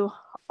issue,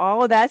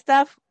 all of that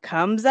stuff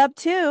comes up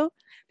too,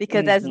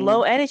 because as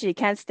low energy, it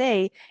can't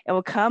stay. It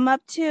will come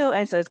up too.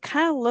 And so it's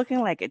kind of looking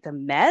like it's a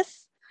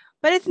mess,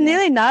 but it's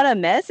nearly not a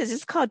mess. It's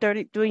just called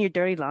doing your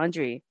dirty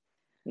laundry.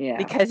 Yeah.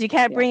 Because you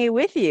can't bring it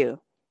with you.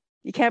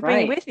 You can't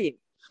bring it with you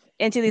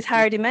into these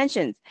higher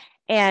dimensions.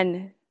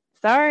 And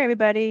sorry,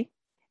 everybody,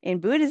 in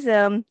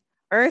Buddhism,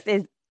 Earth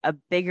is a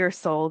bigger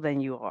soul than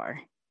you are.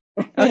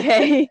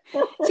 Okay.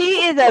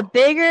 She is a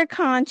bigger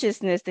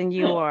consciousness than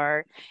you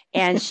are.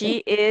 And she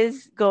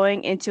is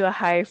going into a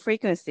higher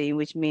frequency,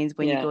 which means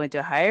when you go into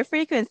a higher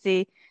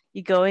frequency,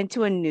 you go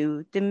into a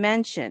new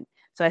dimension.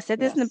 So I said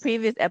this in the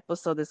previous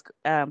episode,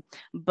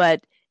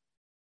 but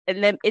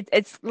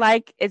it's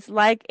like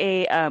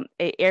a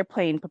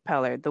airplane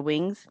propeller, the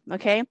wings.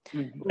 Okay.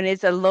 When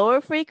it's a lower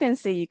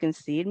frequency, you can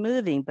see it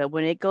moving, but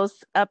when it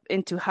goes up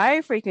into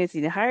higher frequency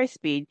and higher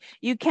speed,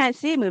 you can't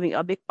see it moving.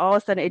 All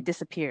of a sudden it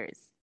disappears.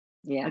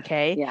 Yeah.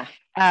 Okay.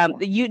 Yeah.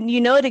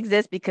 You know it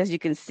exists because you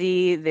can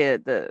see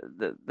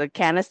the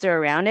canister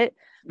around it,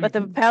 but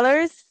the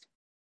propellers,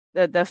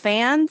 the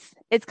fans,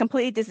 it's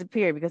completely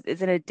disappeared because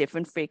it's in a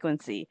different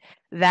frequency.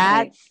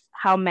 That's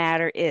how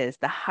matter is.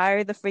 The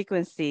higher the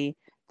frequency,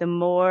 the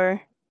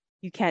more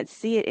you can't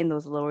see it in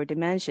those lower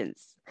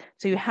dimensions.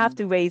 So you have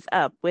to raise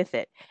up with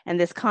it. And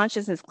this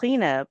consciousness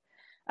cleanup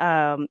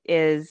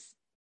is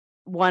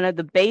one of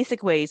the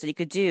basic ways that you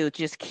could do to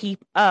just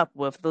keep up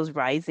with those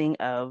rising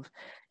of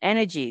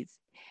energies.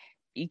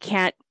 You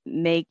can't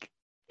make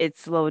it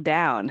slow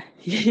down.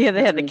 You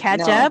either have to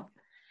catch up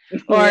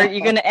or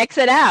you're going to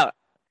exit out,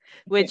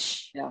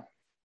 which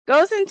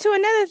goes into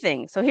another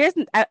thing. So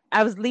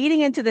I was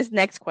leading into this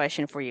next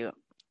question for you.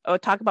 I'll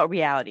talk about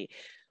reality.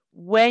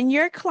 When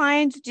your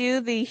clients do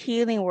the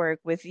healing work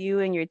with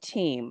you and your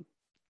team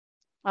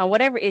on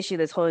whatever issue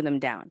that's holding them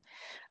down,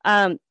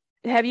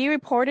 have you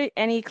reported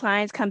any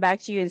clients come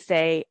back to you and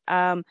say,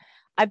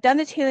 I've done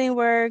this healing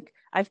work,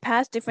 I've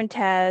passed different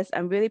tests,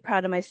 I'm really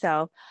proud of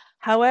myself.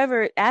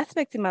 However,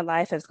 aspects in my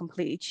life has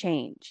completely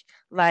changed.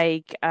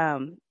 Like,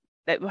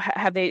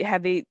 have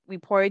they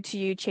reported to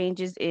you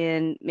changes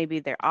in maybe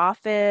their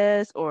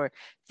office or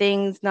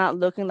things not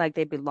looking like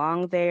they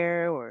belong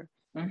there? Or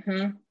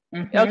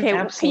okay,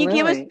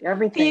 absolutely.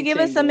 Can you give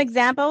us some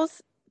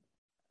examples?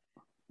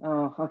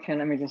 Oh, okay.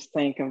 Let me just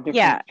think of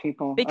different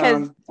people.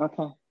 Because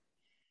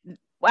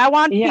I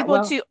want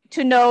people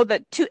to know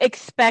that to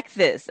expect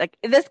this. Like,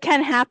 this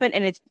can happen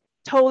and it's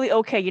totally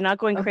okay. You're not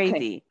going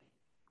crazy.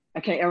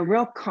 Okay. A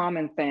real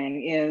common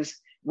thing is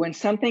when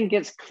something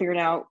gets cleared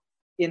out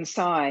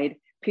inside,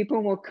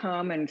 people will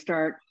come and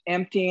start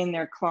emptying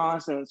their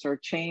closets or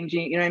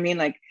changing, you know what I mean?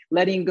 Like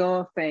letting go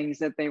of things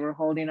that they were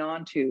holding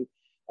on to.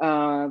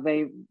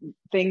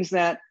 Things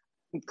that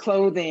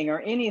clothing or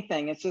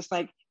anything. It's just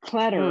like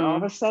clutter. All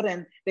of a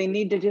sudden they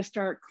need to just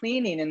start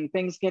cleaning and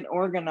things get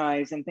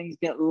organized and things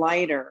get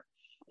lighter.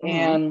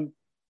 And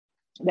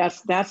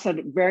that's a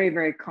very,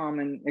 very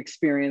common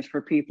experience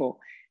for people.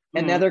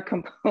 Another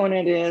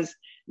component is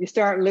you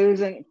start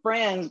losing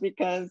friends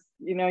because,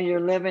 you know, you're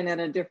living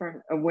at a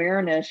different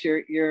awareness.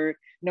 You're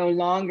no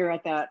longer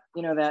at that,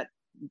 you know, that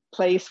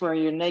place where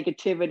your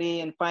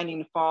negativity and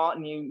finding fault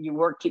and you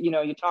work to, you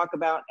know, you talk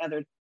about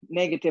other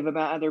negative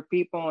about other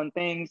people and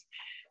things.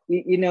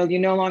 You know, you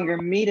no longer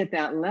meet at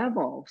that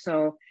level.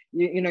 So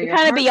you know, you're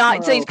kind of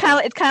beyond. So it's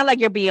kind of like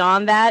you're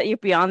beyond that. You're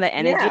beyond the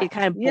energy. It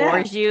kind of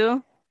bores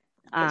you.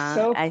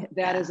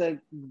 That is a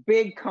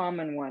big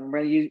common one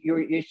where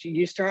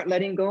you start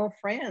letting go of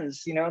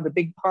friends, you know, the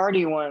big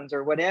party ones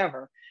or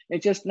whatever.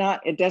 It's just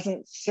not, it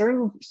doesn't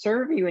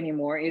serve you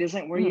anymore. It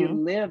isn't where you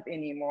live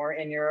anymore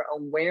in your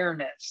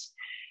awareness.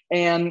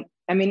 And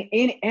I mean,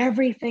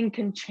 everything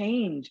can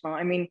change.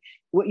 I mean,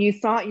 what you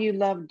thought you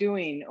loved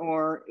doing,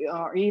 or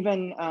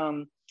even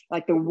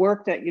like the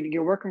work that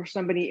you're working for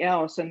somebody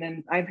else. And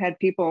then I've had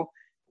people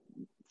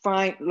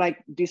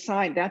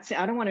decide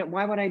I don't want to,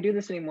 why would I do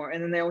this anymore?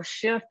 And then they'll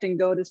shift and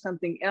go to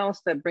something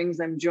else that brings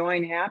them joy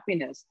and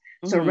happiness.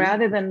 So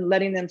rather than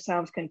letting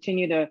themselves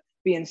continue to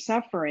be in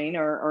suffering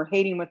or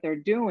hating what they're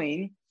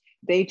doing,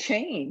 they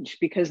change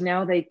because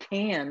now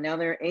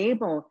they're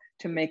able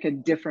to make a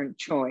different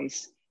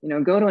choice, you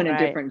know, go in a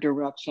different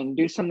direction,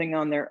 do something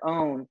on their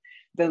own.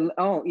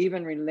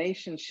 Even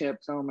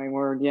relationships. Oh my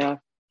word. Yeah.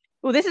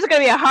 Well, this is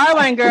going to be a hard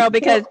one, girl,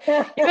 because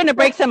you're going to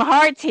break some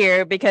hearts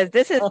here, because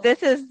this is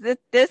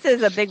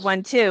a big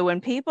one too.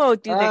 When people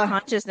do their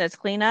consciousness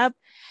cleanup,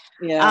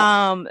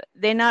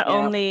 they not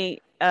only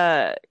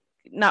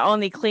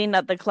clean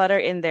up the clutter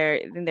in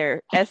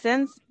their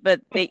essence,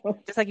 but they,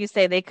 just like you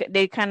say,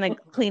 they kind of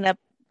clean up,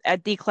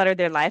 declutter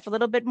their life a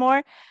little bit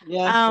more.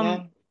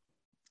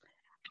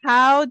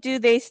 How do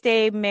they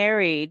stay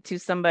married to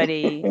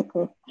somebody?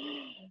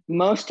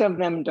 Most of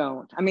them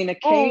don't. I mean,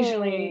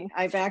 occasionally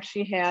I've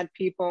actually had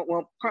people,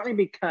 well, partly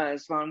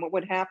because, Vaughn, what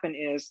would happen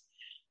is,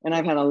 and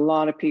I've had a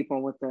lot of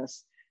people with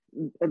this,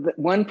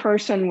 one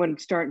person would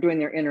start doing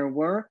their inner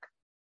work,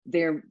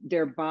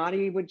 their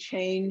body would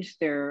change,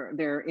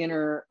 their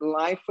inner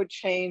life would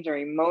change, their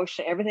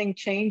emotion, everything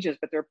changes,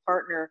 but their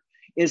partner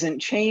isn't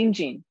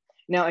changing.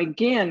 Now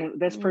again,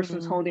 this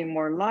person's holding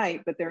more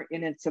light, but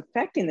it's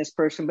affecting this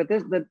person, but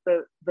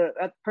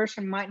the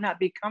person might not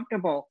be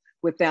comfortable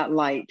with that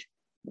light.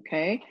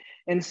 Okay.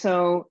 And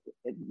so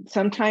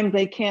sometimes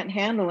they can't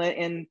handle it,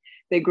 and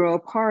they grow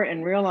apart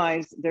and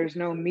realize there's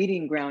no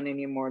meeting ground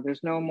anymore.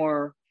 There's no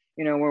more,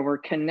 where we're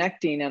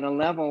connecting at a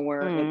level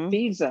where it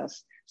feeds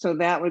us. So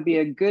that would be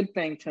a good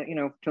thing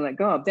to let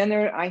go of. Then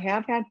I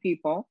have had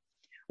people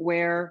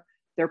where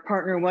their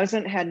partner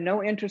had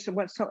no interest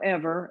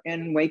whatsoever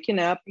in waking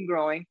up and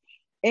growing.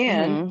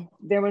 And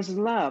there was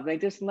love. They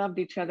just loved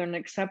each other and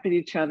accepted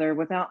each other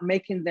without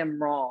making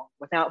them wrong,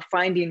 without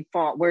finding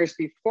fault. Whereas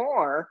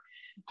before,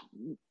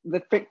 the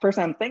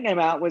person I'm thinking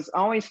about was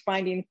always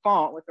finding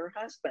fault with her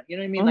husband. You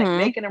know what I mean? Like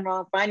making him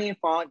wrong, finding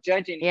fault,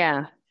 judging. Yeah.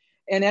 Him.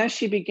 And as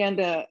she began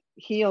to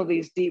heal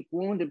these deep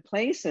wounded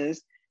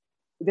places,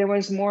 there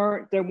was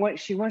more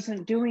she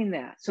wasn't doing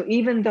that. So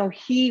even though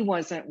he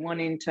wasn't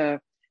wanting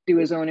to do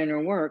his own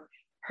inner work,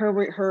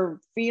 her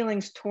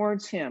feelings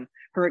towards him,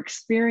 her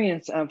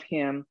experience of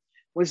him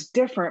was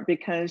different,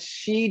 because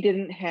she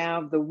didn't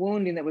have the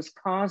wounding that was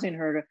causing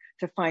her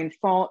to find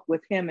fault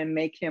with him and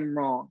make him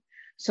wrong.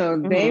 So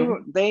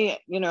they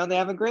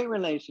have a great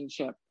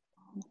relationship.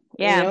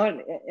 Yeah.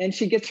 And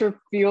she gets her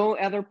fuel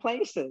other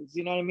places,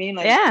 you know what I mean?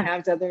 Like she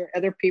has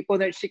other people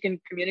that she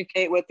can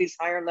communicate with, these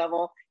higher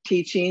level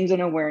teachings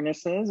and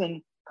awarenesses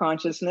and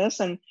consciousness.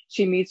 And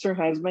she meets her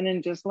husband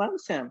and just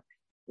loves him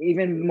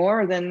even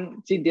more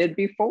than she did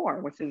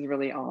before, which is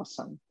really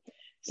awesome.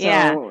 So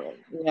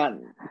yeah,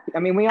 I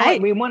mean,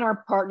 we want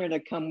our partner to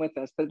come with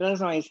us, but it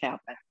doesn't always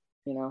happen,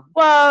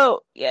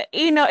 Well,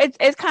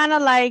 it's kind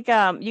of like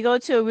you go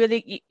to a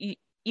really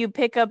you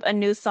pick up a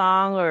new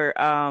song or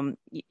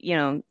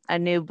a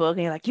new book,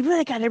 and you're like, you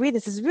really got to read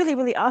this. This is really,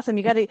 really awesome.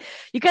 You got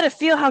to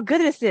feel how good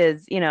this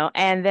is,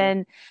 and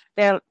then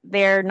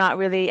they're not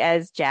really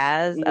as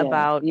jazzed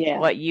about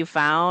what you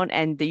found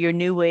and your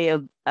new way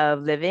of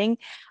living.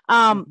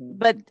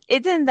 But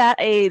isn't that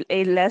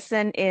a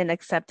lesson in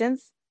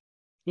acceptance?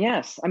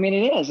 Yes. I mean,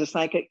 it is. It's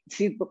like,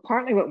 but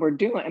partly what we're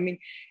doing, I mean,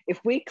 if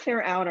we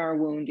clear out our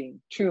wounding,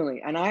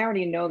 truly, and I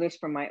already know this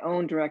from my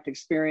own direct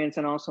experience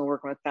and also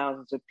working with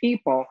thousands of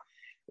people,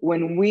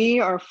 when we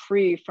are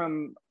free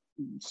from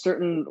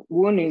certain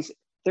woundings,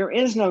 there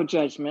is no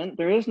judgment,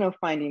 there is no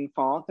finding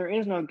fault, there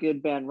is no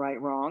good, bad, right,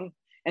 wrong.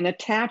 And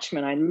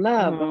attachment, I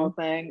love the whole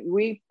thing.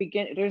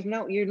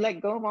 You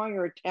let go of all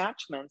your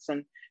attachments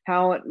and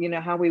how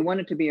we want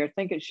it to be or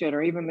think it should,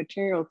 or even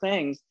material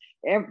things.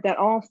 That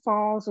all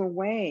falls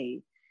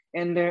away,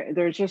 and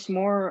there's just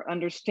more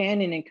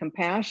understanding and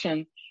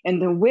compassion,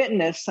 and to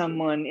witness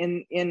someone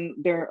in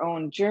their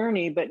own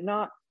journey, but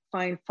not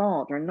find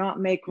fault or not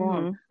make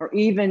wrong or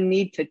even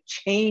need to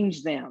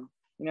change them.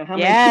 How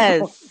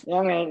many people?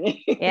 I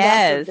mean,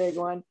 that's a big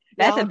one.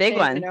 That's a big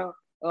one.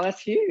 Oh,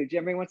 that's huge.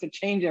 Everyone wants to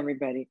change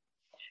everybody.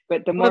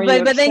 But the more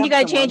but then you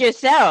got to change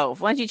yourself.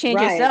 Once you change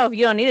yourself,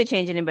 you don't need to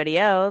change anybody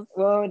else.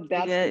 Well,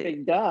 that's the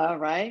big duh,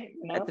 right?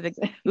 That's a big,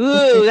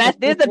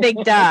 there's a big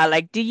duh.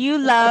 Like, do you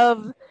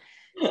love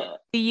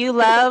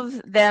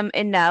them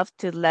enough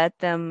to let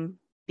them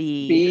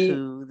be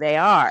who they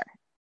are?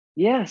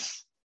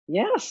 Yes.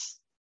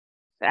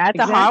 That's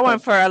a hard one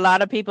for a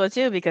lot of people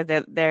too, because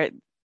they're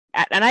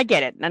and I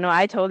get it. I know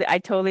I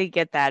totally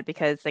get that,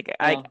 because like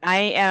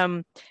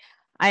I'm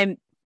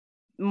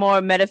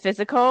more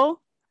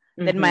metaphysical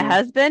than my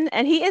husband,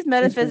 and he is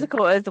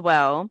metaphysical as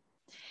well.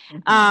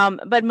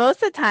 But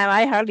most of the time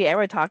I hardly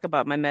ever talk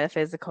about my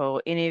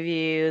metaphysical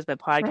interviews, my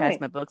podcasts,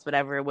 my books,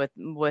 whatever,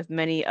 with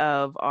many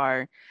of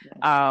our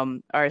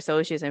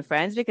associates and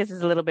friends, because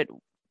it's a little bit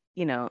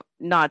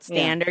not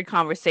standard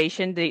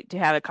conversation to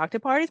have at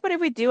cocktail parties. But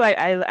if we do,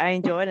 I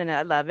enjoy it and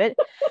I love it.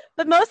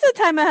 But most of the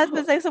time my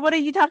husband's like, so what are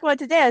you talking about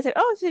today? I say,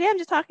 oh, today I'm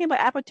just talking about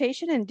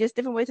apportation and just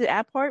different ways to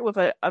apport with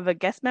a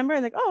guest member.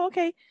 And like, oh,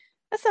 okay,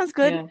 that sounds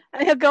good.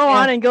 And he'll go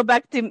on and go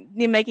back to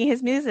making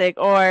his music,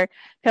 or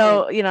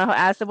he'll he'll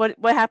ask what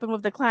happened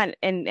with the client,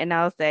 and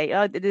I'll say,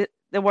 oh,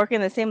 they're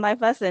working the same life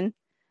lesson,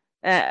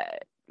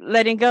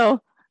 letting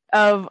go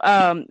of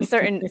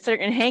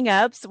certain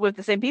hang-ups with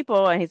the same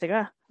people. And he's like,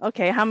 oh,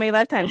 okay, how many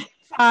lifetimes?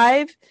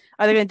 5?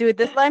 Are they going to do it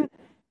this time?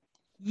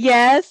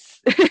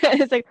 Yes.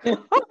 It's like,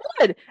 oh,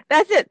 good.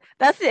 That's it.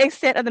 That's the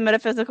extent of the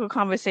metaphysical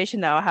conversation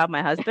that I'll have with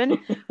my husband.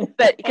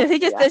 But because he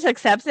just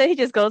accepts it, he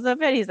just goes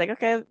with it. He's like,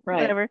 okay,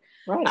 whatever.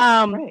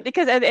 Right.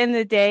 Because at the end of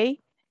the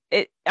day,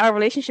 our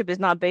relationship is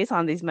not based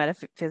on these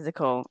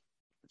metaphysical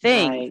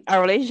things. Right.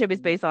 Our relationship is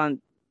based on,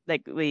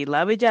 like, we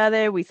love each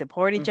other, we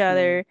support each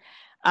other,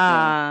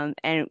 and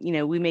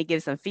we may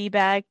give some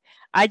feedback.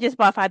 I just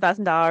bought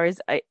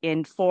 $5,000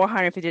 in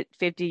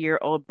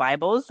 450-year-old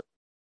Bibles.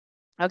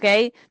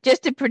 Okay,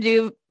 just to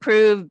prove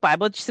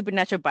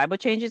supernatural Bible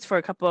changes for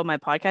a couple of my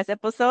podcast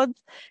episodes,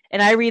 and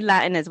I read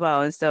Latin as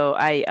well, and so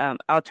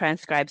I'll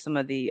transcribe some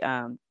of the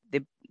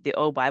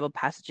old Bible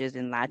passages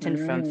in Latin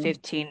from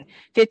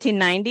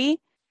 1590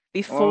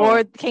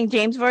 before King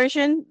James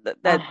version.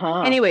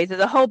 Anyways,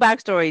 there's a whole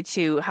backstory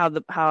to how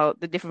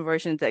the different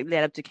versions that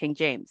led up to King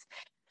James.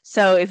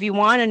 So if you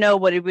want to know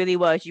what it really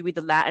was, you read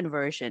the Latin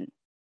version,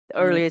 the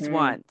earliest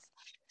ones.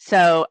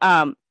 So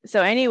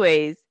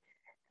anyways,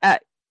 so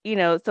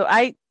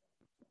I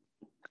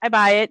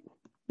buy it,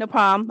 no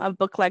problem. I'm a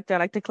book collector. I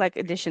like to collect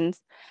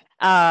editions.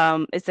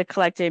 It's a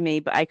collector in me,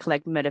 but I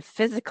collect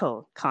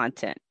metaphysical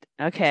content.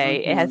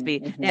 Okay, it has to be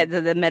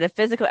the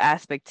metaphysical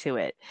aspect to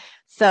it.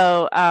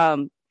 So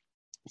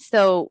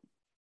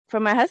for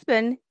my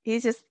husband,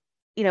 he's just,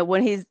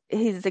 when he's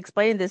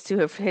explaining this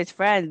to his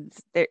friends,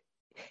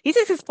 he's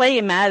just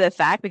explaining matter of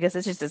fact, because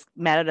it's just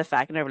matter of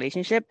fact in a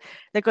relationship.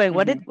 They're going,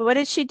 what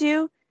did she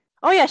do?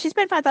 Oh yeah, she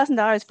spent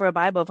 $5,000 for a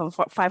Bible from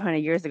 500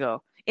 years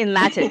ago in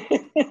Latin.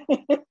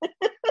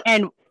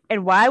 And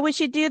why would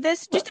she do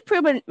this? Just to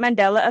prove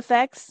Mandela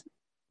effects.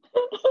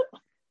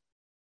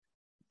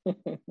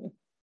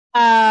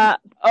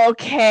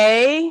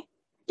 Okay.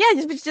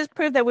 Yeah, just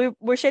prove that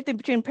we're shifting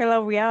between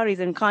parallel realities,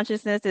 and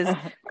consciousness is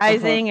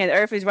rising and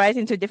Earth is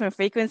rising to a different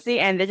frequency,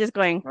 and they're just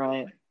going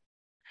right.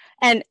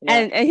 And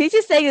he's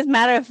just saying it's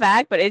matter of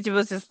fact, but it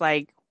was just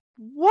like,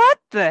 what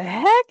the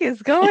heck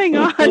is going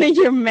on in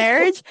your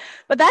marriage?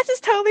 But that's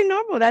just totally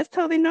normal. That's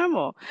totally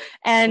normal.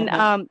 And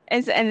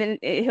and then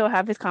he'll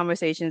have his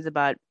conversations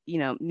about,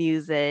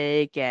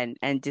 music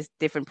and just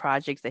different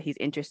projects that he's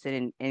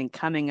interested in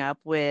coming up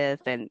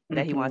with and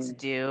that he wants to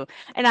do.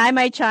 And I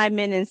might chime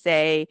in and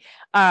say,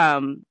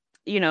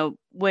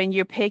 when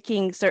you're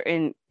picking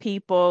certain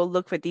people,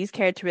 look for these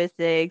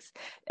characteristics.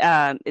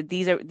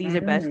 These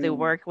are best to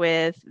work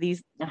with.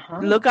 These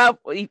look out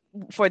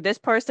for this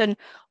person.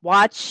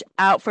 Watch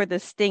out for the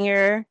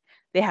stinger.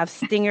 They have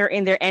stinger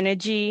in their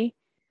energy,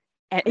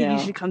 and it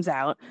usually comes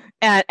out,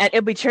 and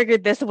it'll be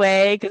triggered this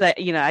way because I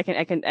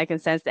can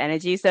sense the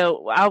energy.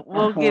 So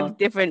we'll give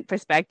different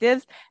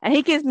perspectives, and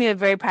he gives me a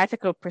very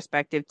practical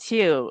perspective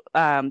too,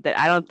 that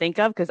I don't think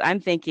of, because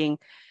I'm thinking,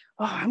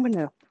 I'm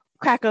gonna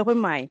crack open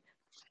my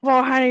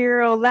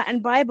 400-year-old Latin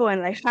Bible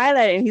and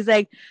highlight it. And he's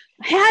like,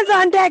 hands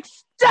on deck,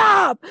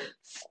 stop,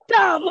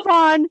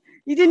 Ron.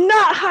 You did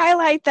not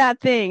highlight that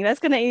thing.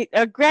 That's gonna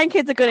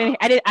grandkids are gonna.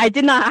 I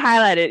did not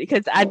highlight it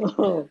because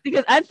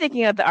I'm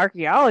thinking of the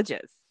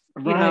archaeologists.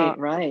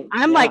 Right.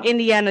 I'm like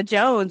Indiana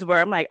Jones, where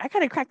I'm like, I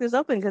gotta crack this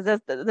open because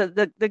that's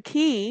the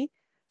key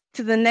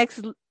to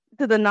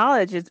the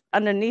knowledge is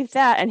underneath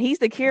that, and he's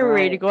the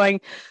curator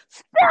going,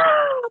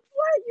 stop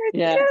what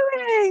you're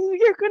doing,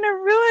 you're gonna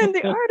ruin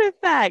the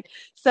artifact.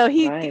 So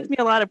he gives me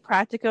a lot of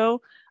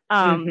practical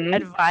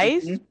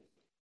advice,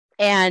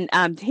 and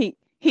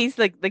he's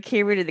like the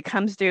curator that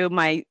comes through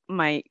my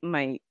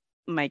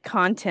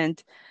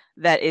content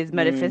that is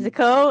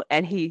metaphysical,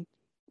 and he,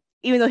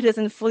 even though he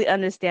doesn't fully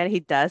understand,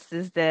 he does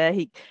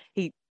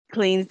he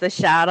cleans the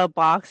shadow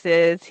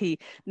boxes. He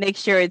makes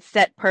sure it's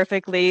set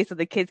perfectly so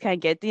the kids can't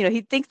get,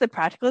 he thinks the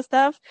practical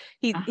stuff.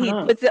 He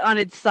puts it on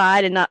its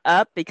side and not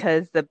up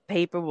because the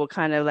paper will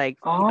kind of like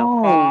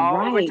fall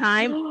over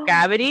time,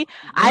 gravity.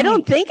 I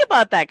don't think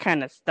about that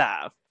kind of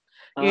stuff,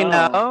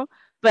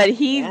 but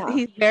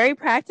he's very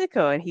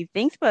practical and he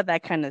thinks about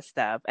that kind of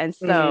stuff. And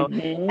so,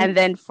 and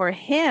then for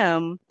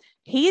him,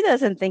 he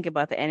doesn't think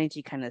about the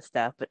energy kind of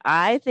stuff, but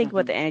I think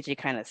about the energy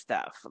kind of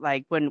stuff.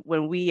 Like when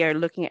we are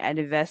looking at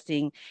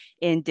investing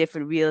in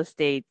different real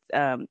estate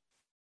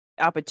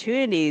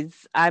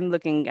opportunities, I'm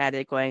looking at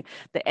it going,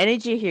 the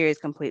energy here is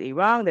completely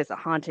wrong. There's a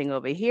haunting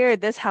over here.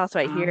 This house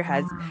right here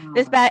has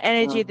this bad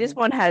energy. This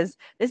one has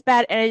this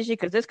bad energy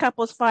because this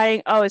couple's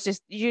fighting. Oh,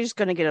 you're just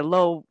going to get a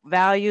low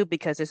value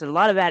because there's a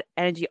lot of bad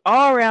energy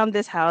all around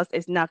this house.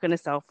 It's not going to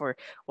sell for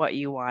what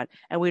you want.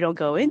 And we don't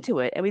go into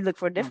it and we look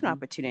for a different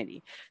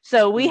opportunity.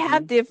 So we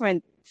have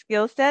different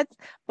skill sets,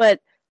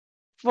 but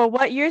for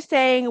what you're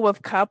saying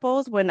with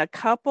couples, when a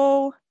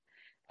couple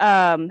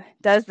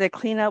does the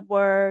cleanup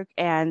work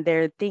and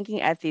they're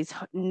thinking at these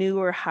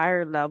newer,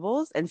 higher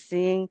levels and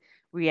seeing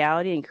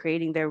reality and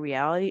creating their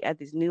reality at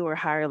these newer,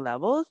 higher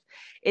levels,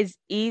 it's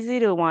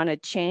easy to want to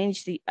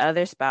change the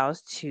other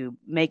spouse to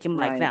make him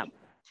like them.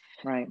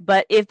 Right.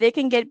 But if they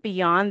can get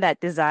beyond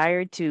that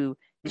desire to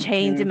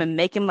change him and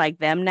make him like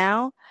them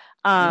now,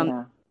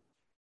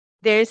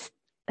 there's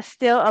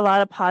still a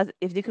lot of positive.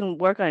 If you can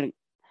work on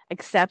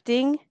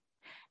accepting,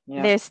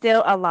 there's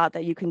still a lot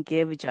that you can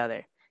give each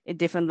other at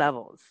different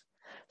levels.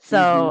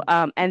 So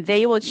and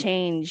they will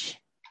change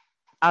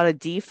out of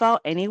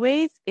default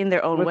anyways in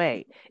their own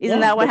way. Isn't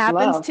that what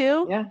happens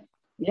too?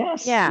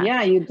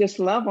 Yeah, you just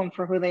love them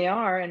for who they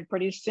are, and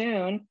pretty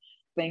soon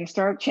things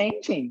start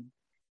changing.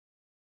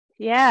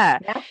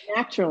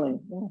 Naturally.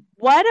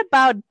 What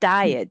about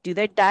diet? Do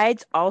their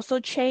diets also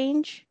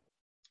change?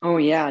 Oh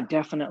yeah,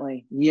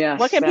 definitely.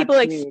 Yes. What can people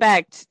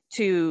expect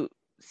to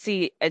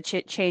see a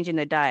change in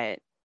their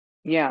diet?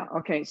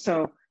 Okay,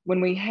 so when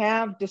we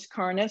have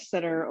discarnates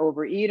that are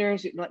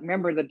overeaters,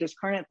 remember the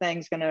discarnate thing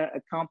is going to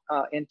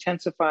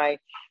intensify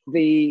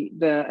the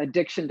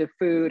addiction to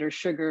food or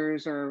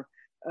sugars or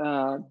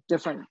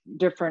different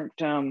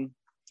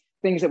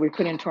things that we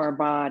put into our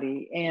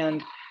body.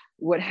 And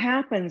what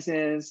happens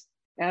is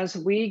as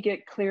we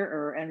get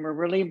clearer and we're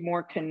really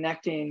more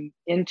connecting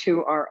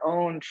into our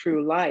own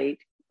true light,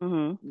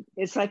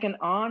 it's like an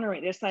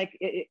honoring, it's like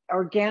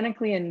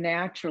organically and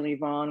naturally,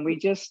 Vaughn, we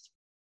just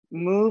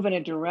move in a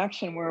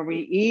direction where we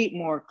eat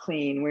more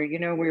clean, where,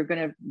 we're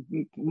going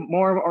to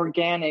more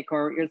organic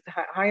or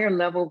higher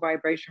level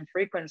vibration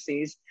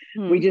frequencies.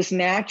 We just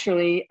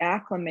naturally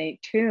acclimate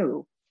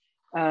to.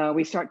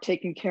 We start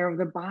taking care of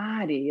the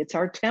body. It's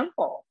our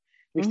temple.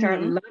 We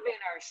start loving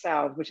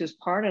ourselves, which is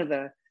part of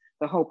the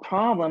whole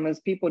problem,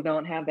 is people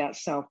don't have that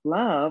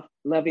self-love,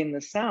 loving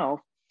the self.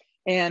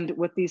 And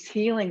with these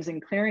healings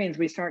and clearings,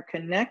 we start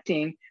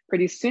connecting.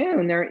 Pretty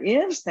soon there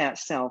is that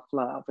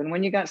self-love. And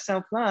when you got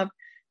self-love,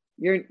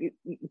 you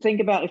think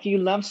about, if you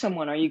love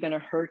someone, are you going to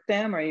hurt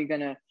them? Are you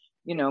going to,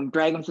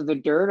 drag them through the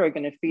dirt? Or are you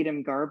going to feed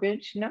them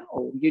garbage?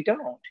 No, you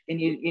don't.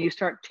 And you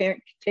start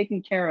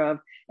taking care of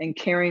and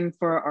caring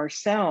for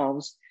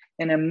ourselves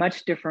in a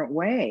much different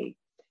way.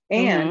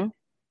 And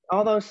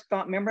all those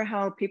thoughts, remember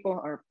how people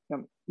are,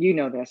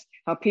 this,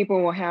 how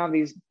people will have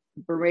these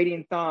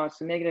berating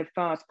thoughts and negative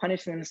thoughts,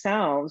 punishing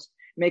themselves,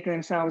 making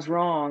themselves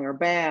wrong or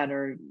bad,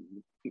 or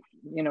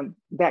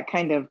that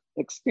kind of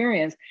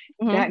experience,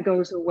 that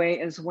goes away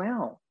as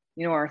well.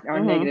 Our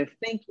negative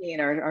thinking,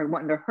 our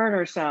wanting to hurt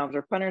ourselves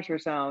or punish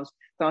ourselves,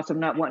 thoughts of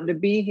not wanting to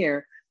be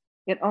here,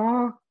 it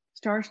all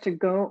starts to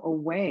go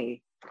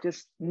away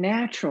just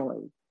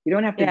naturally. You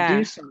don't have to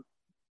do something.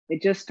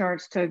 It just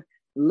starts to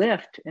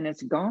lift and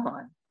it's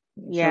gone.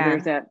 So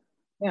there's that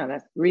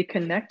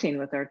reconnecting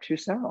with our true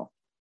self.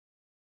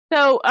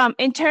 So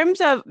in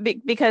terms of,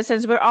 because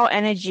since we're all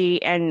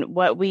energy, and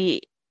what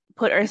we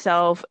put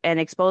ourselves and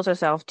expose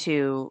ourselves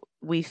to,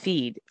 we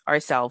feed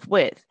ourselves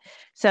with.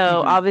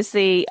 So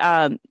obviously,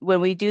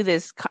 when we do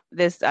this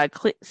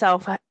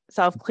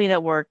self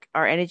cleanup work,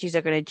 our energies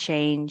are going to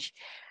change,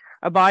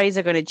 our bodies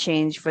are going to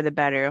change for the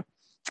better.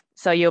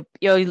 So you'll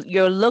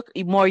look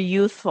more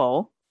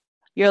youthful,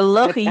 you'll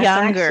look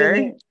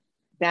younger.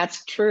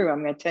 That's true.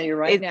 I'm going to tell you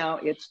now,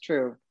 it's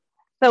true.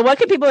 So what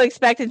can people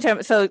expect in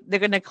terms? So they're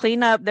going to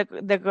clean up.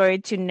 They're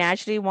going to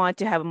naturally want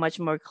to have a much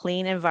more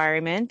clean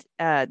environment,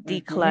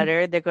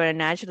 declutter. They're going to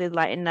naturally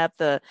lighten up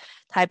the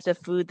types of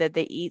food that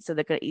they eat. So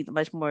they're going to eat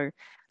much more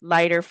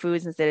lighter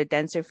foods instead of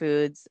denser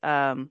foods.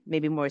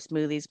 Maybe more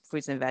smoothies,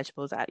 fruits and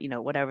vegetables.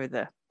 Whatever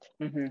the.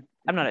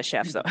 I'm not a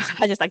chef, so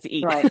I just like to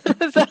eat. Right.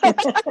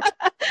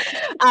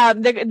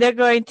 They're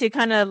going to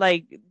kind of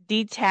like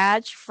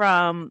detach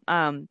from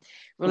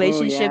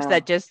relationships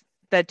that just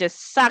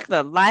suck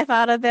the life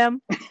out of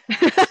them.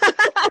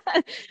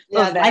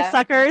 Those life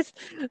suckers,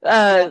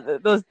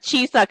 those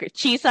cheese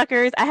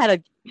suckers. I had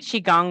a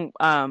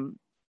qigong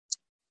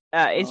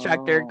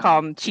instructor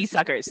call them cheese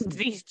suckers.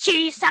 These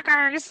cheese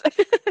suckers,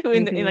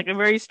 in like a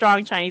very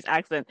strong Chinese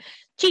accent.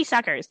 Cheese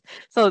suckers.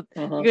 So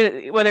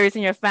whether it's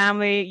in your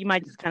family, you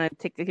might just kind of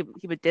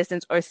keep a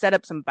distance, or set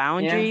up some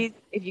boundaries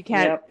if you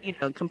can't,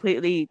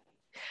 completely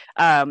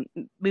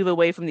move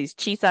away from these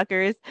cheese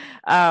suckers.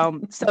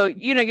 So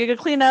you can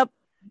clean up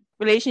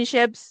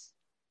relationships,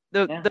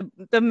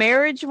 the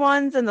marriage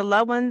ones and the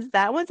loved ones.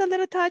 That one's a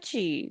little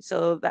touchy.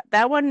 So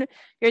that one,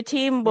 your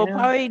team will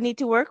probably need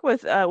to work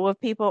with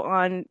people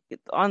on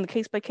the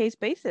case by case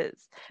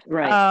basis,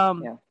 right?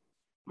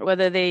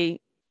 Whether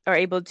they are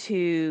able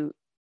to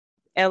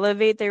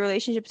elevate their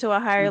relationship to a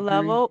higher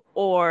level,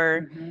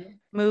 or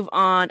move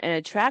on and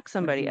attract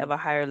somebody of a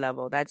higher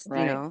level. That's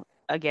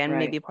again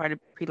maybe part of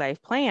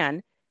pre-life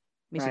plan.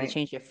 So they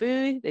change their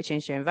food, they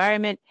change their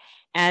environment,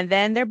 and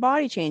then their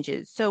body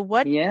changes. So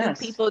what do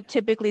people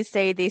typically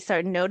say they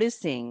start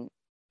noticing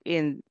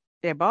in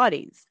their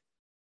bodies?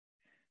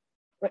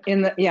 So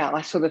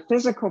the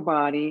physical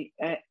body,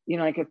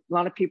 like a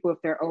lot of people, if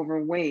they're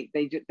overweight,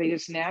 they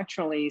just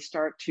naturally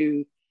start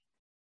to,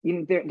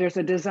 there's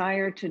a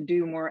desire to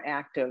do more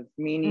active,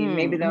 meaning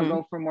maybe they'll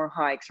go for more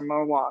hikes or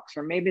more walks,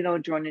 or maybe they'll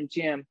join a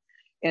gym,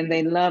 and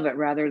they love it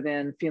rather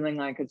than feeling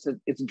like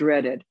it's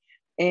dreaded.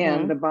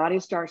 And the body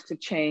starts to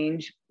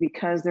change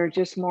because they're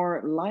just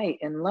more light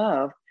and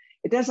love.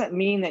 It doesn't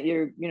mean that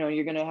you're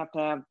going to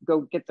have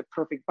go get the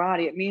perfect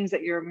body. It means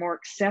that you're more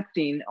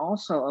accepting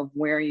also of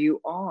where you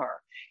are.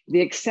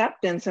 The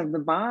acceptance of the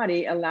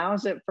body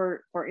allows it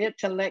for it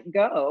to let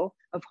go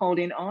of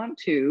holding on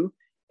to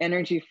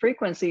energy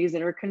frequencies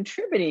that are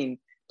contributing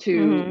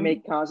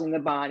to causing the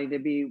body to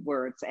be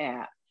where it's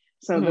at.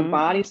 So the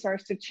body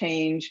starts to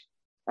change.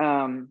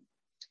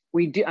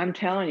 I'm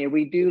telling you,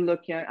 we do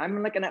look young.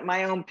 I'm looking at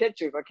my own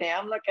pictures. Okay.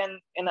 I'm looking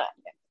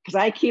because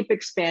I keep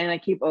expanding, I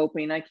keep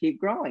opening, I keep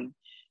growing.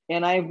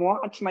 And I've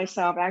watched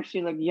myself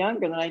actually look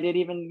younger than I did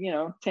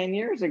even, 10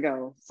 years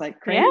ago. It's like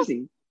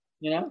crazy,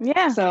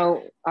 Yeah.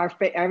 So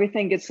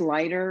everything gets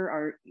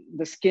lighter.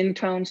 The skin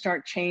tones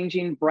start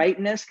changing,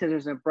 brightness, because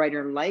there's a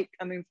brighter light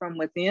coming from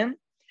within.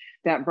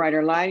 That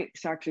brighter light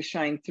starts to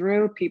shine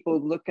through. People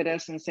look at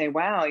us and say,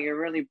 wow, you're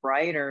really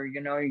bright, or,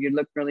 you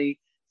look really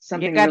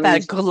something. You got really,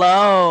 that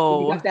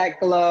glow. You got that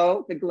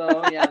glow. The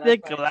glow. Yeah. The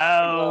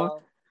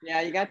glow.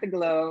 Yeah, you got the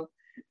glow.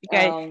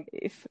 Okay.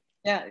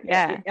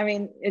 I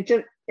mean,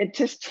 it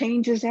just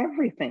changes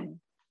everything.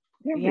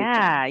 every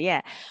Yeah, time.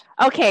 yeah.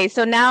 Okay,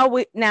 so now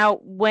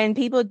when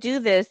people do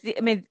this,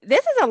 I mean,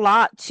 this is a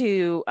lot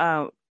to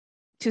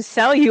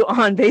sell you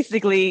on,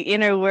 basically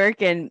inner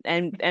work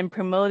and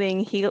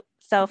promoting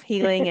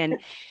self-healing and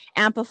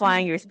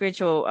amplifying your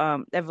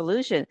spiritual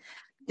evolution.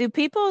 Do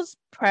people's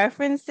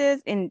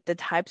preferences in the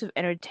types of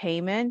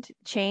entertainment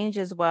change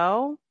as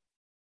well?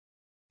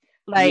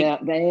 Like, Yeah,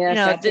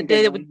 yes, that's a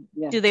good one.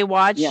 Yeah, do they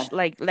watch yeah,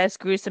 like less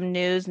gruesome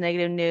news,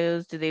 negative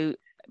news? Do they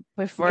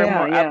prefer yeah,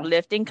 more yeah,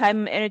 uplifting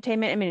kind of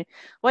entertainment? I mean,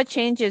 what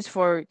changes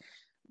for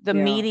the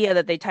yeah. media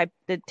that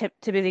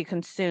typically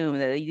consume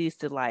that they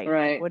used to like?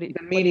 Right. The What do you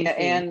media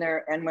see?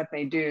 and what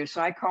they do.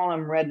 So I call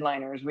them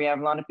redliners. We have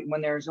a lot of people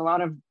when there's a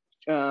lot of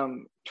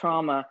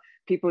trauma,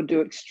 people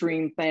do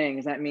extreme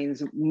things. That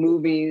means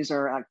movies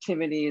or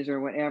activities or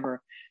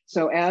whatever.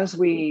 So as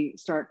we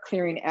start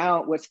clearing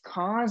out what's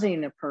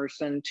causing a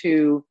person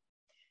to,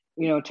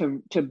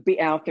 to be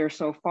out there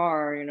so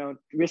far,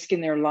 risking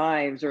their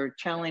lives or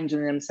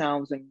challenging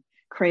themselves in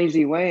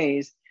crazy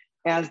ways,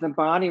 as the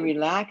body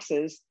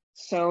relaxes,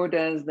 so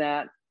does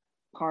that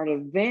part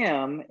of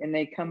them, and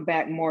they come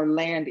back more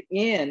land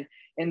in.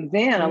 And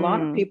then a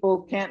lot of Mm,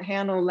 people can't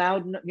handle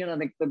loud,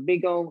 the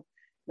big old,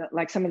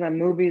 like some of the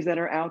movies that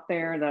are out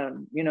there,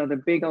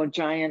 the big old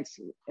giants,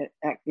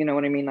 you know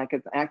what I mean, like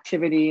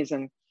activities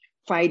and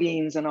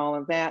fightings and all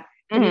of that.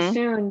 Pretty mm-hmm.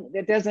 soon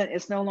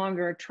it's no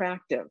longer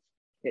attractive.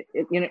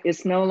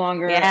 It's no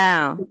longer,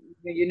 Yeah.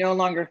 you're no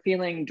longer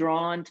feeling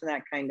drawn to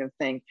that kind of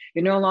thing.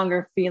 You're no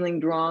longer feeling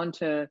drawn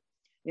to,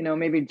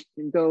 maybe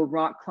go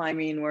rock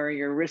climbing where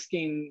you're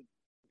risking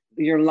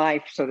your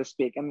life, so to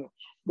speak. I mean,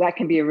 that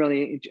can be a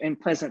really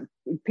unpleasant.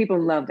 People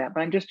love that,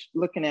 but I'm just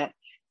looking at,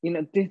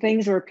 the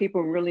things where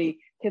people really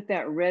hit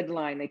that red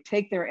line. They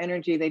take their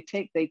energy, they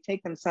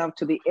take themselves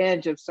to the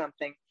edge of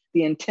something,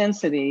 the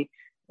intensity,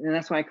 and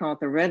that's why I call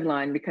it the red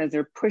line, because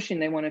they're pushing.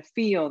 They want to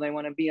feel, they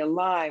want to be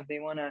alive, they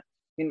want to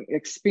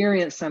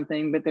experience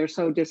something, but they're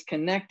so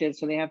disconnected,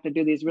 so they have to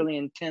do these really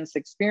intense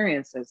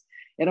experiences.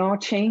 It all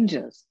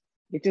changes.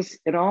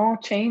 It all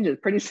changes.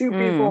 Pretty soon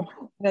Mm. people,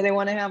 they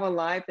want to have a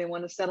life, they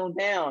want to settle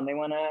down, they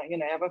want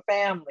to, have a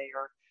family,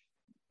 or,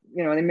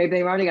 maybe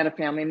they've already got a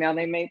family. Now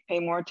they may pay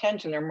more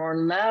attention. They're more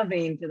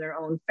loving to their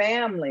own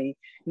family.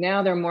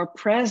 Now they're more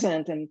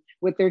present and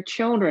with their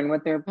children,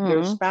 with their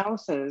Mm.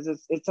 spouses.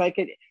 It's like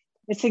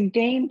it's a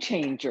game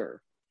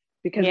changer,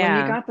 because when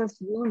you Yeah. got this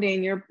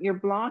wounding, you're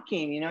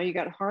blocking, you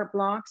got heart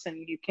blocks, and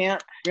you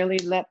can't really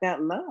let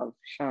that love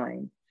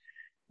shine.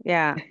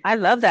 Yeah. I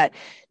love that.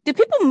 Do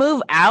people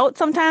move out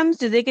sometimes?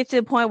 Do they get to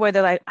the point where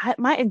they're like,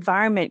 my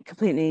environment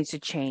completely needs to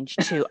change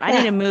too. I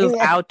need to move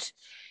Yeah, out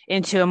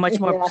into a much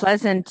more yeah,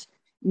 pleasant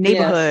yes,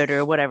 neighborhood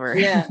or whatever.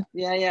 yeah,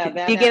 Do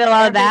that you get a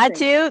lot of that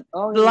everything. too?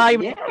 Oh, A lot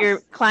of your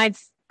yes,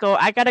 clients go,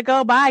 I gotta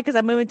go bye because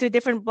I'm moving to a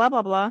different blah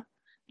blah blah.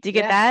 Do you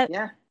get yeah, that?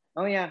 yeah.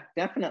 Oh, yeah,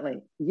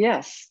 definitely.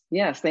 Yes.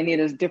 They need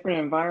a different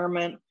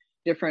environment,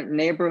 different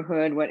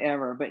neighborhood,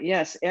 whatever. But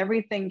yes,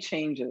 everything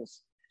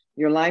changes.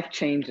 Your life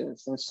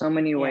changes in so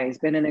many Yeah, ways,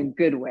 but in a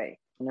good way,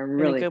 in a in a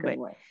really good good way.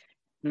 way.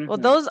 Well,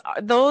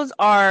 Hmm. those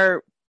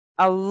are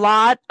a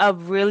lot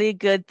of really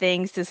good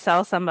things to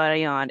sell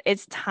somebody on.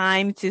 It's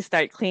time to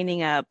start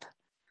cleaning up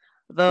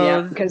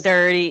Yeah, those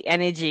dirty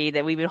energy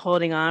that we've been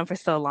holding on for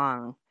so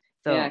long.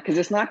 So, because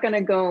it's not going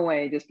to go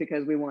away just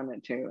because we want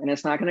it to, and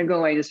it's not going to go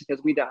away just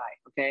because we die.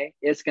 Okay,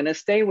 it's going to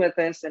stay with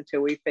us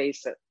until we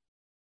face it.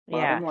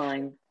 yeah. Bottom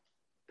line.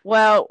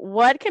 Well,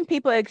 what can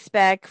people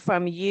expect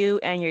from you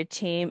and your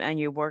team and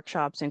your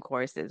workshops and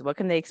courses? What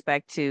can they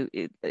expect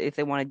if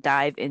they want to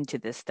dive into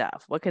this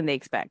stuff? What can they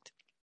expect?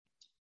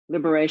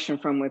 Liberation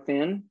from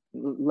within,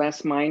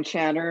 less mind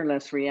chatter,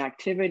 less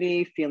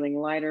reactivity, feeling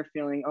lighter,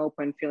 feeling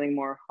open, feeling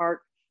more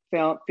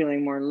heartfelt,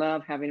 feeling more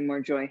love, having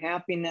more joy,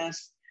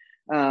 happiness,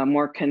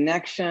 more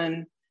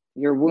connection.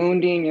 You're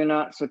wounding, you're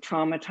not so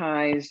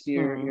traumatized,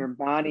 your Hmm.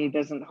 body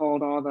doesn't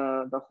hold all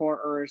the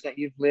horrors that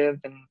you've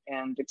lived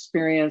and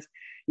experienced.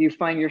 You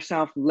find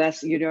yourself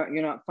less,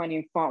 you're not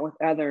finding fault with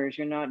others,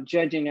 you're not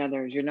judging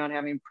others, you're not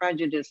having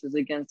prejudices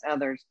against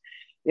others.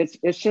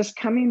 It's just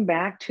coming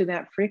back to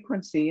that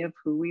frequency of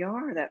who we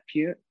are, that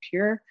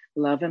pure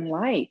love and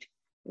light.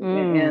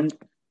 Mm. And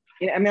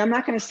I mean, I'm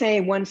not going to say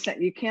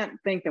you can't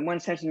think that one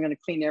session is going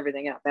to clean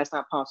everything up. That's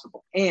not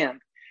possible. And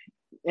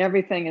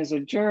everything is a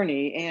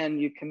journey, and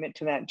you commit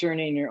to that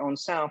journey in your own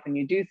self, and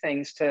you do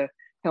things to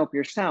help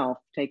yourself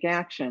take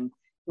action.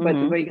 But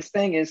the Hmm. biggest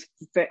thing is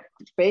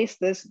face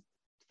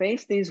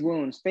these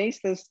wounds, face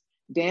this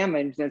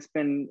damage that's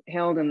been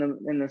held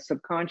in the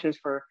subconscious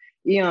for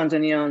eons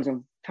and eons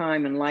of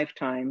time and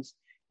lifetimes.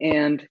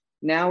 And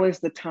now is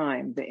the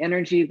time. The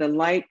energy, the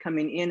light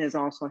coming in is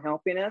also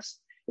helping us.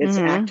 It's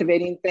Hmm.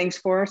 activating things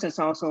for us. It's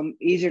also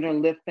easier to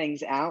lift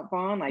things out,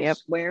 Vaughn. I Yep.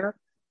 swear,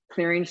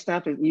 clearing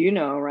stuff,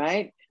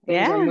 right?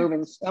 Things are Yeah.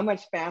 moving so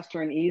much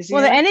faster and Well,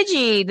 easier.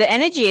 the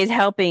energy is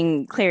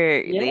helping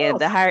clear the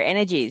Yes, higher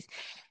energies.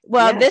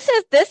 Well, this yes,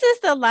 is this is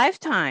the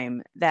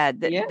lifetime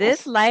this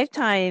yes.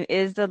 lifetime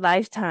is the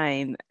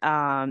lifetime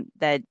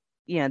that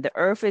the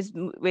earth is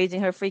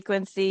raising her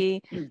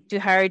frequency to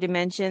higher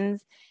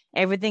dimensions,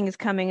 Everything is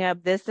coming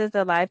up. This is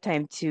the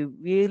lifetime to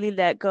really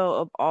let go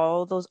of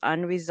all those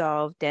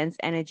unresolved, dense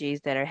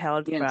energies that are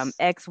held from Yes.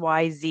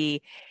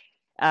 XYZ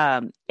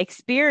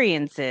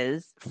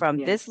experiences from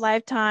this Yes.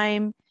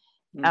 lifetime,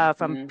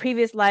 from Mhm.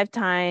 previous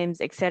lifetimes,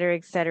 et cetera,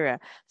 et cetera.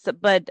 So,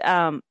 but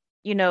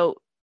you know,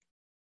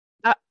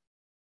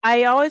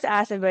 I always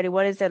ask everybody,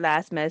 what is their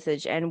last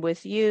message? And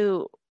with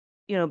you,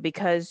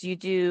 because you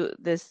do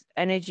this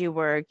energy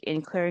work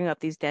in clearing up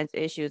these dense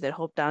issues that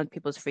hold down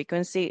people's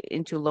frequency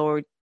into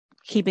lower,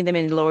 keeping them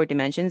in lower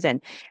dimensions.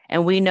 And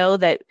we know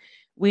that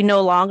we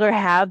no longer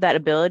have that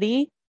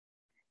ability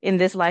in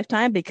this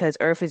lifetime because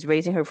Earth is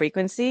raising her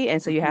frequency.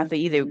 And so you have Mhm. to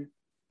either Mhm.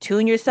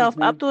 tune yourself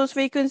up Mhm. to those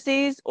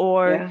frequencies,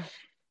 or Yeah.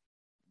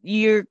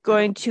 you're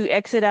going to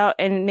exit out,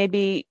 and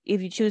maybe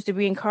if you choose to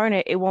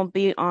reincarnate, it won't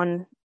be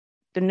on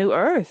the new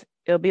Earth.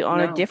 It'll be on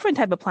a No. different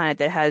type of planet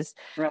that has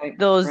Right.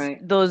 those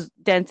Right. those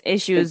dense The-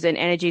 issues and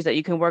energies that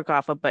you can work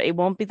off of, but it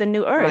won't be the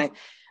new Earth.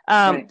 Right.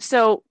 Right.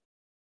 So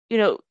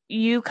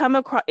you come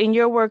across in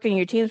your work and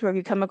your team's work,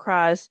 you come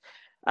across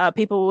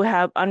people who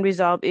have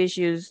unresolved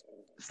issues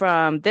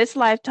from this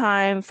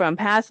lifetime, from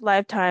past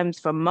lifetimes,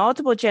 from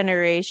multiple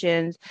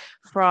generations,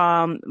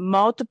 from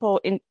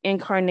multiple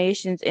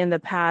incarnations in the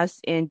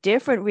past, in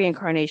different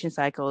reincarnation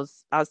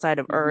cycles outside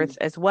of Mhm. Earth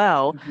as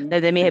well, Mhm.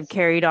 that they may have Yes.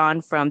 carried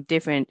on from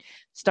different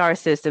star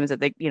systems that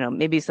they,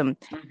 maybe some,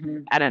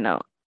 Mhm. I don't know,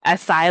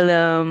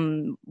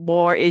 asylum,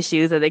 war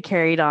issues that they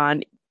carried on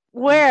Mhm.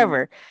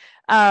 wherever.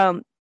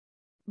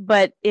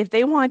 But if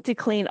they want to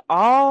clean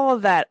all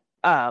of that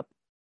up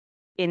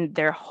in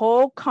their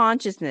whole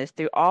consciousness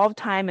through all of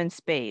time and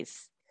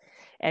space,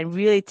 and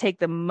really take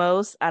the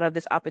most out of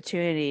this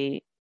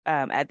opportunity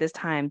at this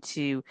time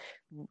to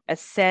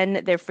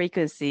ascend their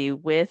frequency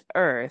with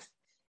Earth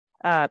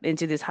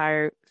into this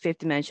higher fifth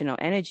dimensional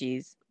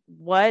energies,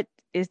 what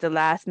is the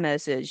last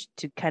message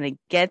to kind of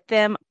get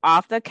them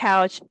off the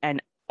couch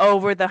and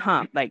over the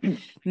hump? Like,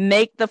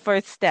 make the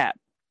first step.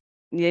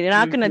 You're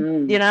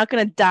Mhm. not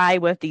gonna die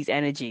with these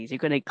energies. You're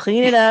gonna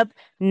clean it up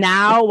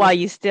now while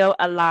you're still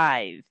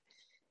alive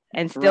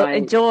and still Right.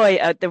 enjoy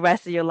the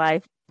rest of your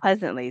life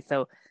pleasantly.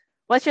 So,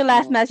 what's your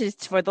last Yeah. message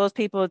for those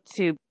people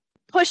to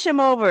push them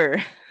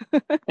over?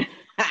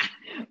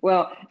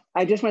 Well,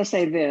 I just want to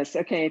say this.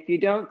 Okay, if you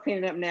don't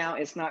clean it up now,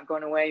 it's not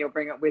going away. You'll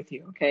bring it with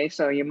you. Okay,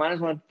 so you might as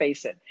well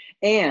face it.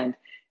 And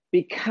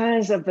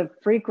because of the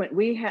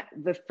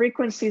the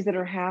frequencies that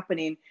are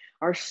happening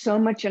are so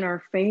much in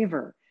our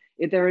favor.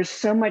 There is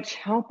so much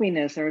helping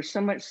us. There is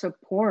so much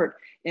support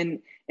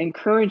in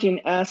encouraging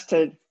us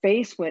to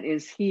face what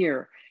is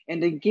here.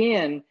 And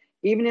again,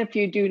 even if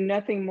you do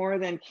nothing more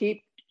than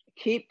keep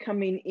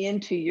coming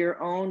into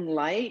your own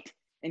light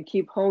and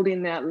keep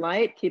holding that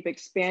light, keep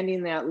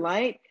expanding that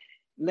light,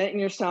 letting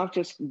yourself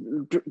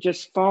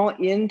just fall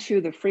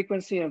into the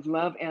frequency of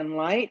love and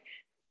light,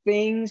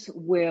 things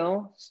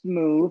will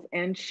move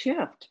and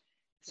shift.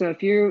 So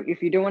if you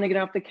don't want to get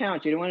off the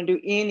couch, you don't want to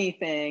do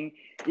anything,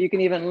 you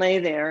can even lay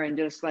there and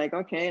just like,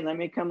 okay, let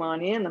me come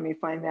on in, let me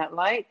find that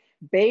light,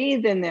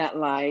 bathe in that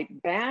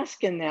light,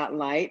 bask in that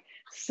light.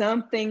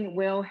 Something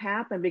will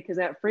happen because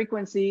that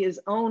frequency is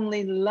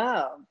only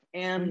love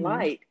and Mm-hmm.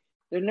 light.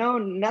 There's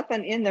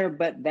nothing in there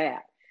but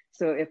that.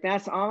 So if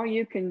that's all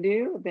you can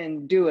do,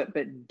 then do it,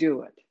 but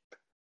do it.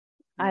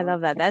 I love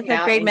that. That's Hang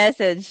a out great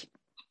message.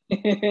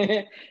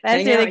 That's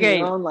hang really out in your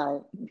great. own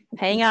light.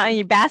 Hang out and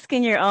you bask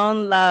in your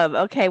own love.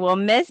 Okay, well,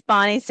 Miss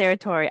Bonnie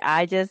Saratori,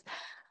 I just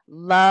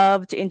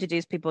love to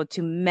introduce people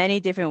to many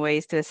different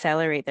ways to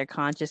accelerate their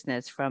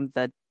consciousness from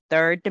the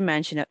third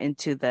dimensional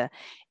into the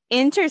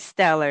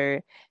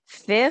interstellar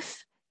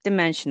fifth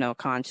dimensional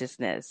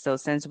consciousness. So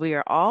since we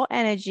are all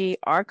energy,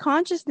 our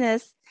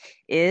consciousness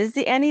is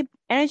the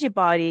energy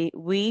body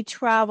we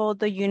travel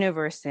the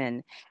universe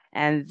in.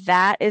 And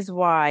that is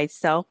why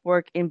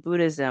self-work in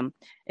Buddhism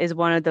is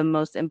one of the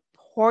most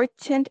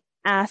important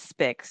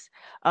aspects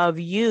of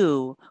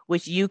you,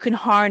 which you can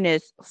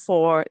harness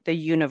for the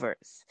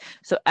universe.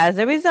 So as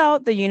a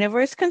result, the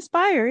universe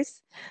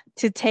conspires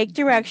to take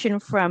direction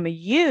from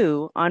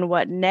you on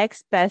what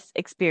next best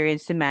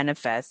experience to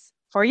manifest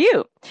for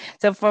you.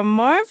 So for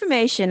more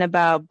information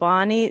about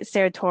Bonnie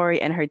Saratori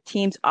and her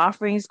team's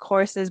offerings,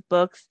 courses,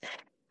 books,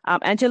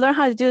 and to learn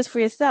how to do this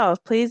for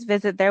yourself, please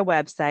visit their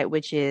website,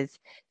 which is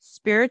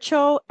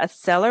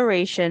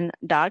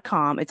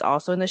spiritualacceleration.com. It's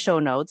also in the show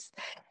notes.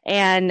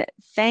 And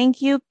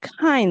thank you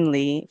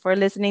kindly for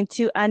listening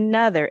to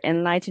another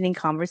enlightening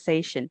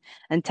conversation.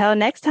 Until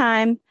next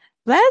time,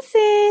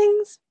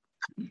 blessings.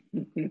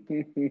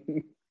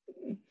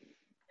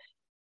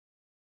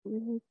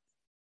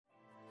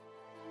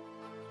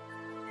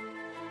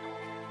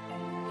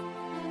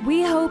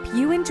 We hope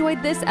you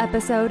enjoyed this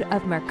episode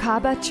of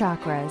Merkaba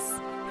Chakras,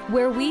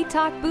 where we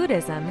talk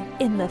Buddhism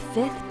in the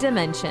fifth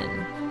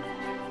dimension.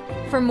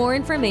 For more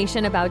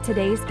information about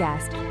today's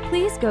guest,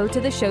 please go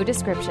to the show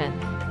description.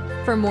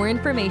 For more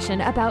information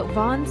about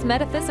Vaughn's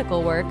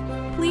metaphysical work,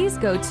 please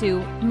go to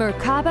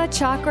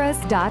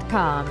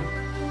merkabachakras.com.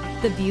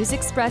 The views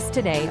expressed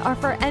today are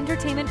for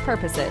entertainment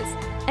purposes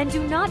and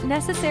do not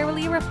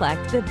necessarily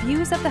reflect the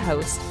views of the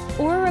host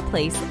or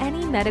replace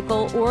any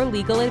medical or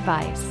legal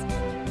advice.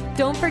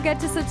 Don't forget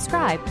to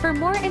subscribe for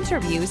more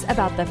interviews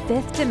about the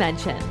fifth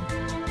dimension.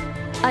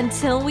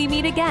 Until we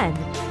meet again,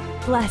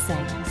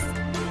 blessings.